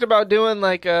 we talked about doing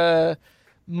like a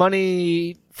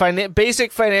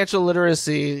basic financial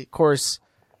literacy course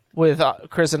with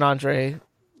Chris and Andre,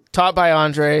 taught by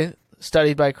Andre,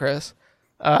 studied by Chris.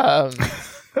 on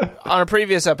a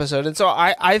previous episode, and so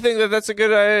I think that that's a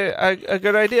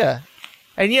good idea.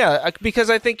 And yeah, because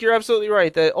I think you're absolutely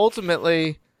right that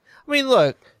ultimately, I mean,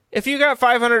 look, if you got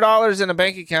 $500 in a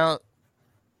bank account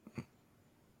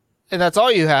and that's all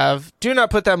you have, do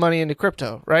not put that money into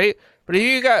crypto, right? But if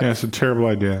you got it's a terrible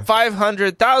idea.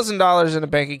 $500,000 in a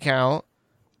bank account,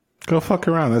 go fuck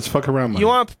around. That's fuck around money. You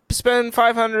want to spend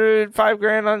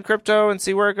 $5,000 on crypto and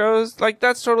see where it goes? Like,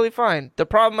 that's totally fine. The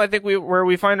problem I think where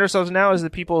we find ourselves now is the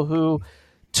people who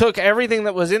took everything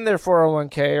that was in their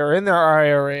 401k or in their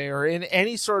IRA or in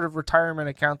any sort of retirement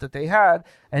account that they had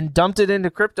and dumped it into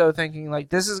crypto thinking like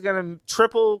this is going to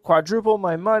triple, quadruple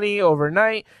my money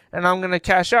overnight and I'm going to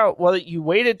cash out. Well, you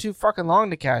waited too fucking long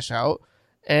to cash out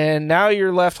and now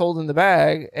you're left holding the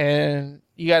bag and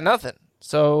you got nothing.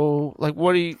 So like,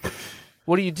 what do you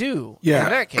do in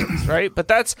that case? Right. But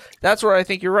that's where I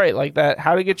think you're right. Like that,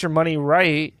 how to get your money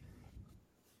right.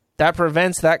 That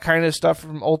prevents that kind of stuff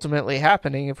from ultimately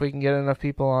happening if we can get enough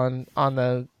people on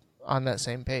that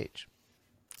same page.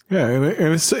 Yeah, and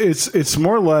it's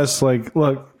more or less like,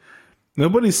 look,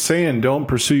 nobody's saying don't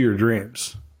pursue your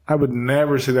dreams. I would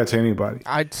never say that to anybody.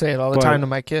 I'd say it all the time to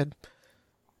my kid.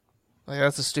 Like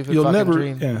that's a stupid fucking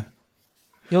dream. Yeah.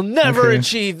 You'll never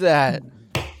achieve that.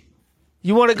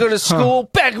 You want to go to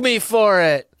school? Beg me for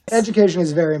it. Education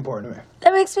is very important to me.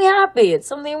 That makes me happy. It's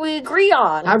something we agree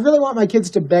on. I really want my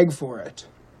kids to beg for it.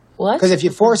 What? Because if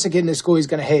you force a kid into school, he's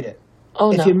going to hate it.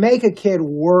 Oh, if you make a kid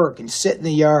work and sit in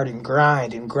the yard and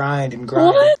grind and grind and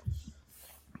grind. What?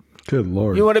 Good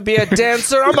Lord. You want to be a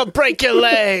dancer? I'm going to break your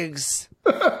legs.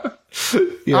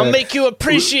 I'll make you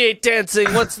appreciate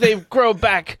dancing once they grow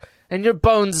back and your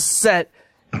bones set.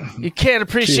 You can't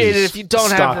appreciate it if you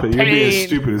don't have the pain. You're being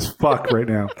stupid as fuck right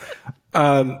now.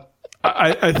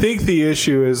 I think the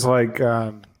issue is like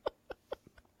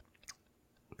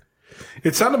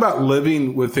it's not about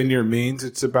living within your means.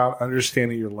 It's about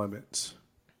understanding your limits,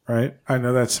 right? I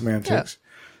know that's semantics.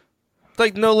 Yeah.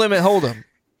 Like no limit hold'em.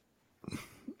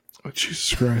 Oh,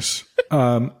 Jesus Christ.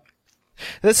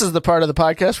 This is the part of the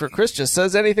podcast where Chris just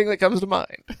says anything that comes to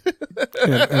mind.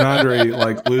 and Andre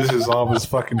like loses all of his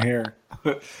fucking hair.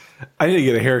 I need to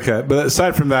get a haircut. But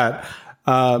aside from that,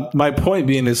 my point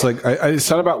being is like it's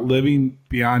not about living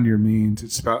beyond your means.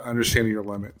 It's about understanding your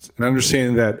limits and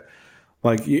understanding that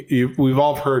like we've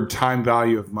all heard time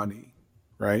value of money,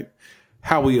 right?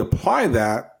 How we apply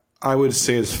that, I would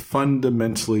say, is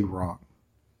fundamentally wrong,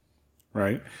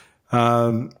 right?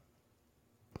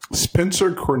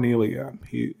 Spencer Cornelia,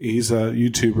 he's a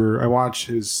YouTuber. I watch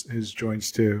his joints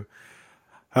too.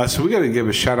 So we got to give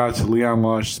a shout out to Leon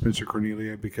Lush, Spencer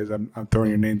Cornelia, because I'm throwing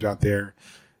your names out there.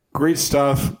 Great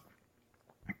stuff.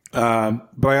 But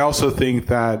I also think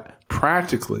that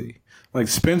practically, like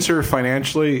Spencer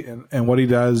financially and what he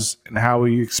does and how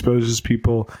he exposes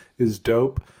people is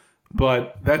dope.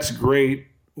 But that's great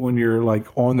when you're like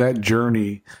on that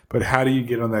journey. But how do you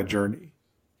get on that journey?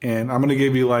 And I'm going to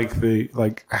give you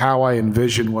like how I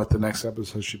envision what the next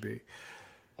episode should be.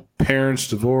 Parents,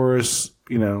 divorce,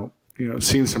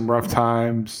 seen some rough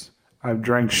times. I've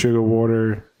drank sugar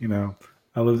water,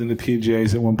 I lived in the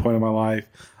PJs at one point in my life.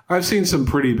 I've seen some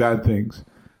pretty bad things.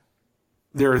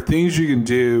 There are things you can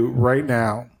do right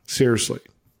now, seriously,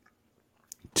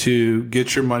 to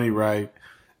get your money right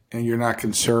and you're not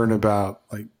concerned about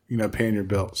paying your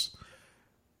bills.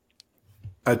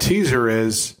 A teaser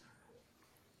is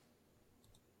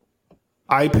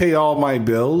I pay all my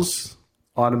bills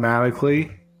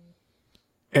automatically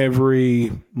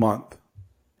every month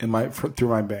through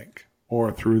my bank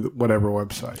or through whatever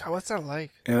website. What's that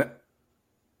like? And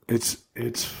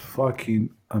it's fucking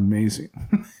amazing.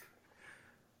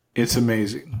 It's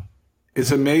amazing.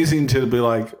 It's amazing to be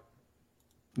like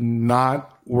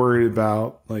not worried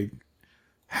about like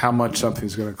how much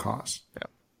something's going to cost. Yeah.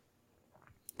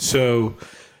 So,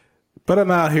 but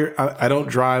I'm out here. I don't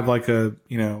drive like a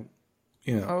I'm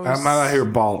not out here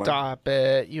balling. Stop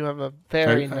it! You have a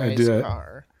very nice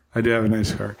car. I do have a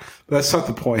nice car. But that's not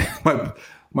the point.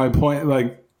 My point,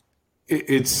 like,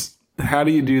 it's how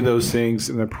do you do those things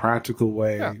in a practical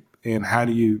way, and how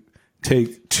do you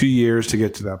take 2 years to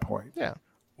get to that point? Yeah.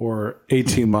 Or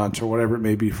 18 months, or whatever it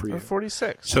may be for you. Or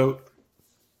 46. So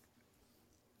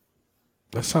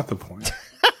that's not the point.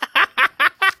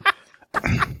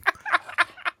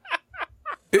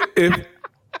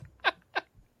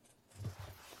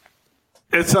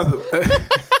 It's not the.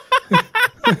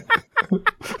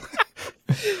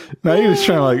 Now you're just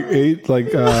trying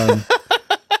to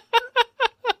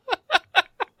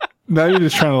now you're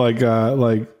just trying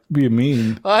to be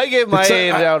mean. Well, I gave my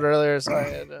age out earlier, so I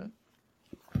had to.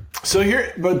 So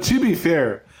here, but to be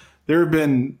fair, there have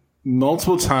been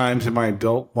multiple times in my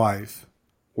adult life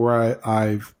where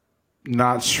I've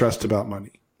not stressed about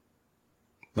money.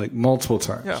 Like multiple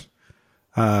times.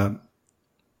 Yeah.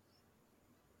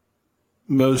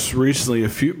 Most recently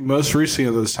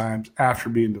of those times after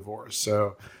being divorced.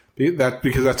 So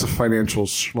because that's a financial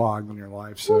slog in your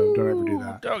life. So don't ever do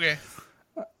that. Okay.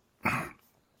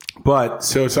 But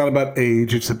so it's not about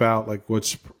age. It's about like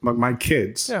what's my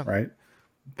kids, Yeah. right?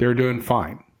 They're doing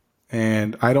fine.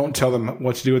 And I don't tell them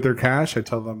what to do with their cash. I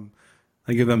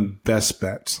give them best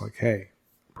bets. Like, hey,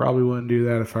 probably wouldn't do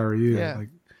that if I were you. Yeah. Like,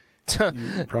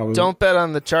 you probably Don't bet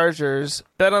on the Chargers.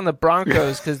 Bet on the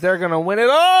Broncos because they're going to win it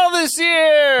all this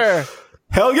year.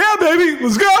 Hell yeah, baby.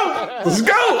 Let's go. Let's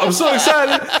go. I'm so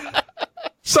excited.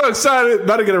 So excited.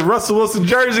 About to get a Russell Wilson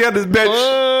jersey on this bitch.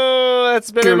 Oh,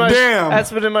 that's been Damn. that's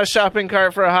been in my shopping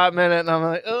cart for a hot minute, and I'm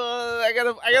like, oh, I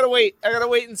gotta wait. I gotta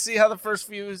wait and see how the first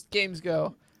few games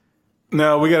go.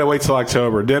 No, we got to wait till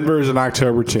October. Denver is an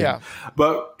October team. Yeah.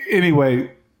 But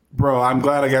anyway, bro, I'm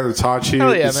glad I got to talk to you.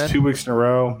 Hell yeah, it's man. 2 weeks in a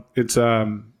row. It's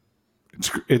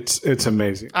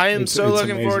amazing. I am It's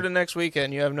looking amazing. forward to next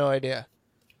weekend. You have no idea.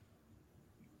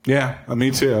 Yeah,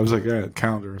 me too. I was like,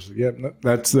 calendar. I was like, yep,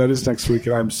 that is next week,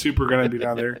 and I'm super going to be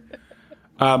down there.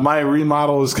 My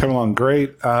remodel is coming along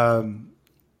great.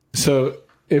 So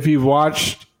if you've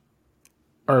watched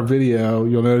our video,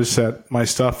 you'll notice that my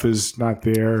stuff is not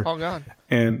there. All gone.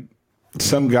 And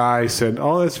some guy said,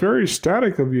 "Oh, that's very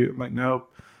static of you." I'm like, nope.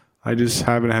 I just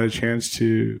haven't had a chance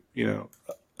to,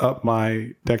 up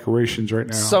my decorations right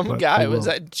now. Some but guy, I will. was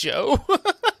that Joe?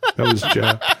 That was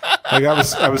Joe. Like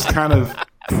I was kind of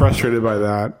frustrated by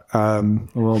that a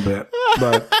little bit,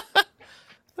 but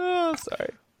Oh, sorry.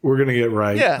 we're gonna get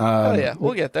right. Yeah, hell yeah,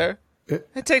 we'll get there.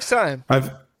 It takes time.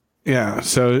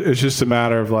 So it's just a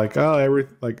matter of like,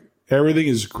 everything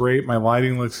is great. My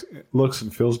lighting looks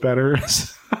and feels better,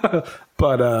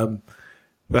 but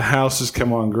the house has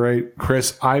come on great.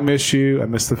 Chris, I miss you. I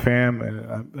miss the fam,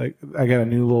 and I got a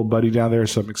new little buddy down there,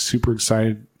 so I'm super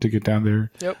excited to get down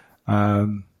there. Yep.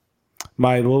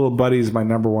 My little buddy is my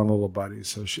number one little buddy,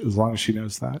 so as long as she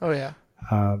knows that. Oh yeah.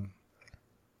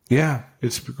 Yeah,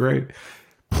 it's great.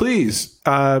 Please,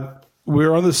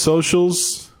 we're on the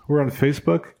socials. We're on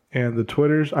Facebook and the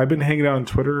Twitters. I've been hanging out on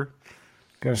Twitter.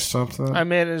 Got something. I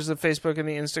manage the Facebook and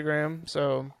the Instagram,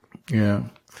 so Yeah.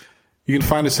 You can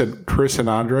find us at Chris and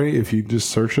Andre if you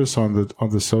just search us on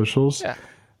the socials. yeah.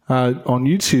 On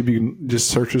YouTube, you can just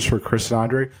search us for Chris and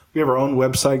Andre. We have our own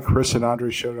website,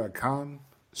 chrisandandreshow.com.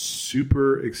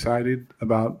 Super excited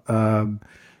about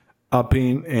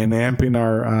upping and amping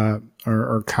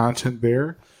our content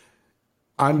there.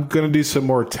 I'm going to do some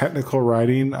more technical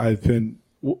writing.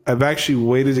 I've actually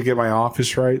waited to get my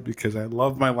office right because I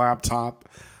love my laptop,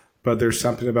 but there's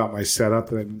something about my setup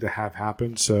that I need to have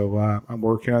happen. So I'm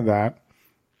working on that.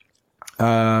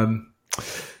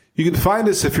 You can find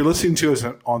us if you're listening to us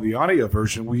on the audio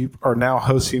version. We are now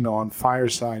hosting on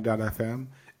fireside.fm.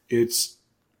 It's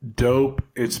dope.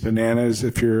 It's bananas.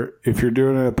 If you're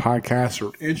doing a podcast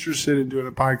or interested in doing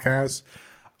a podcast,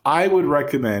 I would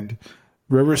recommend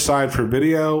Riverside for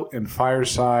video and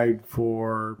Fireside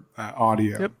for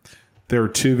audio. Yep. They're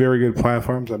two very good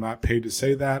platforms. I'm not paid to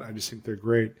say that. I just think they're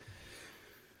great.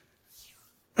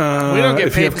 We don't get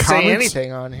if you paid have to say comments-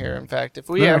 anything on here. In fact, if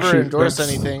we No, ever actually, endorse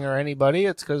that's- anything or anybody,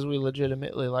 it's because we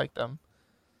legitimately like them.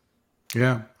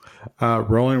 Yeah.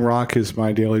 Rolling Rock is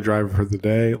my daily driver for the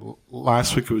day.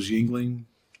 Last week it was Yingling.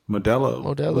 Modelo.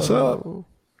 What's up?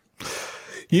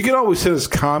 You can always send us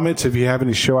comments if you have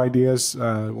any show ideas.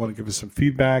 Want to give us some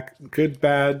feedback, good,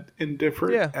 bad,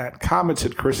 indifferent, Yeah. at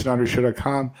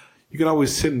comments@chrisandandreshow.com. You can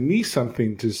always send me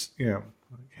something, just, like,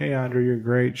 hey, Andre, you're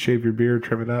great. Shave your beard,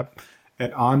 trim it up.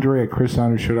 At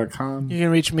Andre@chrisandandreshow.com. You can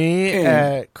reach me And-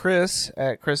 at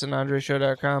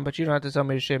Chris@chrisandandreshow.com, but you don't have to tell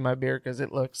me to shave my beard because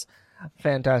it looks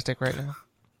fantastic right now.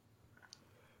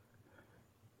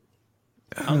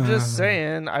 I'm just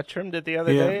saying, I trimmed it the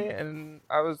other Yeah. day, and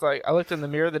I was like, I looked in the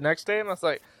mirror the next day, and I was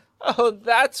like, oh,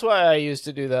 that's why I used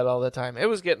to do that all the time. It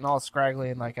was getting all scraggly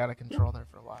and like out of control there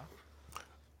for a while.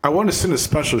 I want to send a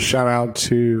special shout out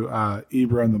to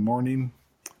Ibra in the morning.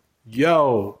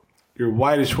 Yo, your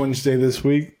Whitish Wednesday this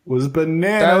week was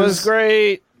bananas. That was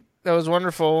great. That was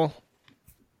wonderful.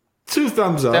 2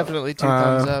 thumbs up. Definitely 2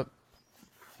 thumbs up.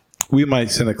 We might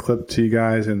send a clip to you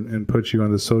guys and put you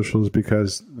on the socials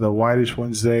because the Whitish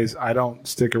Wednesdays, I don't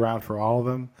stick around for all of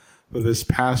them. But this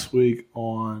past week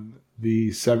on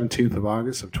the 17th of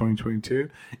August of 2022,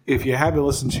 if you haven't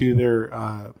listened to their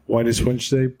Whitish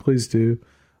Wednesday, please do.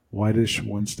 Whitish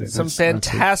Wednesday. Some That's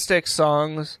fantastic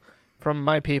songs from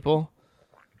my people.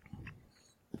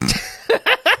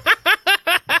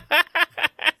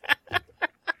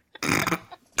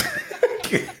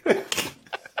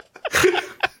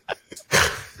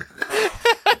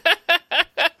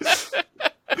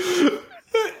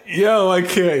 I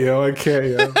can't, yo.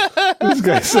 This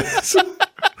guy says,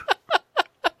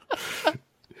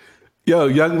 yo,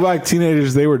 young black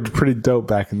teenagers, they were pretty dope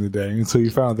back in the day until you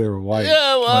found out they were white.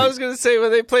 Yeah, well, I was going to say,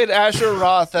 when they played Asher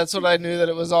Roth, that's when I knew that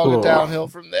it was all downhill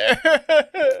from there.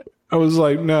 I was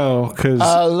like, no, because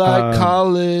I like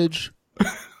college.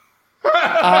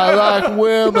 I like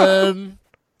women.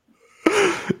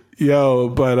 Yo,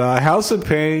 but House of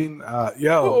Pain,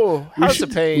 House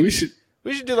of Pain.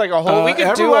 We should do like a whole. We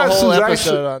could do a Everlast whole is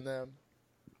episode on them.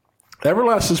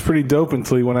 Everlast is pretty dope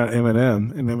until he went at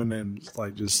Eminem, and Eminem's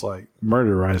just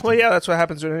murderized. Well, him. yeah, that's what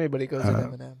happens when anybody goes at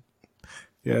Eminem.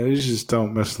 Yeah, you just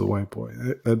don't mess with the white boy.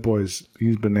 That boy's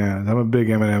he's bananas. I'm a big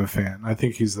Eminem fan. I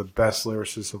think he's the best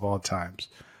lyricist of all times.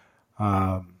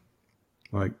 And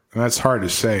that's hard to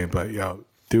say, but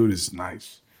dude is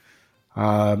nice.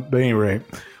 But anyway,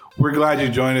 we're glad you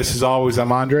joined us. As always,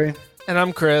 I'm Andre. And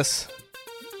I'm Chris.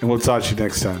 And we'll talk to you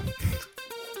next time.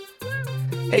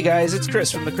 Hey guys, it's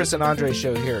Chris from the Chris and Andre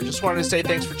Show here. Just wanted to say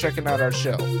thanks for checking out our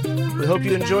show. We hope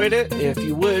you enjoyed it. If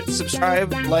you would,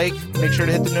 subscribe, like, make sure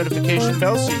to hit the notification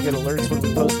bell so you get alerts when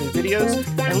we post new videos,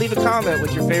 and leave a comment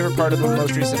with your favorite part of the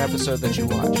most recent episode that you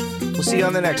watch. We'll see you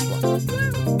on the next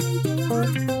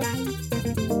one.